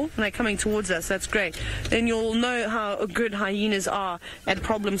before, and they're coming towards us, that's great. Then you'll know how good hyenas are at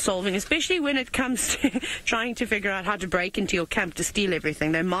problem solving, especially when it comes to trying to figure out how to break into your camp to steal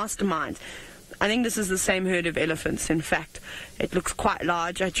everything. They're masterminds. I think this is the same herd of elephants. In fact, it looks quite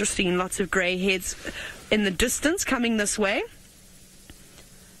large. I've just seen lots of grey heads in the distance coming this way.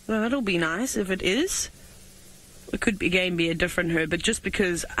 Well, that'll be nice if it is. It could again be a different herd, but just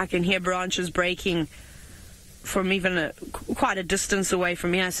because I can hear branches breaking from even quite a distance away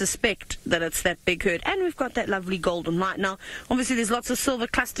from here, I suspect that it's that big herd. And we've got that lovely golden light. Now, obviously, there's lots of silver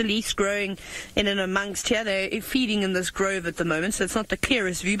cluster leaves growing in and amongst here. They're feeding in this grove at the moment, so it's not the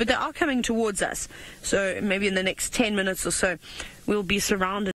clearest view, but they are coming towards us. So maybe in the next 10 minutes or so, we'll be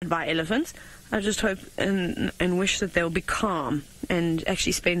surrounded by elephants. I just hope and wish that they'll be calm and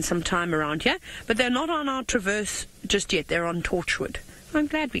actually spend some time around here. But they're not on our traverse just yet. They're on Torchwood. I'm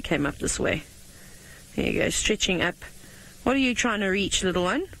glad we came up this way. There you go, stretching up. What are you trying to reach, little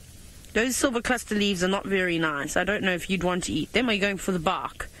one? Those silver cluster leaves are not very nice. I don't know if you'd want to eat them. Are you going for the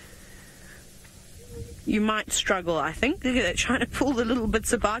bark? You might struggle, I think. Look at that, trying to pull the little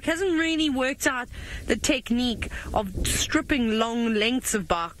bits of bark. Hasn't really worked out the technique of stripping long lengths of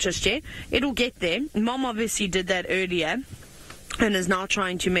bark just yet. It'll get there. Mom obviously did that earlier and is now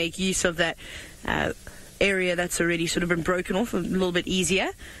trying to make use of that area that's already sort of been broken off a little bit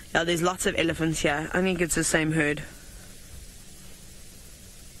easier. Now, there's lots of elephants here. I think it's the same herd.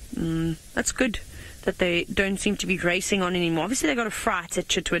 That's good that they don't seem to be racing on anymore. Obviously, they got a fright at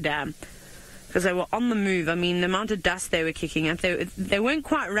Chitwa Dam because they were on the move. I mean, the amount of dust they were kicking up, they weren't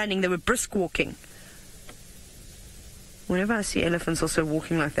quite running, they were brisk walking. Whenever I see elephants also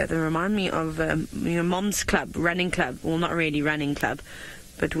walking like that, they remind me of Mom's club, running club. Well, not really running club,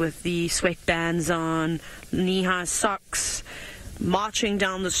 but with the sweatbands on, knee-high socks, marching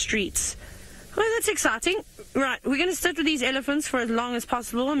down the streets. Oh, that's exciting. Right, we're going to sit with these elephants for as long as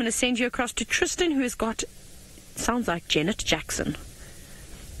possible. I'm going to send you across to Tristan, who has got, sounds like Janet Jackson.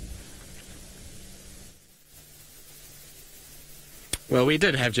 Well, we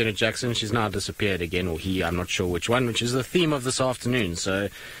did have Janet Jackson. She's now disappeared again, or he, I'm not sure which one, which is the theme of this afternoon. So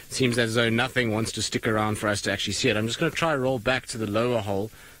it seems as though nothing wants to stick around for us to actually see it. I'm just going to try roll back to the lower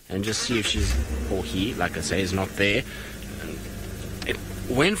hole and just see if she's, or he, like I say, is not there. It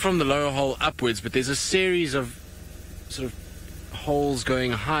went from the lower hole upwards, but there's a series of sort of holes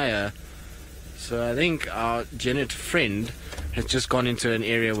going higher. So I think our Janet friend has just gone into an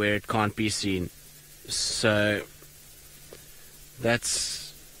area where it can't be seen. So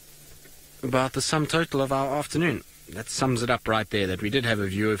that's about the sum total of our afternoon. That sums it up right there, that we did have a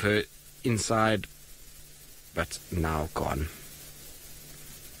view of her inside, but now gone.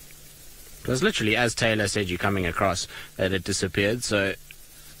 It was literally, as Taylor said, you coming across, that it disappeared. So,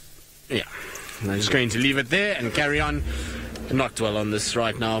 yeah, I'm just going to leave it there and carry on and not dwell on this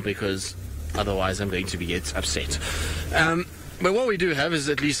right now, because otherwise I'm going to get upset. But what we do have is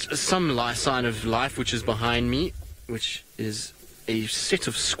at least some sign of life, which is behind me, which is a set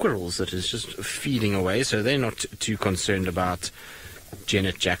of squirrels that is just feeding away. So they're not too concerned about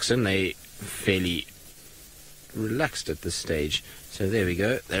Janet Jackson. They're fairly relaxed at this stage. So there we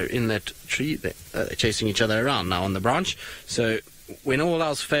go. They're in that tree. They're chasing each other around now on the branch. So when all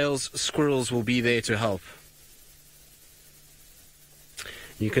else fails, squirrels will be there to help.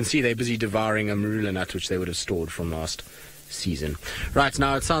 You can see they're busy devouring a marula nut, which they would have stored from last season. Right,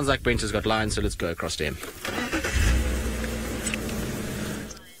 now it sounds like Brent has got lions, so let's go across to him.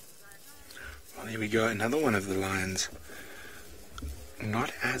 Well, here we go, another one of the lions.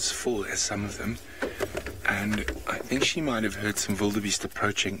 Not as full as some of them, and I think she might have heard some wildebeest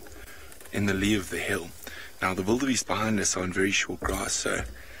approaching in the lee of the hill. Now, the wildebeest behind us are in very short grass, so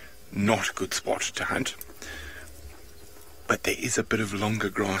not a good spot to hunt. But there is a bit of longer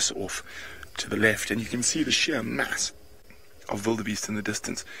grass off to the left, and you can see the sheer mass of wildebeest in the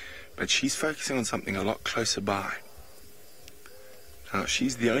distance. But she's focusing on something a lot closer by. Now,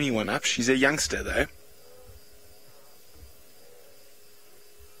 she's the only one up. She's a youngster, though.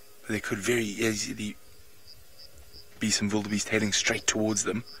 There could very easily be some wildebeest heading straight towards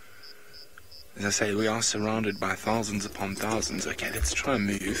them. As I say, we are surrounded by thousands upon thousands. Okay, let's try and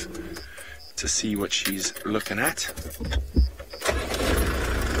move to see what she's looking at.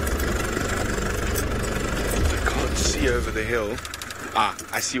 I can't see over the hill. Ah,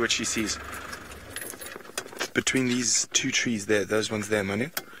 I see what she sees. Between these two trees there, those ones there, Manu.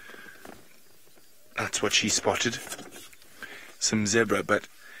 That's what she spotted. Some zebra, but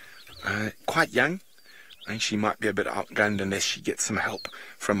quite young. I think she might be a bit outgunned unless she gets some help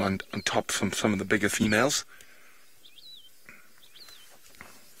from on top from some of the bigger females.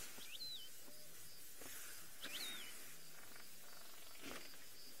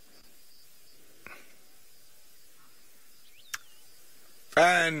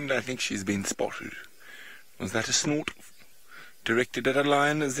 And I think she's been spotted. Was that a snort directed at a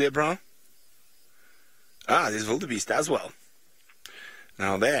lion, a zebra? Ah, there's wildebeest as well.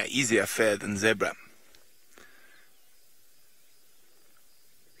 Now they're easier fare than zebra.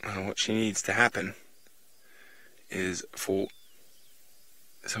 Now what she needs to happen is for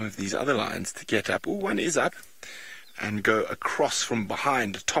some of these other lions to get up. Oh, one is up. and go across from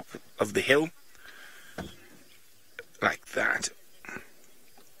behind the top of the hill, like that.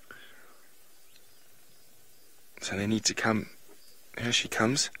 So they need to come. Here she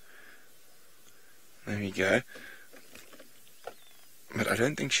comes. There we go. But I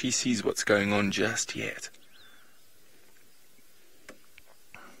don't think she sees what's going on just yet.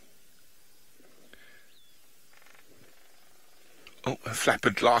 Oh, a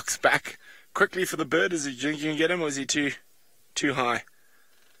flapping lark's back. Quickly for the bird. Is he, you can get him, or is he too high?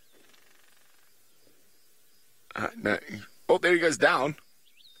 No. Oh, there he goes down.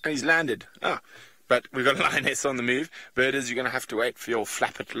 And he's landed. But we've got a lioness on the move. Birders, you're going to have to wait for your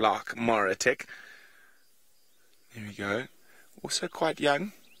flappet lark Mara tick. There we go. Also quite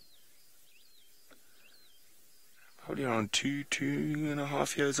young. Probably around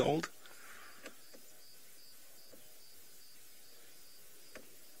 2.5 years old.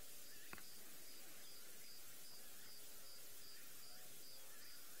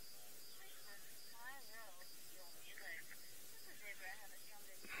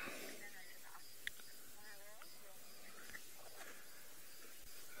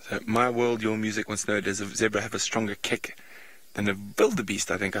 So, My World, Your Music wants to know, does a zebra have a stronger kick than a wildebeest,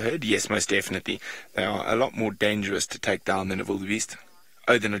 I think I heard? Yes, most definitely. They are a lot more dangerous to take down than a wildebeest.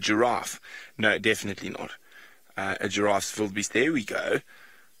 Oh, than a giraffe. No, definitely not. A giraffe's wildebeest. There we go.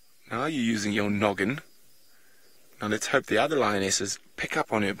 Now you're using your noggin. Now let's hope the other lionesses pick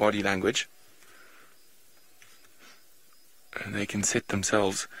up on her body language. And they can set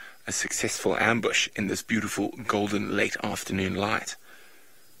themselves a successful ambush in this beautiful golden late afternoon light.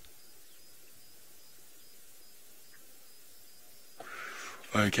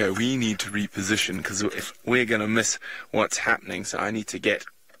 Okay, we need to reposition because if we're going to miss what's happening, so I need to get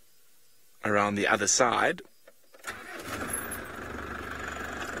around the other side.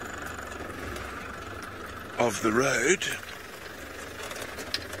 Of the road.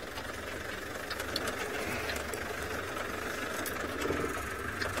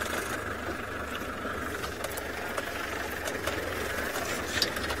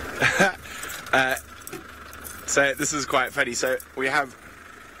 So this is quite funny. So we have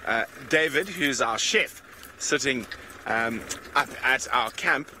David, who's our chef, sitting up at our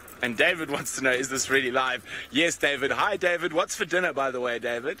camp, and David wants to know, is this really live? Yes, David. Hi, David. What's for dinner, by the way,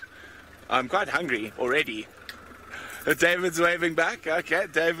 David? I'm quite hungry already. David's waving back. Okay,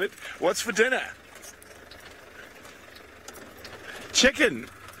 David. What's for dinner? Chicken.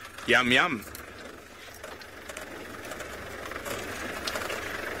 Yum, yum.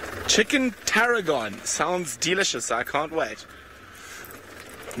 Chicken tarragon. Sounds delicious. I can't wait.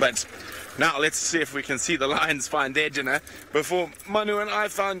 But now let's see if we can see the lions find their dinner before Manu and I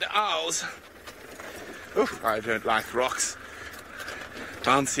find ours. Oh, I don't like rocks.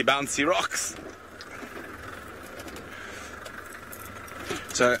 Bouncy, bouncy rocks.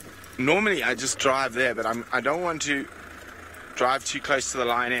 So normally I just drive there, but I don't want to drive too close to the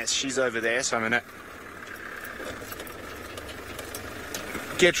lioness. She's over there, so I'm going to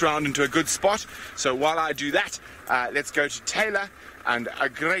get round into a good spot. So while I do that, let's go to Taylor and a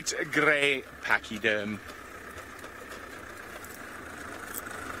great grey pachyderm.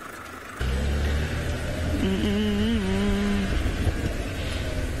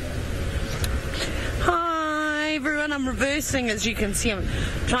 Hi everyone, I'm reversing. As you can see, I'm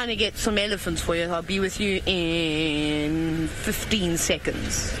trying to get some elephants for you. I'll be with you in 15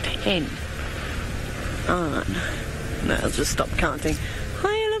 seconds. 10. No, I'll just stop counting.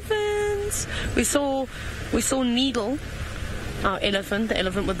 Hi elephants. We saw Needle, our elephant, the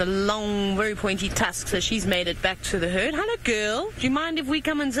elephant with the long, very pointy tusks, so she's made it back to the herd. Hello, girl. Do you mind if we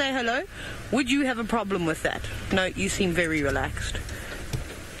come and say hello? Would you have a problem with that? No, you seem very relaxed.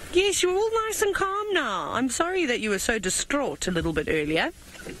 Yes, you're all nice and calm now. I'm sorry that you were so distraught a little bit earlier.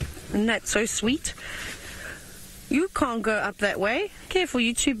 Isn't that so sweet? You can't go up that way. Careful,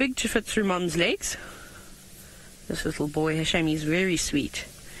 you're too big to fit through Mum's legs. This little boy, Hashem, he's very sweet.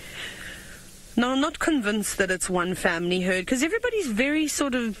 No, I'm not convinced that it's one family herd, because everybody's very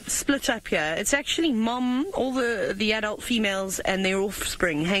sort of split up here. It's actually Mom, all the adult females and their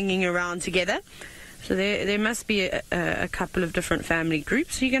offspring hanging around together. So there must be a couple of different family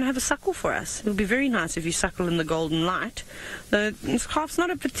groups. So you're going to have a suckle for us. It'll be very nice if you suckle in the golden light. The calf's not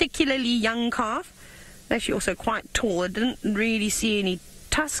a particularly young calf. It's actually also quite tall. I didn't really see any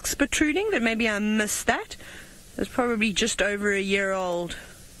tusks protruding, but maybe I missed that. It's probably just over a year old.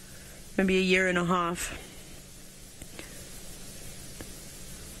 Maybe a year and a half.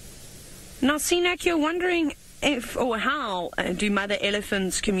 Now, Sinak, you're wondering, if or how do mother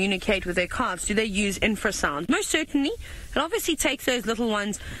elephants communicate with their calves? Do they use infrasound? Most certainly. It obviously takes those little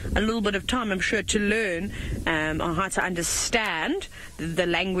ones a little bit of time, I'm sure, to learn on how to understand the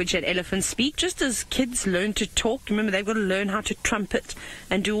language that elephants speak, just as kids learn to talk. Remember, they've got to learn how to trumpet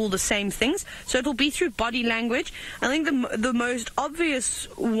and do all the same things. So it'll be through body language. I think the most obvious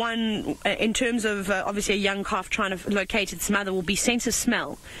one in terms of obviously a young calf trying to locate its mother will be sense of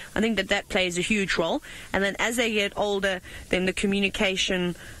smell. I think that plays a huge role. And then as they get older, then the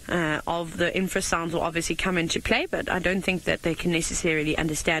communication of the infrasounds will obviously come into play, but I don't think that they can necessarily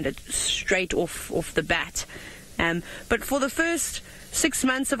understand it straight off the bat. But for the first 6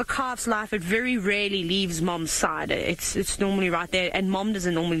 months of a calf's life, it very rarely leaves mom's side. It's normally right there, and mom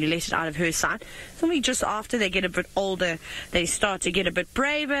doesn't normally let it out of her sight. It's only just after they get a bit older, they start to get a bit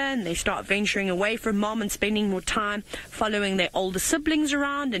braver, and they start venturing away from mom and spending more time following their older siblings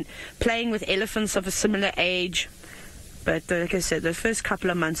around and playing with elephants of a similar age. But like I said, the first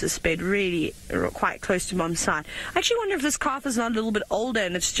couple of months are spent really quite close to mom's side. I actually wonder if this calf is not a little bit older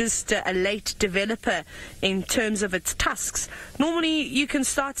and it's just a late developer in terms of its tusks. Normally, you can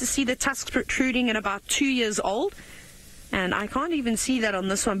start to see the tusks protruding at about 2 years old. And I can't even see that on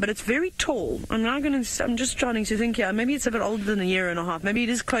this one, but it's very tall. I'm just trying to think here. Maybe it's a bit older than a year and a half. Maybe it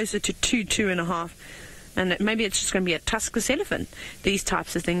is closer to 2.5. And maybe it's just going to be a tuskless elephant. These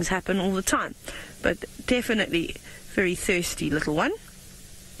types of things happen all the time. But definitely very thirsty little one.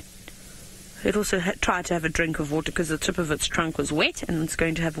 It also tried to have a drink of water because the tip of its trunk was wet, and it's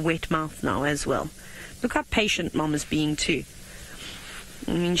going to have a wet mouth now as well. Look how patient mom is being too.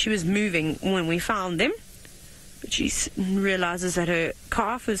 I mean, she was moving when we found them, but she realizes that her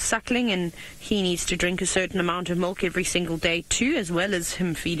calf is suckling and he needs to drink a certain amount of milk every single day too, as well as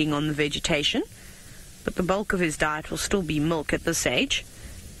him feeding on the vegetation. But the bulk of his diet will still be milk at this age.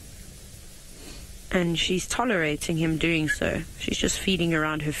 And she's tolerating him doing so. She's just feeding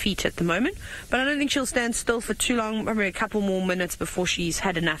around her feet at the moment. But I don't think she'll stand still for too long, probably a couple more minutes before she's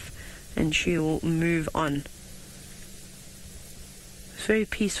had enough, and she will move on. It's very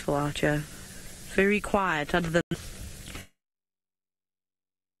peaceful out here. Very quiet, other than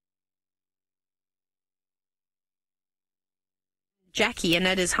Jackie, and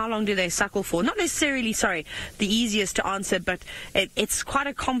that is, how long do they suckle for? Not necessarily, the easiest to answer, but it's quite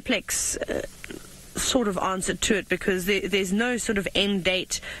a complex sort of answer to it, because there's no sort of end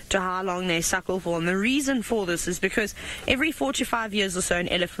date to how long they suckle for. And the reason for this is because every 4 to 5 years or so an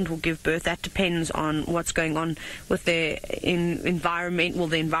elephant will give birth. That depends on what's going on with their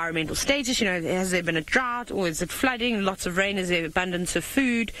environmental status. Has there been a drought, or is it flooding, lots of rain, is there abundance of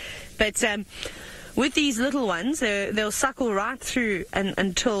food? But with these little ones, they'll suckle right through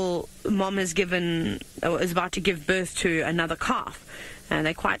until mom is about to give birth to another calf. And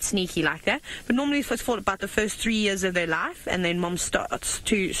they're quite sneaky like that. But normally it's for about the first 3 years of their life, and then mom starts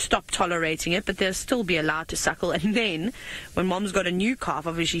to stop tolerating it, but they'll still be allowed to suckle. And then when mom's got a new calf,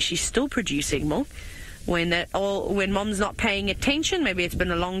 obviously she's still producing milk. When mom's not paying attention, maybe it's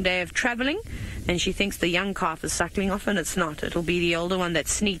been a long day of traveling, and she thinks the young calf is suckling, often it's not. It'll be the older one that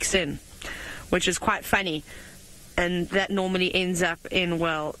sneaks in, which is quite funny. And that normally ends up in,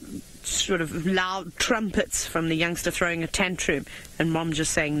 sort of loud trumpets from the youngster throwing a tantrum, and mom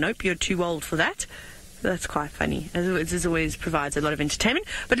just saying, nope, you're too old for that. That's quite funny. As always, provides a lot of entertainment.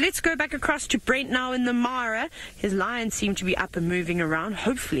 But let's go back across to Brent now in the Mara. His lions seem to be up and moving around.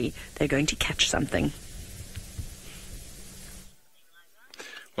 Hopefully they're going to catch something.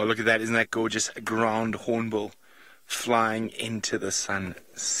 Well, look at that. Isn't that gorgeous? A ground hornbill flying into the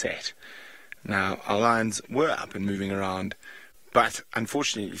sunset. Now, our lions were up and moving around, but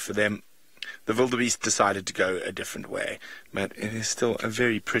unfortunately for them, the wildebeest decided to go a different way. But it is still a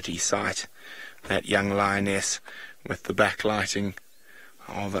very pretty sight, that young lioness with the backlighting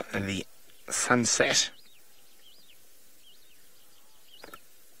of the sunset.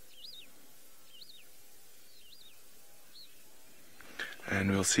 And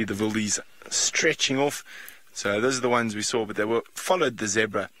we'll see the wildies stretching off. So those are the ones we saw, but they followed the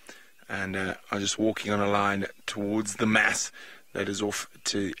zebra and are just walking on a line towards the mass that is off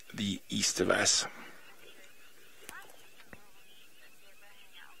to the east of us.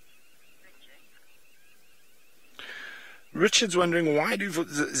 Richard's wondering, why do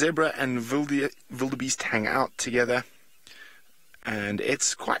zebra and wildebeest hang out together? And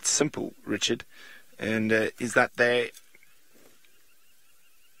it's quite simple, Richard. And is that they...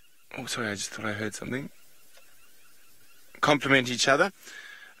 Oh, sorry, I just thought I heard something. Complement each other.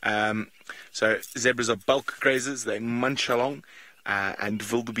 So zebras are bulk grazers, they munch along, and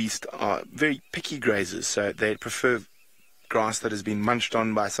wildebeest are very picky grazers, so they prefer grass that has been munched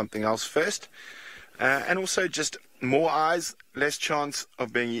on by something else first. and also just more eyes, less chance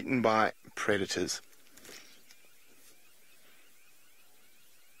of being eaten by predators.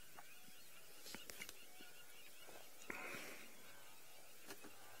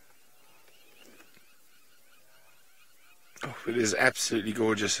 Oh, it is absolutely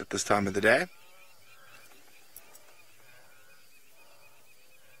gorgeous at this time of the day.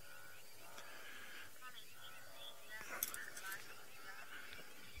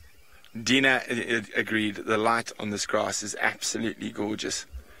 Dina agreed, the light on this grass is absolutely gorgeous.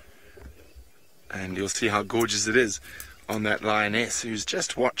 And you'll see how gorgeous it is on that lioness who's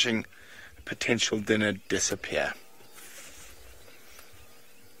just watching potential dinner disappear.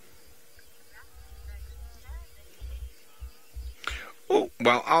 Oh,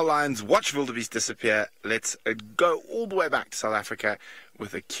 while our lions watch wildebeest disappear, let's go all the way back to South Africa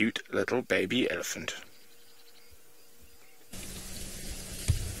with a cute little baby elephant.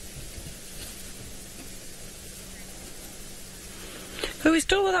 So we're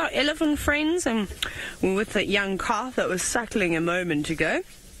still with our elephant friends, and we're with that young calf that was suckling a moment ago,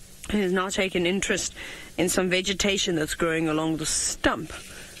 and has now taken interest in some vegetation that's growing along the stump.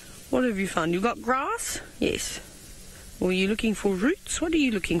 What have you found? You got grass? Yes. Or are you looking for roots? What are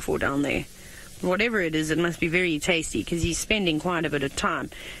you looking for down there? Whatever it is, it must be very tasty, because he's spending quite a bit of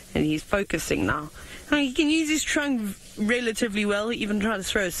time, and he's focusing now. He can use his trunk relatively well. He even tried to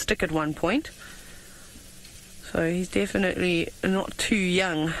throw a stick at one point. So he's definitely not too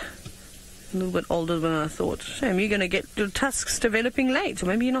young. A little bit older than I thought. Shame, you're going to get your tusks developing late, or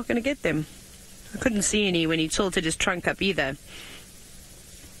maybe you're not going to get them. I couldn't see any when he tilted his trunk up either.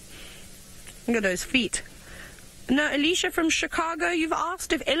 Look at those feet. Now, Alicia from Chicago, you've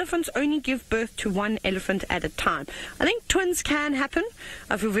asked if elephants only give birth to one elephant at a time. I think twins can happen.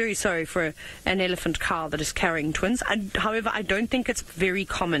 I feel very sorry for an elephant cow that is carrying twins. However, I don't think it's very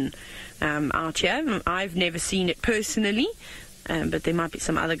common out here. I've never seen it personally, but there might be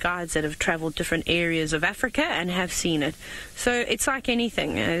some other guides that have traveled different areas of Africa and have seen it. So it's like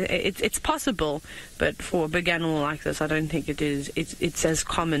anything. It's possible, but for a big animal like this, I don't think it is. It's as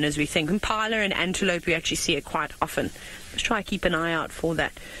common as we think. Impala and antelope, we actually see it quite often. Let's try to keep an eye out for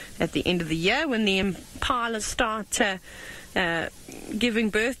that at the end of the year when the impalas start giving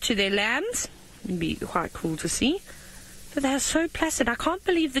birth to their lambs. It'd be quite cool to see. But they're so placid. I can't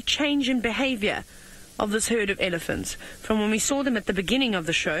believe the change in behavior of this herd of elephants from when we saw them at the beginning of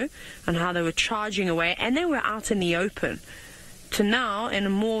the show and how they were charging away and they were out in the open to now in a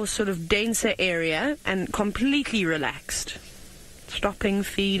more sort of denser area and completely relaxed, stopping,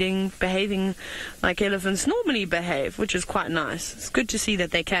 feeding, behaving like elephants normally behave, which is quite nice. It's good to see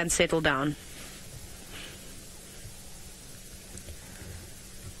that they can settle down.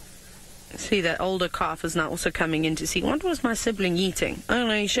 See, that older calf is now also coming in to see, what was my sibling eating? Oh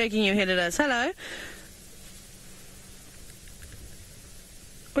no, you're shaking your head at us. Hello.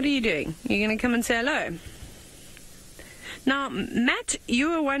 What are you doing? You're going to come and say hello? Now, Matt, you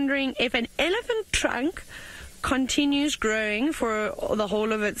were wondering if an elephant trunk continues growing for the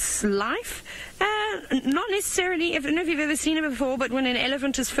whole of its life. Not necessarily. I don't know if you've ever seen it before, but when an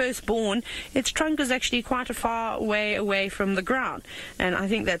elephant is first born, its trunk is actually quite a far way away from the ground. And I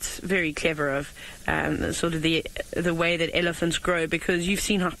think that's very clever of sort of the way that elephants grow, because you've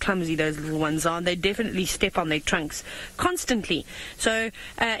seen how clumsy those little ones are. They definitely step on their trunks constantly. So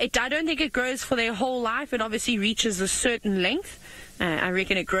I don't think it grows for their whole life. It obviously reaches a certain length. I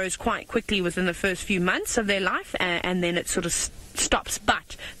reckon it grows quite quickly within the first few months of their life, and then it sort of stops.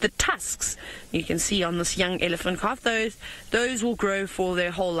 But the tusks, you can see on this young elephant calf, those will grow for their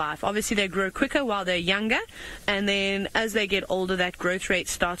whole life. Obviously, they grow quicker while they're younger, and then as they get older, that growth rate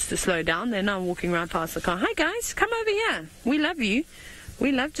starts to slow down. They're now walking right past the car. Hi, guys, come over here. We love you.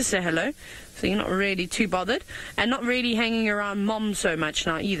 We love to say hello. So you're not really too bothered, and not really hanging around mom so much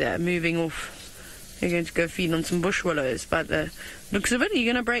now either, moving off. You're going to go feed on some bush willows, but looks of it, you're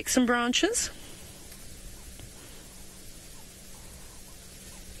going to break some branches.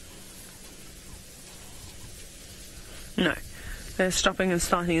 No, they're stopping and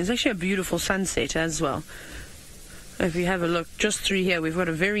starting. There's actually a beautiful sunset as well. If you have a look just through here, we've got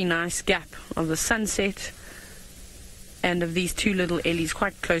a very nice gap of the sunset and of these two little ellies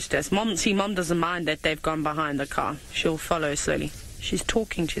quite close to us. Mom doesn't mind that they've gone behind the car. She'll follow slowly. She's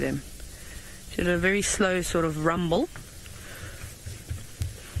talking to them. She did a very slow sort of rumble.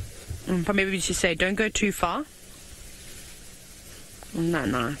 And maybe she say, don't go too far. No,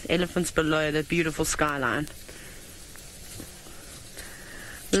 nice. Elephants below that beautiful skyline.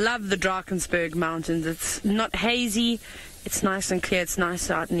 Love the Drakensberg Mountains. It's not hazy. It's nice and clear. It's nice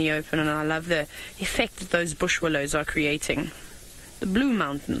out in the open. And I love the effect that those bush willows are creating. The Blue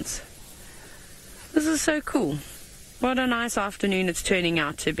Mountains. This is so cool. What a nice afternoon it's turning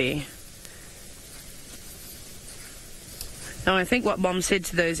out to be. Now, I think what Mom said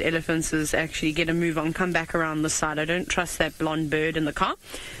to those elephants is actually get a move on, come back around the side. I don't trust that blonde bird in the car.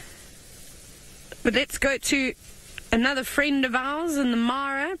 But let's go to another friend of ours in the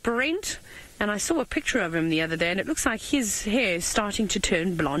Mara, Brent. And I saw a picture of him the other day, and it looks like his hair is starting to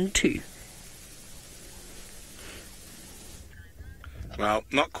turn blonde too. Well,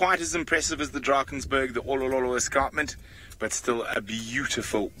 not quite as impressive as the Drakensberg, the Olololo escarpment, but still a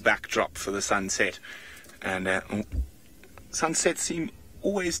beautiful backdrop for the sunset. And sunsets seem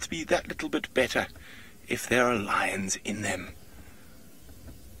always to be that little bit better if there are lions in them.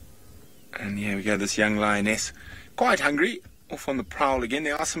 And here we go, this young lioness, quite hungry, off on the prowl again.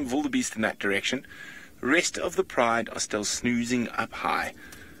 There are some wildebeest in that direction. The rest of the pride are still snoozing up high.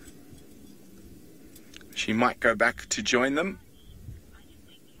 She might go back to join them.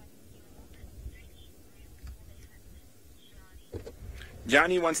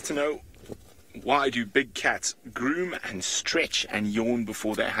 Yanni wants to know, why do big cats groom and stretch and yawn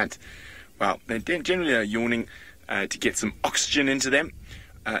before they hunt? Well, they generally are yawning to get some oxygen into them.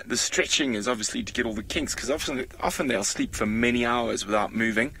 The stretching is obviously to get all the kinks, because often they'll sleep for many hours without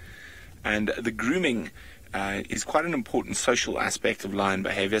moving. And the grooming is quite an important social aspect of lion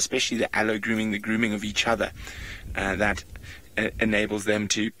behavior, especially the allo grooming, the grooming of each other. That enables them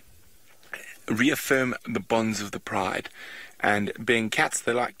to reaffirm the bonds of the pride. And being cats,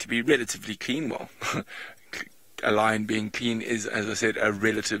 they like to be relatively clean. Well, a lion being clean is, as I said, a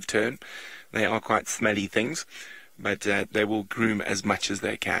relative term. They are quite smelly things, but they will groom as much as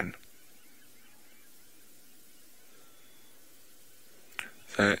they can.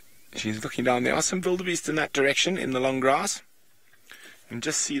 So she's looking down. There are some wildebeest in that direction, in the long grass. You can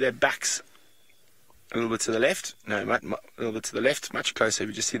just see their backs a little bit to the left. No, a little bit to the left, much closer.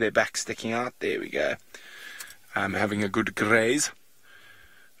 We just see their backs sticking out. There we go. Having a good graze.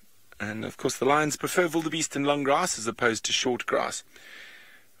 And of course the lions prefer wildebeest in long grass as opposed to short grass.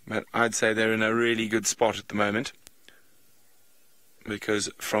 But I'd say they're in a really good spot at the moment, because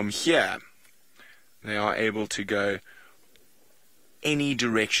from here they are able to go any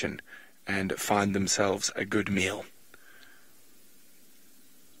direction and find themselves a good meal.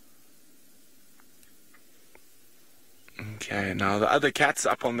 Okay, now the other cats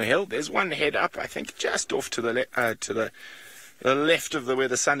up on the hill. There's one head up, I think, just off to the left of where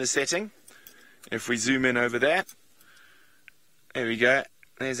the sun is setting. If we zoom in over there, there we go.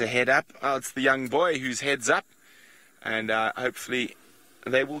 There's a head up. Oh, it's the young boy whose head's up, and hopefully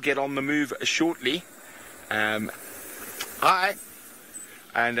they will get on the move shortly. Hi,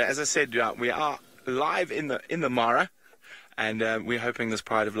 and as I said, we are live in the Mara. And we're hoping this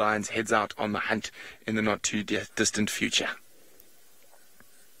pride of lions heads out on the hunt in the not too distant future.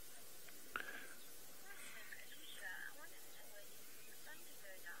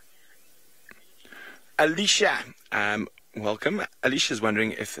 Alicia, welcome. Alicia's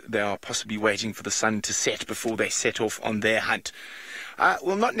wondering if they are possibly waiting for the sun to set before they set off on their hunt.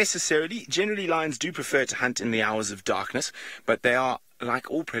 Well, not necessarily. Generally, lions do prefer to hunt in the hours of darkness, but they are,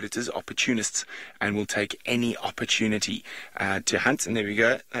 like all predators, opportunists, and will take any opportunity to hunt. And there we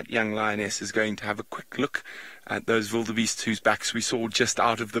go. That young lioness is going to have a quick look at those wildebeest whose backs we saw just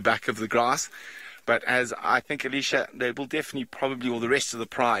out of the back of the grass. But as I think, Alicia, they will definitely probably, or the rest of the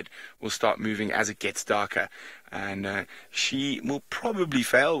pride will start moving as it gets darker. And she will probably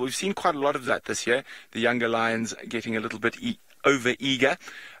fail. We've seen quite a lot of that this year. The younger lions getting a little bit over-eager.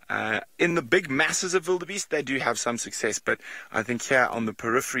 In the big masses of wildebeest, they do have some success, but I think here on the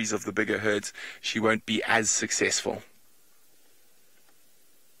peripheries of the bigger herds, she won't be as successful.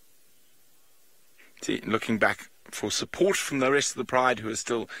 See, looking back for support from the rest of the pride, who are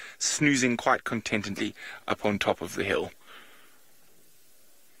still snoozing quite contentedly up on top of the hill.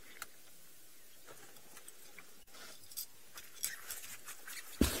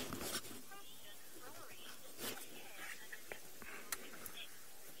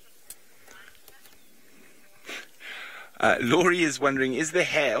 Laurie is wondering, is there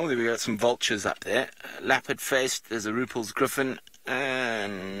hair? Oh, we've got some vultures up there. Lappet-faced, there's a Ruppel's griffin,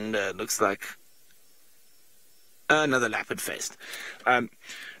 and looks like another lappet-faced.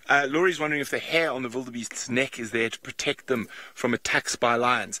 Laurie's wondering if the hair on the wildebeest's neck is there to protect them from attacks by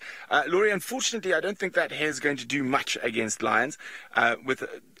lions. Laurie, unfortunately, I don't think that hair is going to do much against lions, with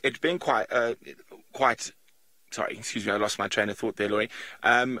it being quite... Sorry, excuse me, I lost my train of thought there, Laurie.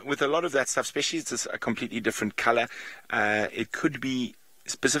 With a lot of that stuff, especially it's a completely different colour, it could be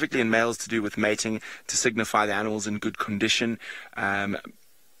specifically in males to do with mating, to signify the animal's in good condition. Oh,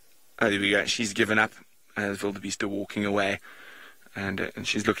 there we go, she's given up, as wildebeest are walking away. And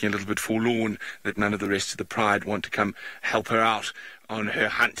she's looking a little bit forlorn that none of the rest of the pride want to come help her out on her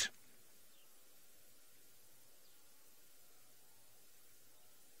hunt.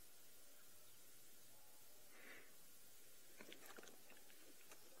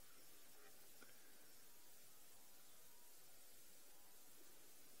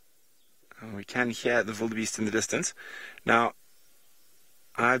 We can hear the wildebeest in the distance. Now,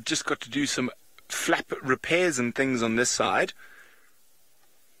 I've just got to do some flap repairs and things on this side.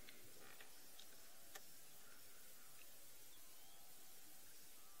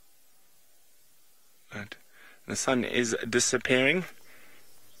 Right. The sun is disappearing.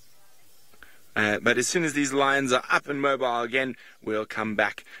 But as soon as these lions are up and mobile again, we'll come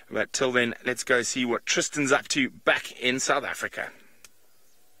back. But till then, let's go see what Tristan's up to back in South Africa.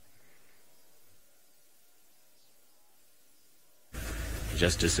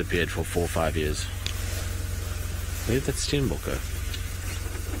 Just disappeared for 4 or 5 years. Where did that Steenbok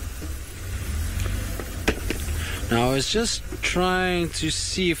go? Now I was just trying to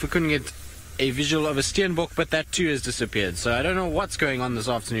see if we couldn't get a visual of a Steenbok, but that too has disappeared. So I don't know what's going on this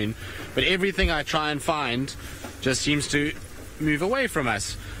afternoon, but everything I try and find just seems to move away from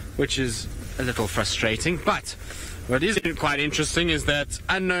us, which is a little frustrating. But what is quite interesting is that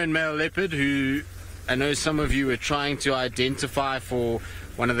unknown male leopard, who I know some of you are trying to identify for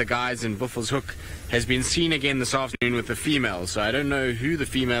one of the guys in Buffelshoek, has been seen again this afternoon with a female. So I don't know who the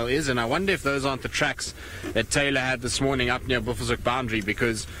female is, and I wonder if those aren't the tracks that Taylor had this morning up near Buffelshoek boundary,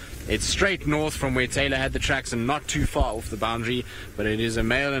 because it's straight north from where Taylor had the tracks and not too far off the boundary, but it is a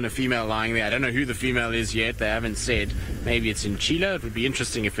male and a female lying there. I don't know who the female is yet. They haven't said. Maybe it's in Chile. It would be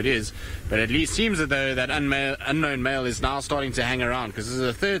interesting if it is. But at least seems as though that unknown male is now starting to hang around, because this is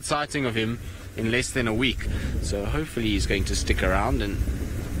the third sighting of him in less than a week. So hopefully he's going to stick around, and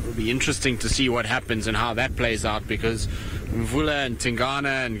it'll be interesting to see what happens and how that plays out, because Mvula and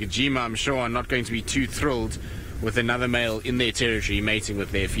Tingana and Gajima, I'm sure, are not going to be too thrilled with another male in their territory mating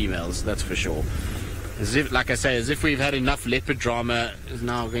with their females, that's for sure. As if, like I say, as if we've had enough leopard drama, is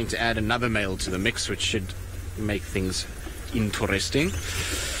now going to add another male to the mix, which should make things interesting.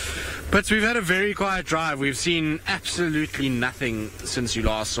 But we've had a very quiet drive. We've seen absolutely nothing since you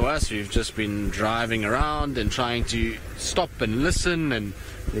last saw us. We've just been driving around and trying to stop and listen, and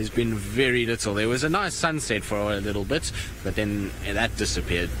there's been very little. There was a nice sunset for a little bit, but then that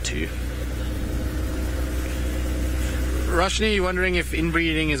disappeared too. Roshni, you're wondering if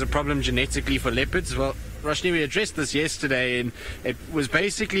inbreeding is a problem genetically for leopards? Well, Roshni, we addressed this yesterday, and it was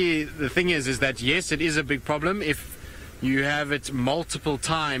basically, the thing is that yes, it is a big problem if you have it multiple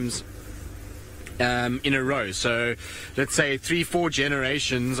times in a row. So let's say 3-4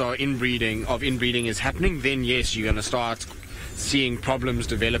 generations of inbreeding is happening, then yes, you're going to start seeing problems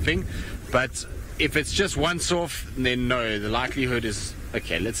developing. But if it's just once off, then no, the likelihood is,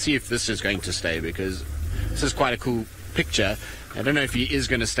 okay, let's see if this is going to stay, because this is quite a cool picture. I don't know if he is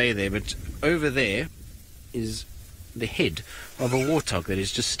going to stay there, but over there is the head of a warthog that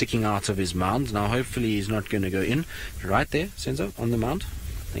is just sticking out of his mound. Now hopefully he's not going to go in. Right there, Senzo, on the mound.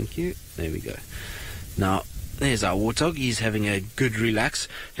 Thank you. There we go. Now there's our warthog. He's having a good relax,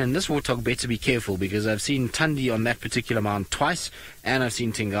 and this warthog better be careful, because I've seen Tundi on that particular mound twice, and I've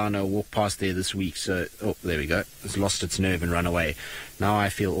seen Tingana walk past there this week. So, oh, there we go. It's lost its nerve and run away. Now I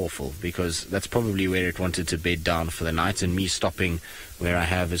feel awful, because that's probably where it wanted to bed down for the night, and me stopping where I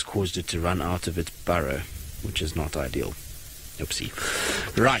have has caused it to run out of its burrow, which is not ideal. Oopsie.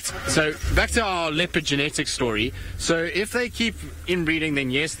 Right, so back to our leopard genetics story. So if they keep inbreeding,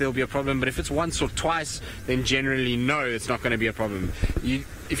 then yes, there'll be a problem. But if it's once or twice, then generally no, it's not going to be a problem.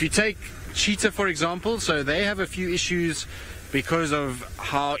 If you take cheetah, for example, so they have a few issues because of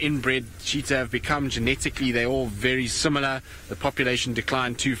how inbred cheetah have become genetically. They're all very similar. The population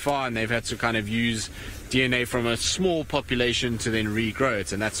declined too far, and they've had to kind of use DNA from a small population to then regrow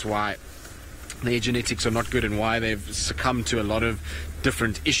it, and that's why their genetics are not good and why they've succumbed to a lot of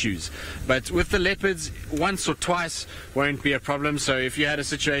different issues. But with the leopards, once or twice won't be a problem. So if you had a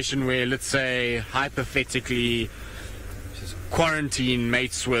situation where, let's say, hypothetically, quarantine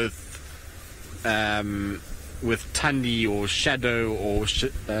mates with Tundi or Shadow or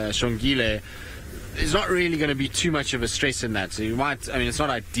Shongile, there's not really going to be too much of a stress in that. So you might, I mean, it's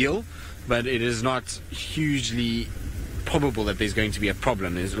not ideal, but it is not hugely probable that there's going to be a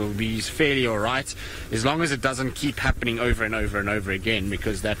problem. It will be fairly alright, as long as it doesn't keep happening over and over and over again,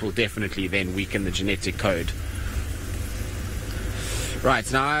 because that will definitely then weaken the genetic code. Right,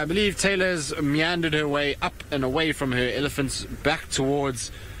 now I believe Taylor's meandered her way up and away from her elephants back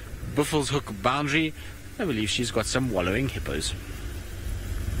towards Buffelshoek boundary. I believe she's got some wallowing hippos.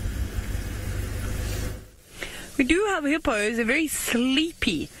 We do have hippos. They're very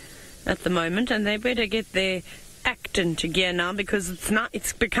sleepy at the moment, and they better get their act into gear now, because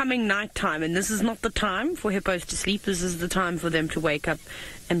it's becoming night time, and this is not the time for hippos to sleep. This is the time for them to wake up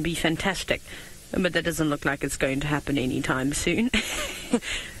and be fantastic. But that doesn't look like it's going to happen anytime soon.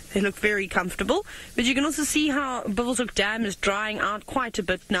 They look very comfortable. But you can also see how Buffelshoek Dam is drying out quite a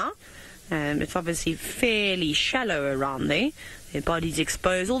bit now. It's obviously fairly shallow around there. Their body's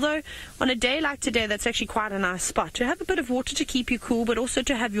exposed. Although, on a day like today, that's actually quite a nice spot. To have a bit of water to keep you cool, but also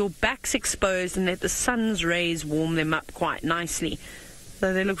to have your backs exposed and let the sun's rays warm them up quite nicely.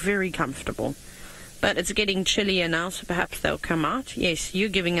 So they look very comfortable. But it's getting chillier now, so perhaps they'll come out. Yes, you're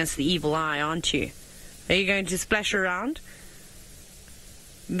giving us the evil eye, aren't you? Are you going to splash around?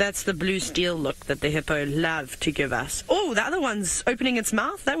 That's the blue steel look that the hippo love to give us. Oh, the other one's opening its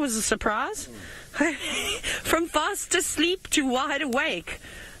mouth. That was a surprise. From fast asleep to wide awake.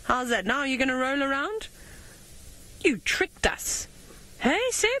 How's that? Now you're going to roll around? You tricked us. Hey,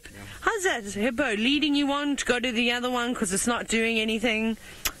 Seb? Yeah. How's that hippo leading you on to go to the other one because it's not doing anything?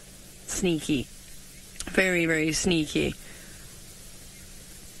 Sneaky. Very, very sneaky.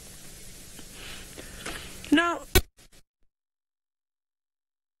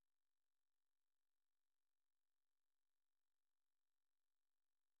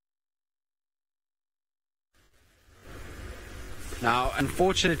 Now,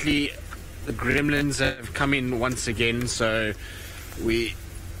 unfortunately, the gremlins have come in once again, so we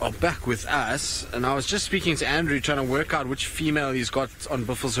are back with us. And I was just speaking to Andrew, trying to work out which female he's got on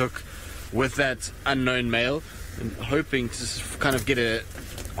Buffelshoek with that unknown male, and hoping to kind of get an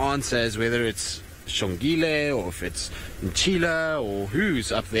answer as whether it's Shongile or if it's Nchila or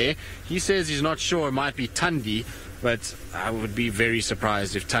who's up there. He says he's not sure. It might be Tandi, but I would be very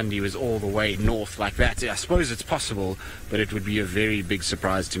surprised if Tandi was all the way north like that. I suppose it's possible, but it would be a very big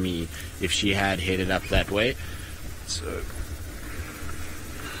surprise to me if she had headed up that way. So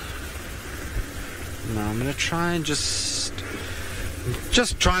now I'm going to try and just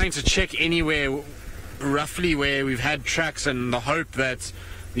trying to check anywhere roughly where we've had tracks, and the hope that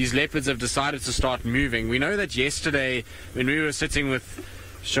these leopards have decided to start moving. We know that yesterday when we were sitting with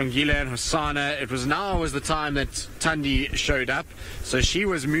Shongile and Hosanna, it was the time that Tandi showed up, so she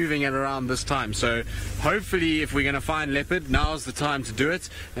was moving at around this time. So hopefully if we're going to find leopard, now's the time to do it,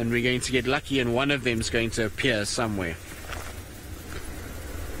 and we're going to get lucky and one of them's going to appear somewhere.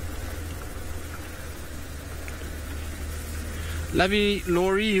 Lovey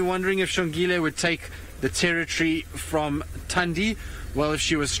Laurie, you're wondering if Shongile would take the territory from Tandi? Well, if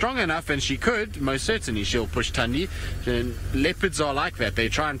she was strong enough, and she could, most certainly she'll push Tandi. And leopards are like that. They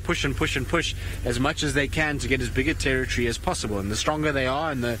try and push and push and push as much as they can to get as big a territory as possible. And the stronger they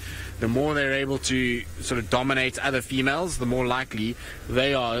are and the more they're able to sort of dominate other females, the more likely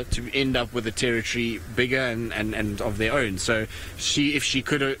they are to end up with a territory bigger and of their own. So if she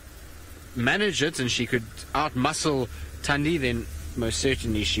could manage it and she could outmuscle Tandi, then most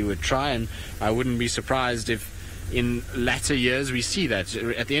certainly she would try. And I wouldn't be surprised if in latter years we see that.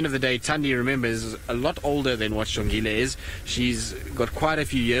 At the end of the day, Tandi, remember, is a lot older than what Shongile is. She's got quite a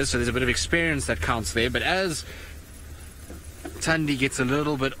few years, so there's a bit of experience that counts there. But as Tandi gets a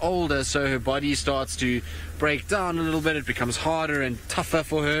little bit older, so her body starts to break down a little bit, it becomes harder and tougher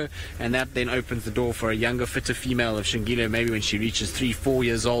for her, and that then opens the door for a younger, fitter female of Shongile. Maybe when she reaches 3-4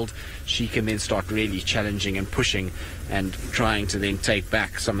 years old, she can then start really challenging and pushing and trying to then take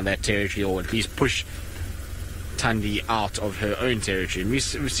back some of that territory, or at least push Tandi out of her own territory. And we've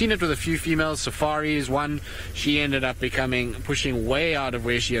seen it with a few females. Safari is one. She ended up pushing way out of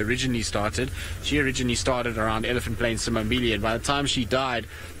where she originally started. She originally started around Elephant Plain, Simambili, and by the time she died,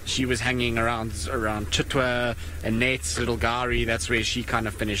 she was hanging around Chitwa and Nets, Little Gari. That's where she kind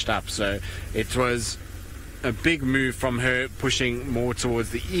of finished up. So it was a big move from her pushing more towards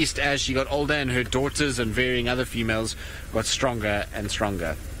the east as she got older, and her daughters and varying other females got stronger and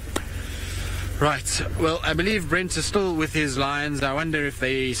stronger. Right, well, I believe Brent is still with his lions. I wonder if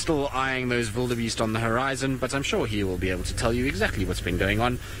they're still eyeing those wildebeest on the horizon, but I'm sure he will be able to tell you exactly what's been going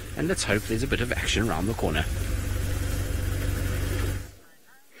on, and let's hope there's a bit of action around the corner.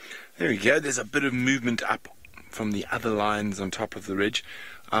 There we go, there's a bit of movement up from the other lions on top of the ridge.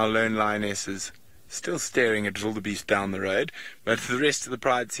 Our lone lioness is still staring at wildebeest down the road, but the rest of the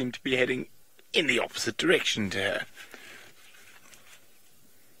pride seem to be heading in the opposite direction to her.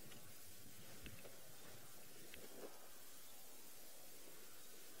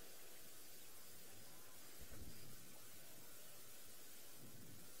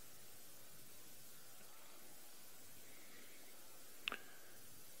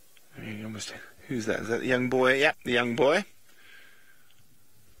 Who's that? Is that the young boy? Yep, the young boy.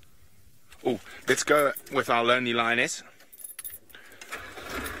 Oh, let's go with our lonely lioness.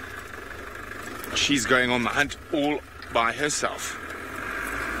 She's going on the hunt all by herself.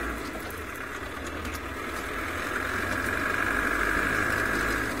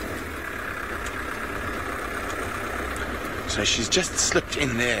 So she's just slipped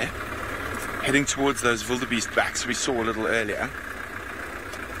in there, heading towards those wildebeest backs we saw a little earlier.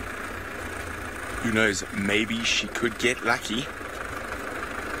 Who knows, maybe she could get lucky.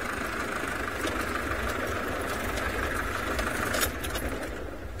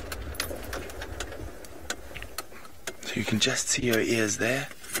 So you can just see her ears there.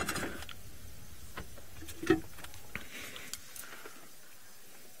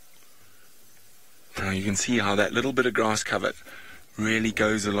 Now you can see how that little bit of grass cover really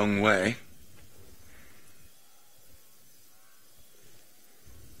goes a long way.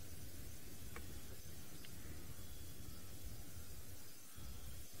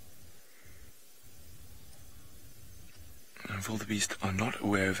 Wildebeest are not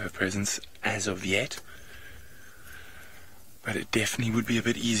aware of her presence as of yet, but it definitely would be a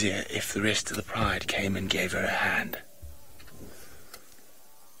bit easier if the rest of the pride came and gave her a hand.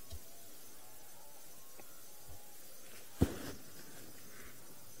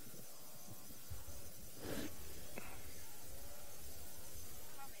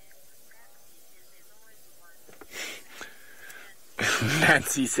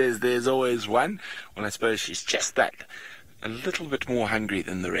 Nancy says there's always one. Well, I suppose she's just that, a little bit more hungry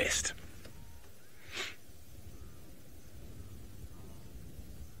than the rest.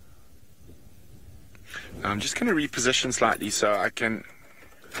 Now, I'm just going to reposition slightly so I can...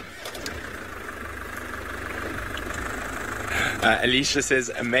 Alicia says,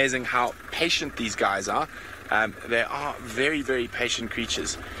 amazing how patient these guys are. They are very, very patient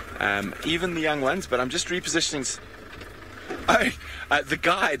creatures. Even the young ones, but I'm just repositioning... Oh, the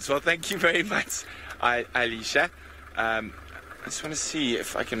guides. Well, thank you very much, Alicia. I just want to see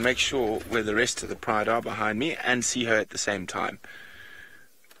if I can make sure where the rest of the pride are behind me and see her at the same time.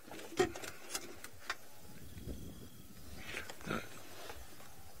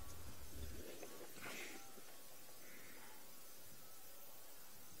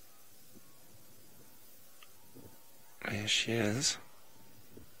 There she is.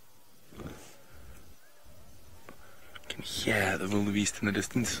 I can hear the wildebeest in the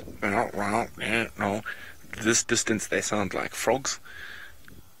distance. No. This distance they sound like frogs.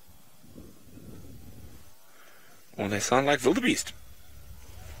 Or they sound like wildebeest.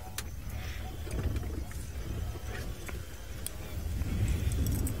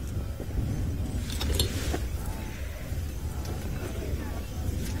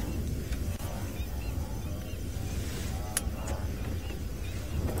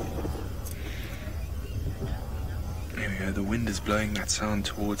 There we go, the wind is blowing that sound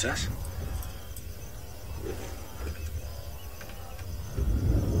towards us.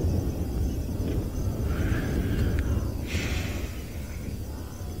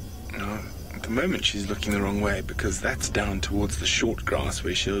 At the moment she's looking the wrong way because that's down towards the short grass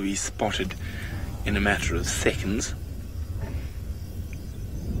where she'll be spotted in a matter of seconds.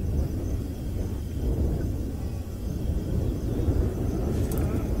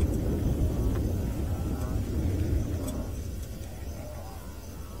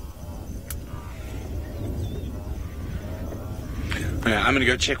 I'm going to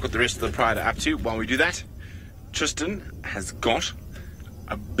go check what the rest of the pride are up to. While we do that, Tristan has got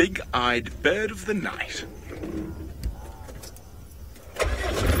a big-eyed bird of the night.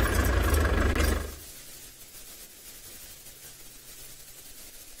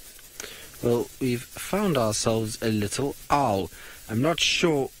 Well, we've found ourselves a little owl. I'm not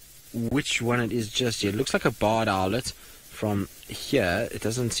sure which one it is just yet. It looks like a barred owlet from here. It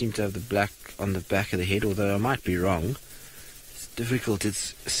doesn't seem to have the black on the back of the head, although I might be wrong. Difficult.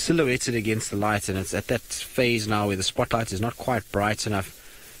 It's silhouetted against the light, and it's at that phase now where the spotlight is not quite bright enough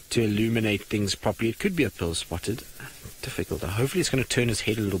to illuminate things properly. It could be a pearl spotted. Difficult. Hopefully it's going to turn his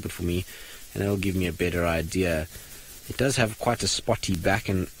head a little bit for me, and that'll give me a better idea. It does have quite a spotty back,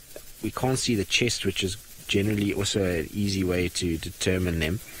 and we can't see the chest, which is generally also an easy way to determine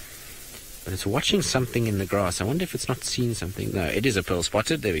them. But it's watching something in the grass. I wonder if it's not seen something. No, it is a pearl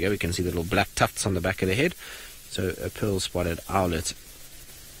spotted. There we go. We can see the little black tufts on the back of the head. So a pearl-spotted owlet.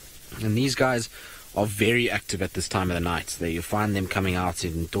 And these guys are very active at this time of the night. You'll find them coming out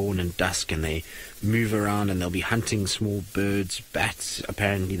in dawn and dusk, and they move around, and they'll be hunting small birds, bats.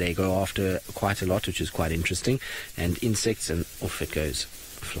 Apparently they go after quite a lot, which is quite interesting, and insects, and off it goes,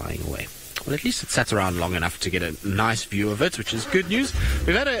 flying away. Well, at least it sat around long enough to get a nice view of it, which is good news.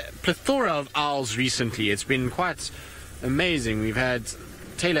 We've had a plethora of owls recently. It's been quite amazing. We've had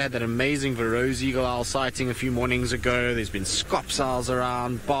Taylor had that amazing Verreaux's eagle owl sighting a few mornings ago. There's been scops owls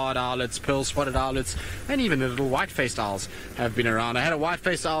around, barred owlets, pearl-spotted owlets, and even the little white-faced owls have been around. I had a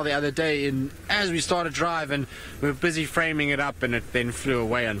white-faced owl the other day as we started drive, and we were busy framing it up, and it then flew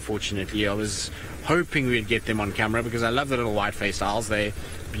away, unfortunately. I was hoping we'd get them on camera because I love the little white-faced owls. They're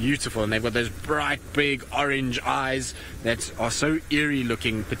beautiful, and they've got those bright, big orange eyes that are so eerie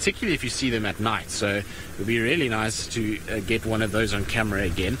looking, particularly if you see them at night. So it would be really nice to get one of those on camera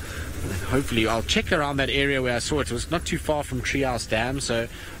again. Hopefully I'll check around that area where I saw it. It was not too far from Treehouse Dam, so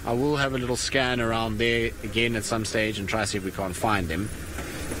I will have a little scan around there again at some stage and try to see if we can't find them.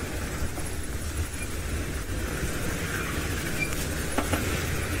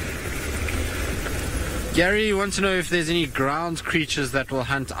 Gary, you want to know if there's any ground creatures that will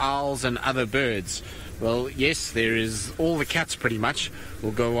hunt owls and other birds? Well, yes, there is. All the cats pretty much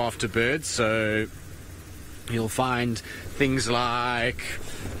will go after birds, so you'll find things like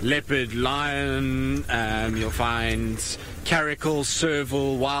leopard, lion, you'll find caracal,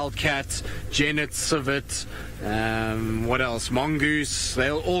 serval, wildcat, genet, civet, what else? Mongoose.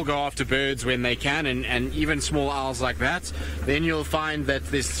 They'll all go after birds when they can, and even small owls like that. Then you'll find that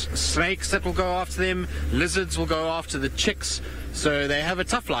there's snakes that will go after them. Lizards will go after the chicks. So they have a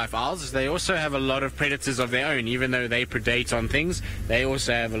tough life, owls. They also have a lot of predators of their own. Even though they predate on things, they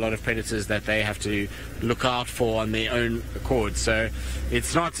also have a lot of predators that they have to look out for on their own accord. So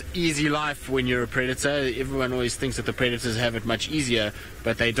it's not easy life when you're a predator. Everyone always thinks that the predators have it much easier,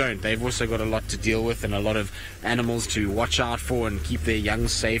 but they don't. They've also got a lot to deal with and a lot of animals to watch out for and keep their young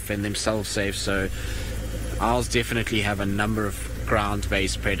safe and themselves safe. So owls definitely have a number of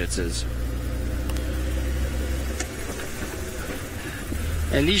ground-based predators.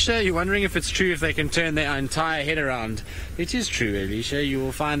 Alicia, you're wondering if it's true if they can turn their entire head around. It is true, Alicia. You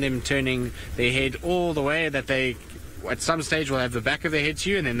will find them turning their head all the way, that they at some stage will have the back of their head to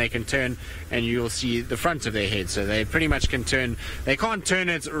you, and then they can turn and you'll see the front of their head. So they pretty much can turn. They can't turn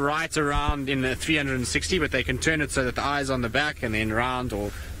it right around in a 360, but they can turn it so that the eye's on the back and then round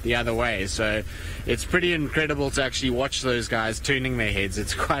or the other way. So it's pretty incredible to actually watch those guys turning their heads.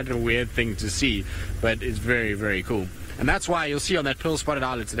 It's quite a weird thing to see, but it's very, very cool. And that's why you'll see on that pearl-spotted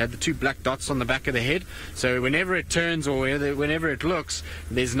owlet, it had the two black dots on the back of the head. So whenever it turns or whenever it looks,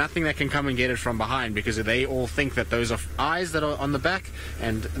 there's nothing that can come and get it from behind, because they all think that those are eyes that are on the back,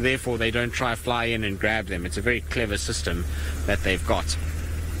 and therefore they don't try fly in and grab them. It's a very clever system that they've got.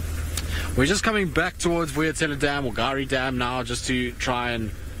 We're just coming back towards Vuyatela Dam or Gari Dam now, just to try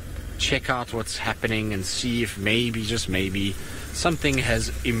and check out what's happening and see if maybe, just maybe, something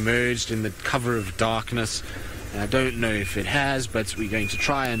has emerged in the cover of darkness. I don't know if it has, but we're going to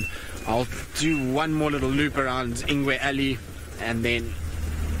try, and I'll do one more little loop around Ingwe Alley and then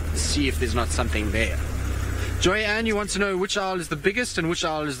see if there's not something there. Joy-Ann, you want to know which owl is the biggest and which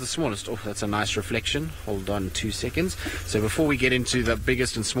owl is the smallest? Oh, that's a nice reflection. Hold on 2 seconds. So before we get into the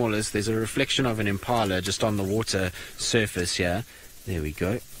biggest and smallest, there's a reflection of an impala just on the water surface here. There we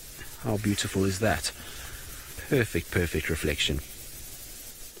go. How beautiful is that? Perfect, perfect reflection.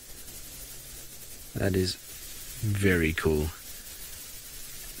 That is very cool.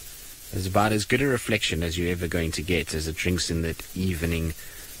 It's about as good a reflection as you're ever going to get as it drinks in that evening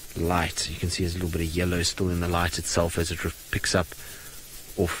light. You can see there's a little bit of yellow still in the light itself as it picks up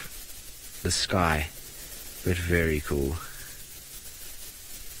off the sky. But very cool.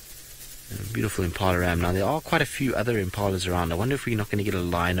 A beautiful impala ram. Now there are quite a few other impalas around. I wonder if we're not going to get a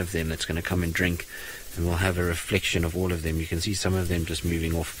line of them that's going to come and drink, and we'll have a reflection of all of them. You can see some of them just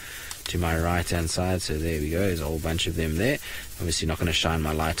moving off to my right hand side, so there we go. There's a whole bunch of them there. Obviously not going to shine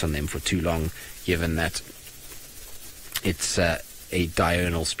my light on them for too long, given that it's a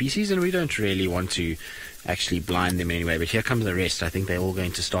diurnal species and we don't really want to actually blind them anyway. But here comes the rest. I think they're all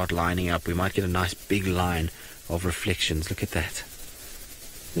going to start lining up. We might get a nice big line of reflections. Look at that.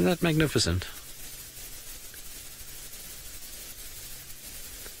 Isn't that magnificent?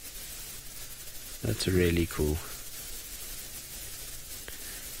 That's really cool.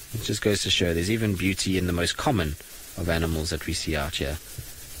 It just goes to show there's even beauty in the most common of animals that we see out here.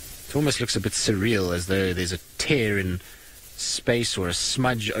 It almost looks a bit surreal, as though there's a tear in space or a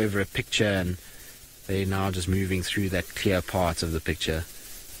smudge over a picture, and they're now just moving through that clear part of the picture.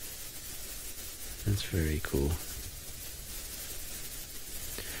 That's very cool.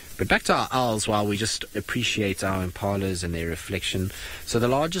 But back to our owls while we just appreciate our impalas and their reflection. So the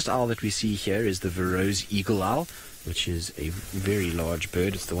largest owl that we see here is the Verreaux's eagle owl, which is a very large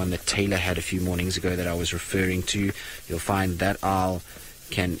bird. It's the one that Taylor had a few mornings ago that I was referring to. You'll find that owl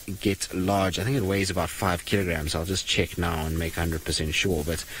can get large. I think it weighs about 5 kilograms. I'll just check now and make 100% sure,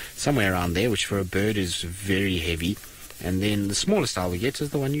 but somewhere around there, which for a bird is very heavy. And then the smallest owl we get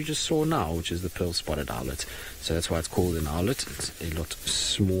is the one you just saw now, which is the pearl-spotted owlet. So that's why it's called an owlet. It's a lot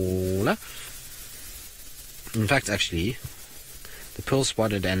smaller. In fact, actually, the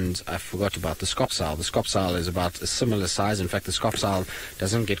pearl-spotted, and I forgot about the scops owl. The scops owl is about a similar size. In fact, the scops owl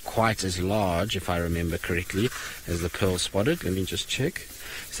doesn't get quite as large, if I remember correctly, as the pearl-spotted. Let me just check.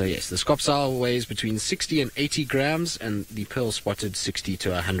 So yes, the scops owl weighs between 60 and 80 grams, and the pearl-spotted 60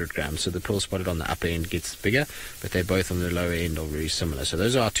 to 100 grams. So the pearl-spotted on the upper end gets bigger, but they both on the lower end are very similar. So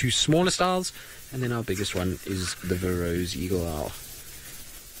those are our two smallest owls, and then our biggest one is the Verreaux's eagle owl,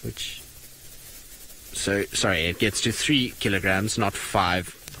 which... So, sorry, it gets to 3 kilograms, not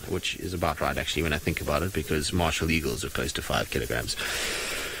 5, which is about right, actually, when I think about it, because Marshall eagles are close to 5 kilograms.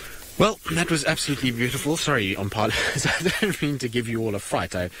 Well, that was absolutely beautiful. Sorry, Ompalas, I don't mean to give you all a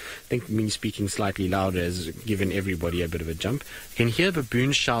fright. I think me speaking slightly louder has given everybody a bit of a jump. You can hear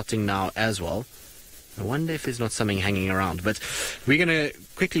baboons shouting now as well. I wonder if there's not something hanging around. But we're going to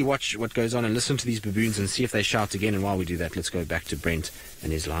quickly watch what goes on and listen to these baboons and see if they shout again. And while we do that, let's go back to Brent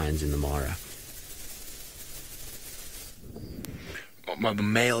and his lions in the Mara. Well, the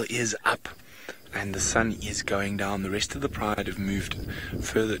male is up and the sun is going down. The rest of the pride have moved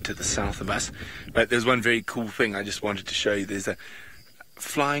further to the south of us. But there's one very cool thing I just wanted to show you. There's a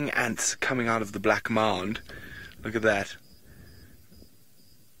flying ants coming out of the black mound. Look at that.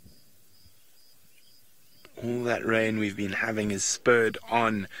 All that rain we've been having is spurred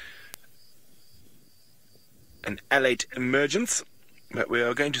on an alate emergence. But we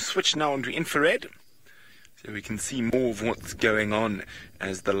are going to switch now onto infrared, so we can see more of what's going on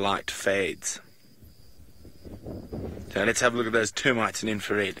as the light fades. So let's have a look at those termites in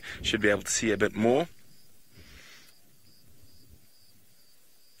infrared. Should be able to see a bit more.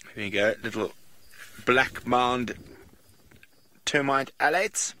 There you go, little black mound termite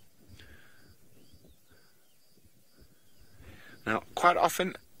alates. Now, quite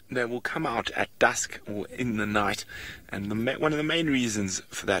often they will come out at dusk or in the night, and one of the main reasons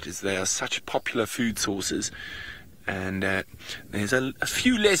for that is they are such popular food sources, and there's a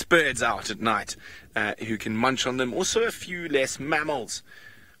few less birds out at night who can munch on them, also a few less mammals,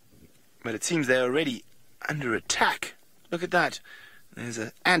 but it seems they're already under attack. Look at that. There's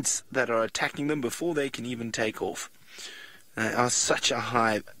ants that are attacking them before they can even take off. They are such a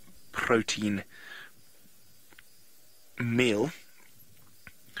high protein meal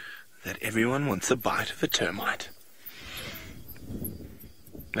that everyone wants a bite of a termite.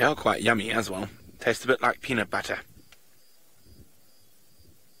 They are quite yummy as well. Taste a bit like peanut butter.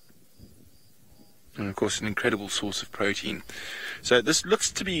 And of course an incredible source of protein. So this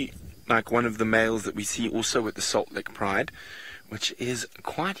looks to be like one of the males that we see also at the Salt Lake Pride, which is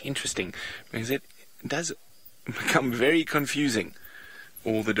quite interesting because it does become very confusing,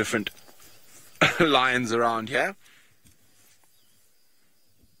 all the different lions around here.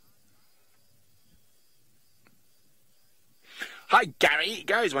 Hi, Gary.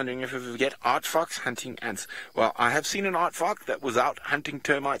 Gary's wondering if we get art fox hunting ants. Well, I have seen an art fox that was out hunting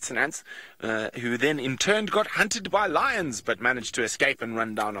termites and ants, who then in turn got hunted by lions, but managed to escape and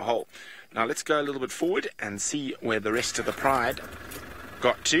run down a hole. Now let's go a little bit forward and see where the rest of the pride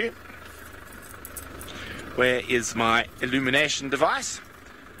got to. Where is my illumination device?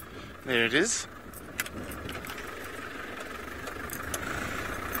 There it is.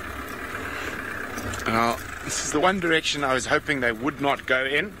 Now, this is the one direction I was hoping they would not go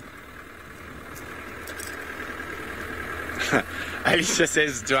in. Alicia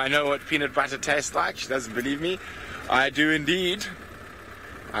says, do I know what peanut butter tastes like? She doesn't believe me. I do indeed.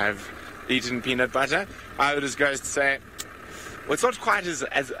 I've eaten peanut butter. I would just go to say, well, it's not quite as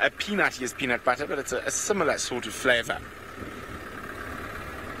a peanutty as peanut butter, but it's a similar sort of flavour.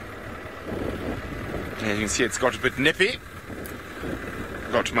 As you can see, it's got a bit nippy.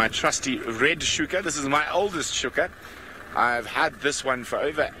 Got my trusty red shuka. This is my oldest shuka. I've had this one for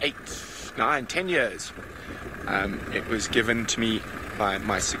over 8, 9, 10 years. It was given to me by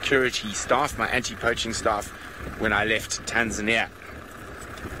my security staff, my anti-poaching staff, when I left Tanzania.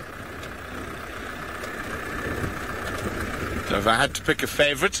 So if I had to pick a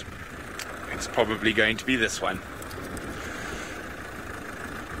favourite, it's probably going to be this one.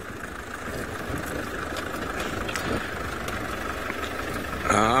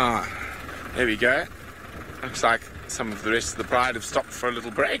 Ah, there we go. Looks like some of the rest of the pride have stopped for a little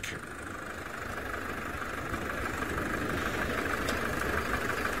break.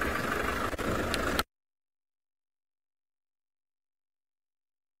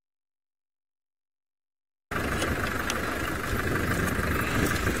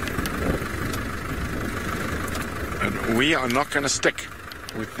 And we are not going to stick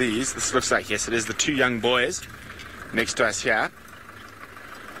with these. This looks like, yes, it is the two young boys. next to us here.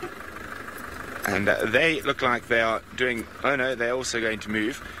 And they look like they are doing... Oh no, they're also going to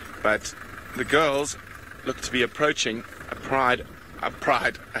move. But the girls look to be approaching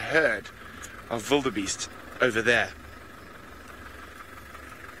a herd of wildebeest over there.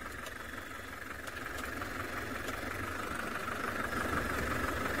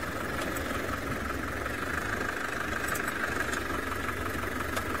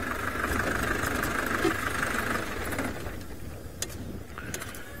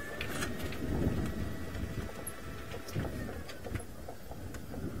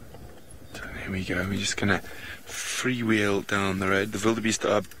 Here we go. We're just going to freewheel down the road. The wildebeest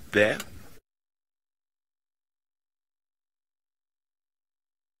are up there.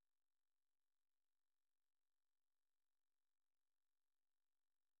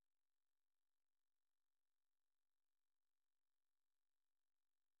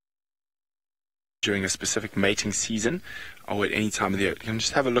 During a specific mating season or at any time of the year. You can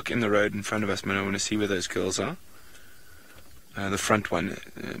just have a look in the road in front of us, man. I want to see where those girls are. The front one,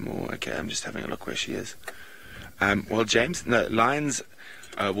 okay, I'm just having a look where she is. Well, James, no, lions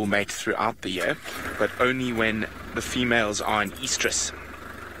will mate throughout the year, but only when the females are in estrus.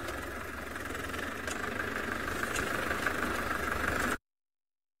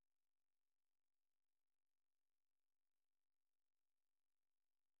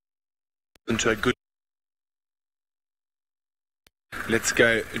 Into a good... Let's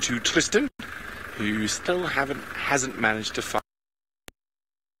go to Tristan, who still hasn't managed to find...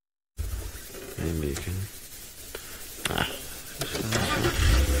 Maybe you can...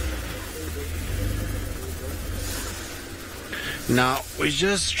 Now, we're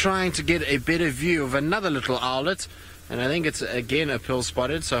just trying to get a better view of another little owlet, and I think it's, again, a pearl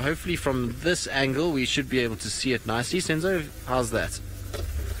spotted, so hopefully from this angle we should be able to see it nicely. Senzo, how's that?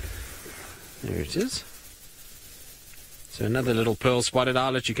 There it is. So another little pearl spotted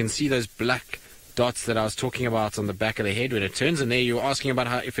owlet. You can see those black dots that I was talking about on the back of the head when it turns, and there you were asking about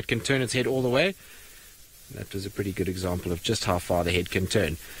how if it can turn its head all the way. That was a pretty good example of just how far the head can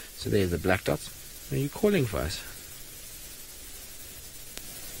turn. So there's the black dots. What are you calling for us?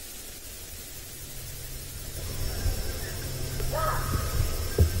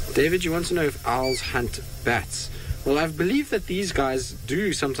 David, you want to know if owls hunt bats? Well, I believe that these guys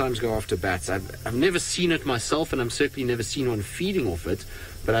do sometimes go after bats. I've never seen it myself, and I'm certainly never seen one feeding off it,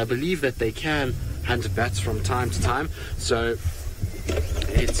 but I believe that they can hunt bats from time to time. So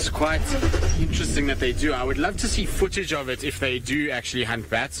it's quite interesting that they do. I would love to see footage of it if they do actually hunt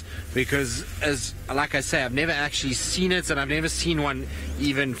bats, because, like I say, I've never actually seen it, and I've never seen one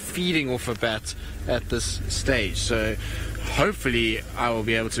even feeding off a bat at this stage. So hopefully I will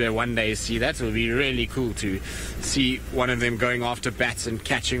be able to one day see that. It will be really cool to see one of them going after bats and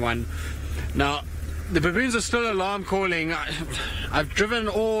catching one. Now, the baboons are still alarm calling. I've driven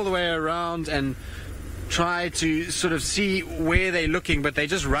all the way around and tried to sort of see where they're looking, but they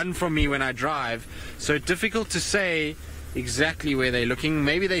just run from me when I drive. So difficult to say exactly where they're looking.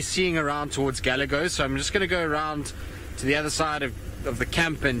 Maybe they're seeing around towards Gallagher, so I'm just going to go around to the other side of the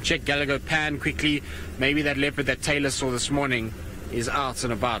camp and check Gallagher Pan quickly. Maybe that leopard that Taylor saw this morning is out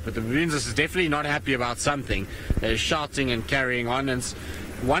and about, but the baboons are definitely not happy about something. They're shouting and carrying on, and it's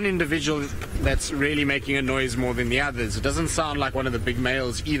one individual that's really making a noise more than the others. It doesn't sound like one of the big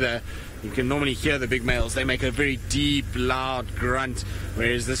males either. You can normally hear the big males. They make a very deep, loud grunt,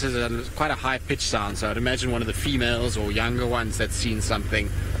 whereas this is quite a high-pitched sound. So I'd imagine one of the females or younger ones that's seen something.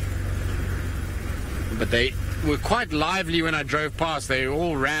 But they were quite lively when I drove past. They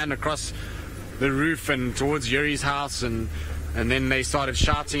all ran across the roof and towards Yuri's house, and then they started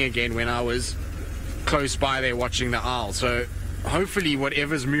shouting again when I was close by there watching the owl. So hopefully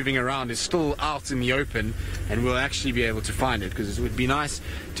whatever's moving around is still out in the open and we'll actually be able to find it, because it would be nice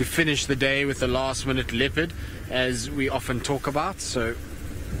to finish the day with the last minute leopard, as we often talk about. So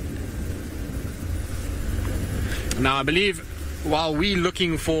now I believe while we're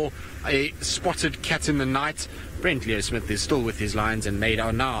looking for a spotted cat in the night, Brent Leo Smith is still with his lions, and they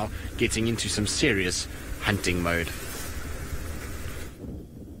are now getting into some serious hunting mode.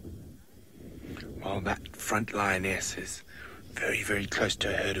 Well, that front lioness is very, very close to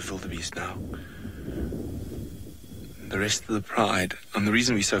a herd of wildebeest now. The rest of the pride, and the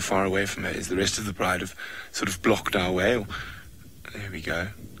reason we're so far away from her is the rest of the pride have sort of blocked our way. There we go.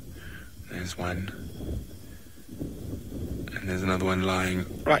 There's one. And there's another one lying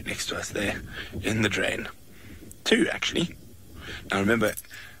right next to us there in the drain. Two, actually. Now remember,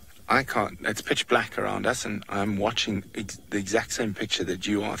 it's pitch black around us, and I'm watching the exact same picture that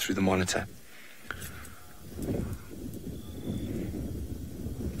you are through the monitor.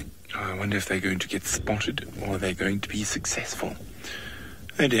 I wonder if they're going to get spotted or they're going to be successful.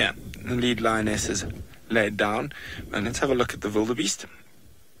 Oh dear, the lead lioness is laid down. And let's have a look at the wildebeest.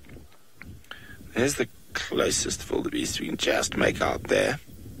 There's the closest wildebeest we can just make out there.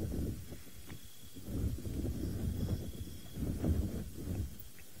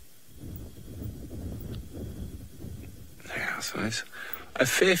 Yeah, so there's a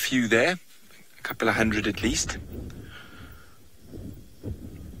fair few there, a couple of hundred at least.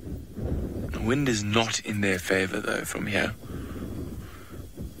 The wind is not in their favor though from here.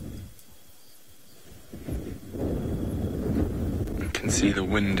 You can see the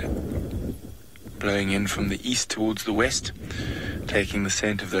wind blowing in from the east towards the west, taking the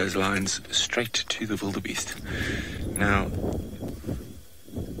scent of those lions straight to the wildebeest. Now,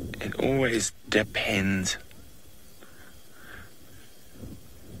 it always depends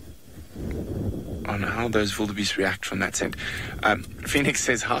on how those wildebeest react from that scent. Phoenix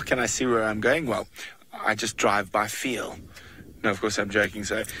says, how can I see where I'm going? Well, I just drive by feel. No, of course I'm joking.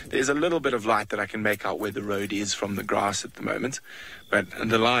 So there's a little bit of light that I can make out where the road is from the grass at the moment. But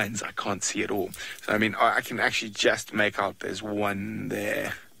the lions, I can't see at all. So, I mean, I can actually just make out there's one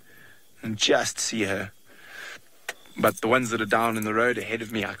there and just see her. But the ones that are down in the road ahead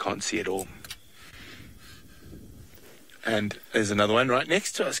of me, I can't see at all. And there's another one right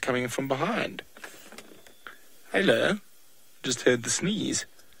next to us coming from behind. Hello. Just heard the sneeze.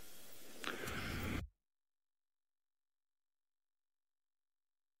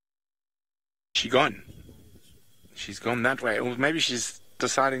 She gone. She's gone that way. Or maybe she's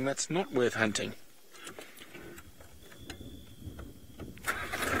deciding that's not worth hunting.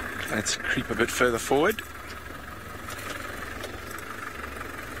 Let's creep a bit further forward.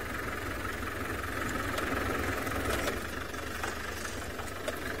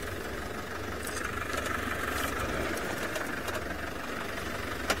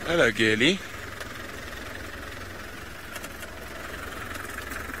 Hello, girlie.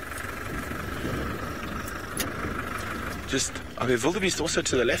 Are there wildebeest also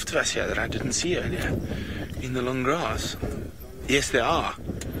to the left of us here that I didn't see earlier in the long grass? Yes, there are.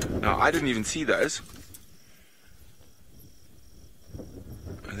 Now, I didn't even see those.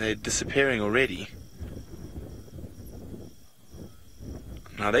 They're disappearing already.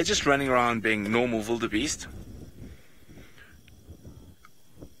 Now, they're just running around being normal wildebeest.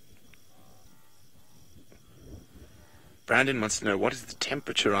 Brandon wants to know, what is the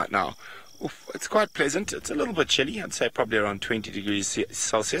temperature right now? Oof, it's quite pleasant. It's a little bit chilly. I'd say probably around 20 degrees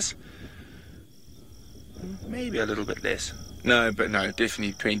Celsius. Maybe a little bit less. No,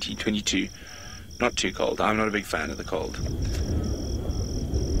 definitely 20, 22. Not too cold. I'm not a big fan of the cold.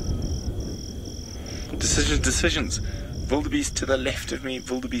 Decisions. Wildebeest to the left of me,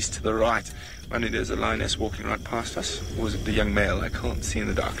 wildebeest to the right. I know there's a lioness walking right past us. Or is it the young male? I can't see in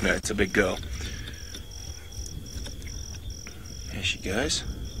the dark. No, it's a big girl. There she goes.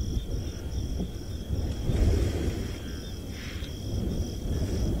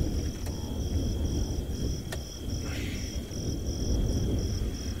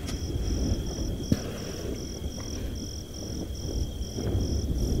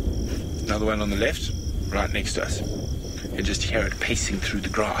 Another one on the left, right next to us. You just hear it pacing through the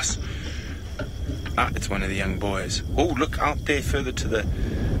grass. Ah, it's one of the young boys. Oh, look out there further to the...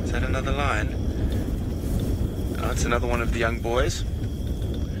 Is that another lion? Oh, it's another one of the young boys.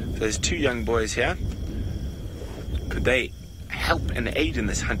 So there's two young boys here. Could they help and aid in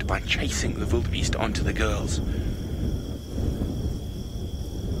this hunt by chasing the wildebeest onto the girls?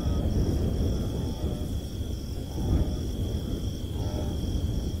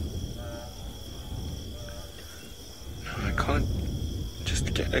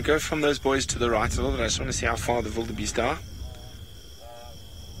 Go from those boys to the right a little bit. I just want to see how far the wildebeest are.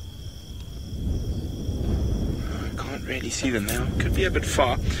 I can't really see them now. Could be a bit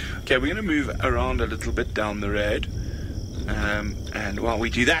far. Okay, we're going to move around a little bit down the road. And while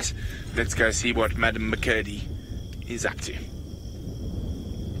we do that, let's go see what Madam McCurdy is up to.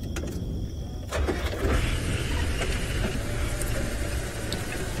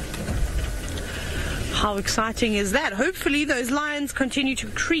 How exciting is that? Hopefully those lions continue to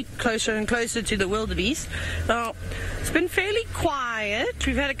creep closer and closer to the wildebeest. Now, it's been fairly quiet.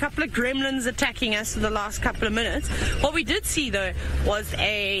 We've had a couple of gremlins attacking us for the last couple of minutes. What we did see, though, was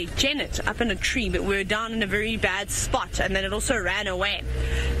a genet up in a tree, but we were down in a very bad spot, and then it also ran away.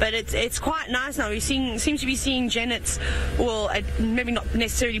 But it's quite nice now. We seem to be seeing genets, well, maybe not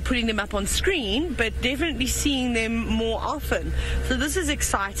necessarily putting them up on screen, but definitely seeing them more often. So this is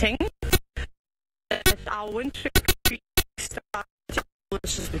exciting. Our winter started.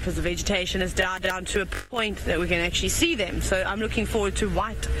 Let's just because the vegetation has died down to a point that we can actually see them. So I'm looking forward to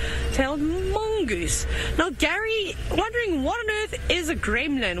white-tailed mongoose. Now, Gary, wondering what on earth is a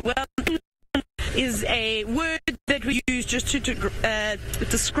gremlin? Well, is a word that we use just to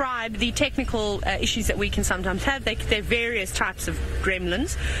describe the technical issues that we can sometimes have. There are various types of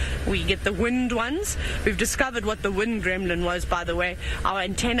gremlins. We get the wind ones. We've discovered what the wind gremlin was, by the way. Our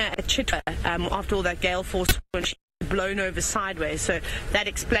antenna at Chitwa, after all that gale force, when she blown over sideways, so that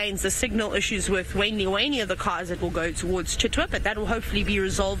explains the signal issues with any of the cars that will go towards Chitwa, but that will hopefully be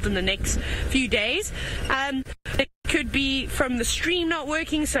resolved in the next few days. It could be from the stream not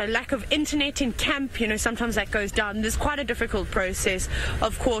working, so lack of internet in camp, sometimes that goes down. There's quite a difficult process,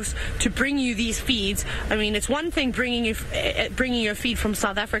 of course, to bring you these feeds. I mean, it's one thing bringing your feed from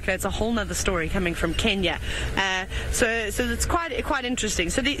South Africa, it's a whole nother story coming from Kenya. So it's quite interesting.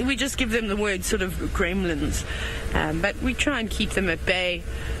 So we just give them the word sort of gremlins, but we try and keep them at bay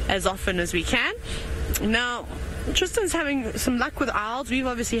as often as we can. Now, Tristan's having some luck with owls. We've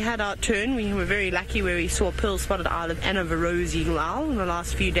obviously had our turn. We were very lucky where we saw a pearl-spotted owl and a rose eagle owl in the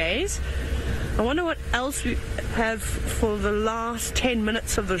last few days. I wonder what else we have for the last 10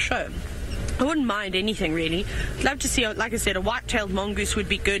 minutes of the show. I wouldn't mind anything, really. I'd love to see, like I said, a white-tailed mongoose would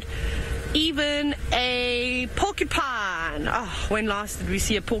be good. Even a porcupine. Oh, when last did we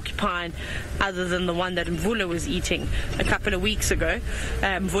see a porcupine other than the one that Mvula was eating a couple of weeks ago?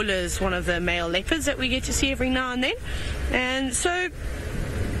 Mvula is one of the male leopards that we get to see every now and then. And so,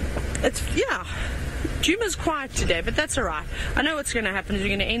 Juma's quiet today, but that's all right. I know what's going to happen is we're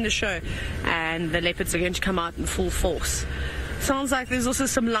going to end the show and the leopards are going to come out in full force. Sounds like there's also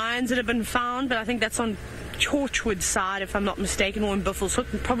some lions that have been found, but I think that's on Torchwood side, if I'm not mistaken, or in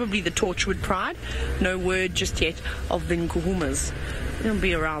Buffelshoek, probably the Torchwood Pride. No word just yet of the Nkuhumas. They'll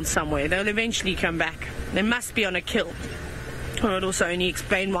be around somewhere. They'll eventually come back. They must be on a kill. It would also only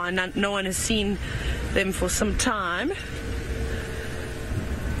explain why no one has seen them for some time.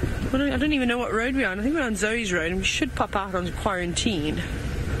 I don't even know what road we're on. I think we're on Zoe's road, and we should pop out on quarantine.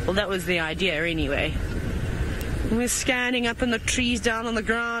 Well, that was the idea anyway. We're scanning up in the trees down on the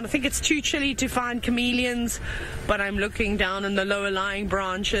ground. I think it's too chilly to find chameleons, but I'm looking down in the lower lying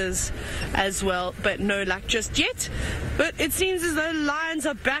branches as well, but no luck just yet. But it seems as though lions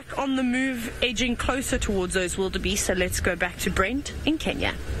are back on the move, edging closer towards those wildebeest. So let's go back to Brent in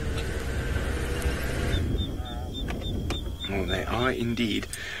Kenya. Well, they are indeed.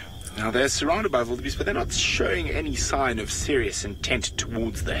 Now, they're surrounded by wildebeest, but they're not showing any sign of serious intent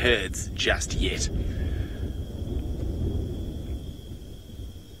towards the herds just yet.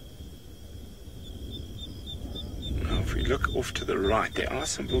 If we look off to the right, there are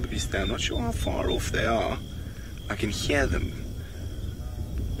some wildebeest there. I'm not sure how far off they are. I can hear them.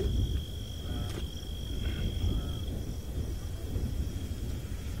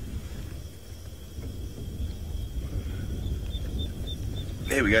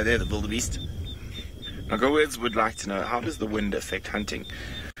 There we go, they're the wildebeest. Now, Gowords would like to know, how does the wind affect hunting?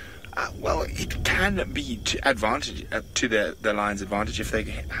 Well, it can be to the lion's advantage if they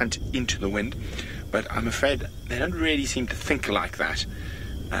hunt into the wind, but I'm afraid they don't really seem to think like that.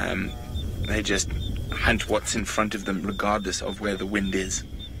 They just hunt what's in front of them regardless of where the wind is.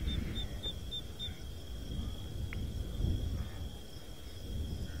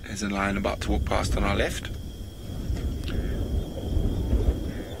 There's a lion about to walk past on our left.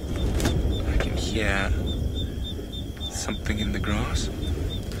 I can hear something in the grass.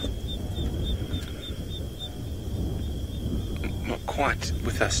 Not quite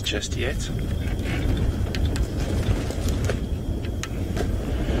with us just yet.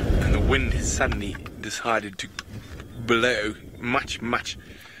 And the wind has suddenly decided to blow much, much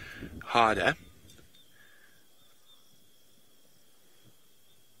harder.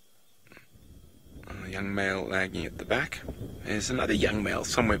 A young male lagging at the back. There's another young male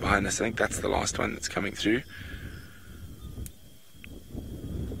somewhere behind us. I think that's the last one that's coming through.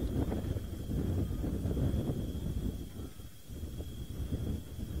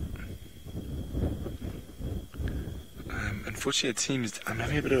 Unfortunately, it seems I'm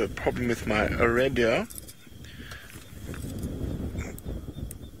having a bit of a problem with my radio.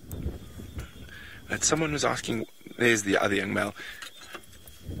 But someone was asking, there's the other young male.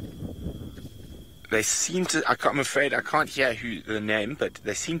 They seem to, I'm afraid I can't hear the name, but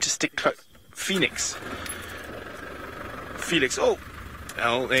they seem to stick close. Felix, oh,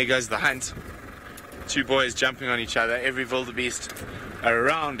 well, there goes the hunt. Two boys jumping on each other. Every wildebeest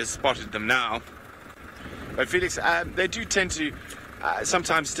around has spotted them now. But Felix, they do tend to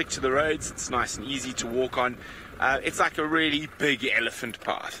sometimes stick to the roads. It's nice and easy to walk on. It's like a really big elephant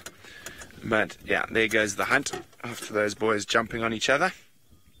path. But yeah, there goes the hunt after those boys jumping on each other.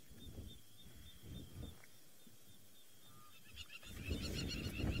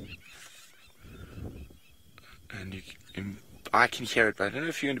 I can hear it, but I don't know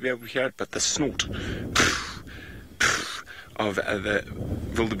if you're going to be able to hear it, but the snort of the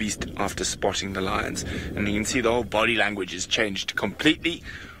wildebeest after spotting the lions. And you can see the whole body language has changed completely.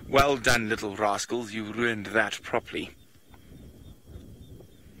 Well done, little rascals. You ruined that properly.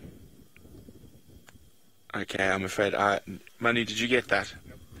 Okay, I'm afraid Manu, did you get that?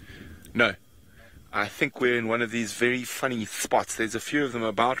 No. I think we're in one of these very funny spots. There's a few of them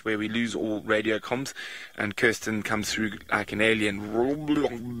about where we lose all radio comms, and Kirsten comes through like an alien.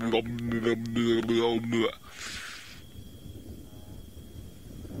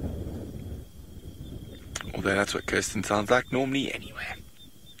 Although that's what Kirsten sounds like normally anyway.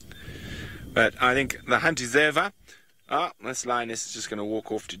 But I think the hunt is over. This lioness is just going to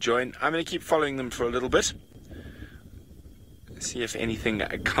walk off to join. I'm going to keep following them for a little bit. See if anything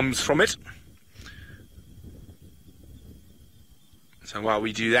comes from it. So while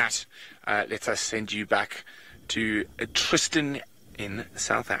we do that, let us send you back to Tristan in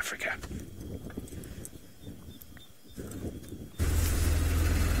South Africa.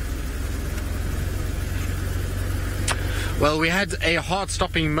 Well, we had a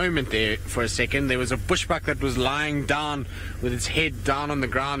heart-stopping moment there for a second. There was a bushbuck that was lying down with its head down on the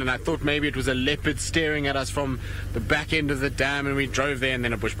ground, and I thought maybe it was a leopard staring at us from the back end of the dam, and we drove there, and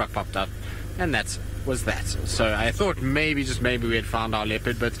then a bushbuck popped up, and that was that. So I thought maybe, just maybe, we had found our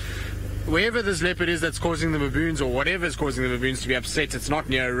leopard, but wherever this leopard is that's causing the baboons, or whatever is causing the baboons to be upset, it's not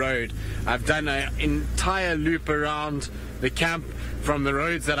near a road. I've done an entire loop around the camp from the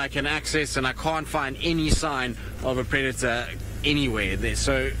roads that I can access, and I can't find any sign of a predator anywhere there.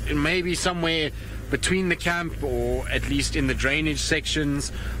 So maybe somewhere between the camp, or at least in the drainage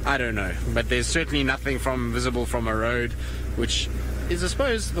sections, I don't know. But there's certainly nothing visible from a road, which is, I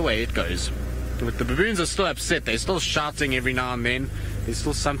suppose, the way it goes. But the baboons are still upset. They're still shouting every now and then. There's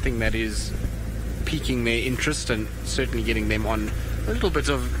still something that is piquing their interest and certainly getting them on a little bit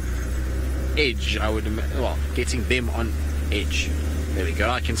of edge, I would imagine. Well, getting them on edge. There we go.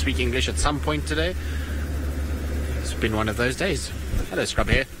 I can speak English at some point today. It's been one of those days. Hello, Scrub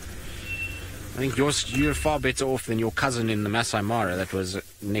here. I think you're far better off than your cousin in the Maasai Mara that was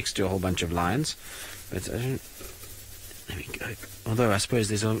next to a whole bunch of lions. But I don't... There we go. Although I suppose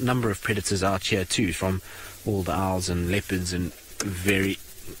there's a number of predators out here too, from all the owls and leopards and very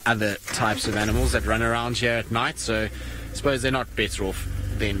other types of animals that run around here at night. So I suppose they're not better off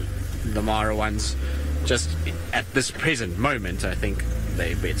than the Mara ones. Just at this present moment, I think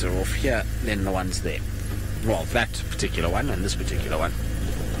they're better off here than the ones there. Well, that particular one and this particular one.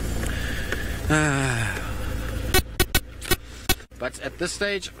 But at this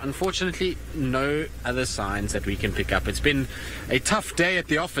stage, unfortunately, no other signs that we can pick up. It's been a tough day at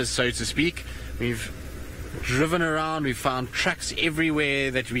the office, so to speak. We've driven around, we've found tracks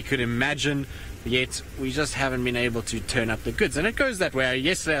everywhere that we could imagine, yet we just haven't been able to turn up the goods. And it goes that way.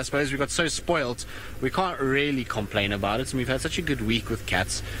 Yesterday, I suppose, we got so spoilt, we can't really complain about it. And we've had such a good week with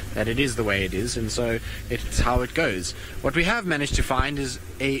cats that it is the way it is, and so it's how it goes. What we have managed to find is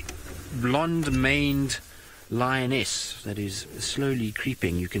a blonde-maned lioness that is slowly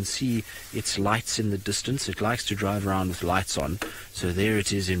creeping. You can see its lights in the distance. It likes to drive around with lights on. So there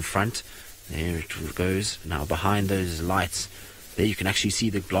it is in front. There it goes. Now behind those lights, there you can actually see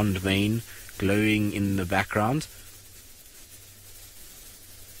the blonde mane glowing in the background.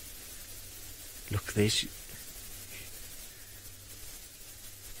 Look, there she...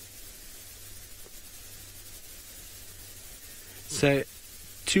 So,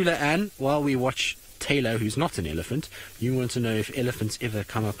 Tula Ann, while we watch Taylor, who's not an elephant, you want to know if elephants ever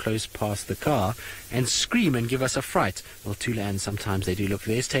come up close past the car and scream and give us a fright. Well, Tula Ann, sometimes they do. Look,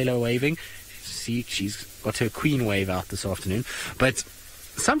 there's Taylor waving. See, she's got her queen wave out this afternoon. But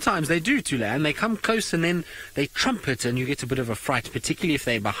sometimes they do, Tula Ann. They come close and then they trumpet and you get a bit of a fright, particularly if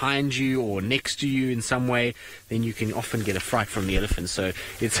they're behind you or next to you in some way. Then you can often get a fright from the elephants. So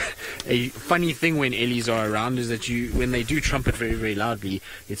it's a funny thing when Ellies are around, is that when they do trumpet very, very loudly,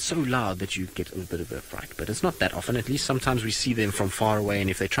 it's so loud that you get a bit of a fright. But it's not that often. At least sometimes we see them from far away, and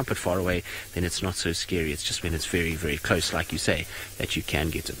if they trumpet far away, then it's not so scary. It's just when it's very, very close, like you say, that you can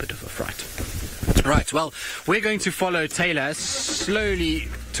get a bit of a fright. Right, well, we're going to follow Taylor slowly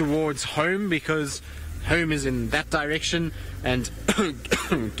towards home, because home is in that direction, and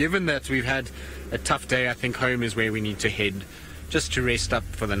given that we've had a tough day, I think home is where we need to head, just to rest up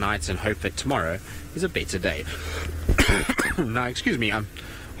for the night and hope that tomorrow is a better day. Now, excuse me, I'm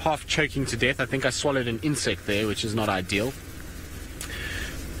half choking to death. I think I swallowed an insect there, which is not ideal.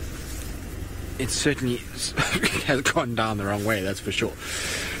 It certainly has gone down the wrong way, that's for sure.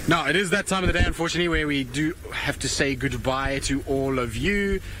 Now, it is that time of the day, unfortunately, where we do have to say goodbye to all of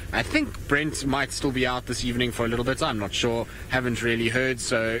you. I think Brent might still be out this evening for a little bit. I'm not sure. Haven't really heard,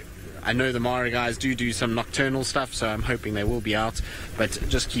 so I know the Mara guys do some nocturnal stuff, so I'm hoping they will be out. But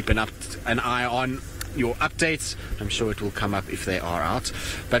just keep an eye on your updates. I'm sure it will come up if they are out.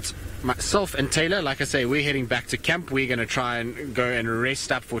 But myself and Taylor, like I say, we're heading back to camp. We're going to try and go and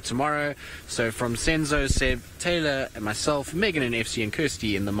rest up for tomorrow. So from Senzo, Seb, Taylor, and myself, Megan and FC and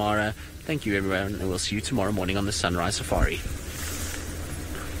Kirsty in the Mara, thank you everyone, and we'll see you tomorrow morning on the Sunrise Safari.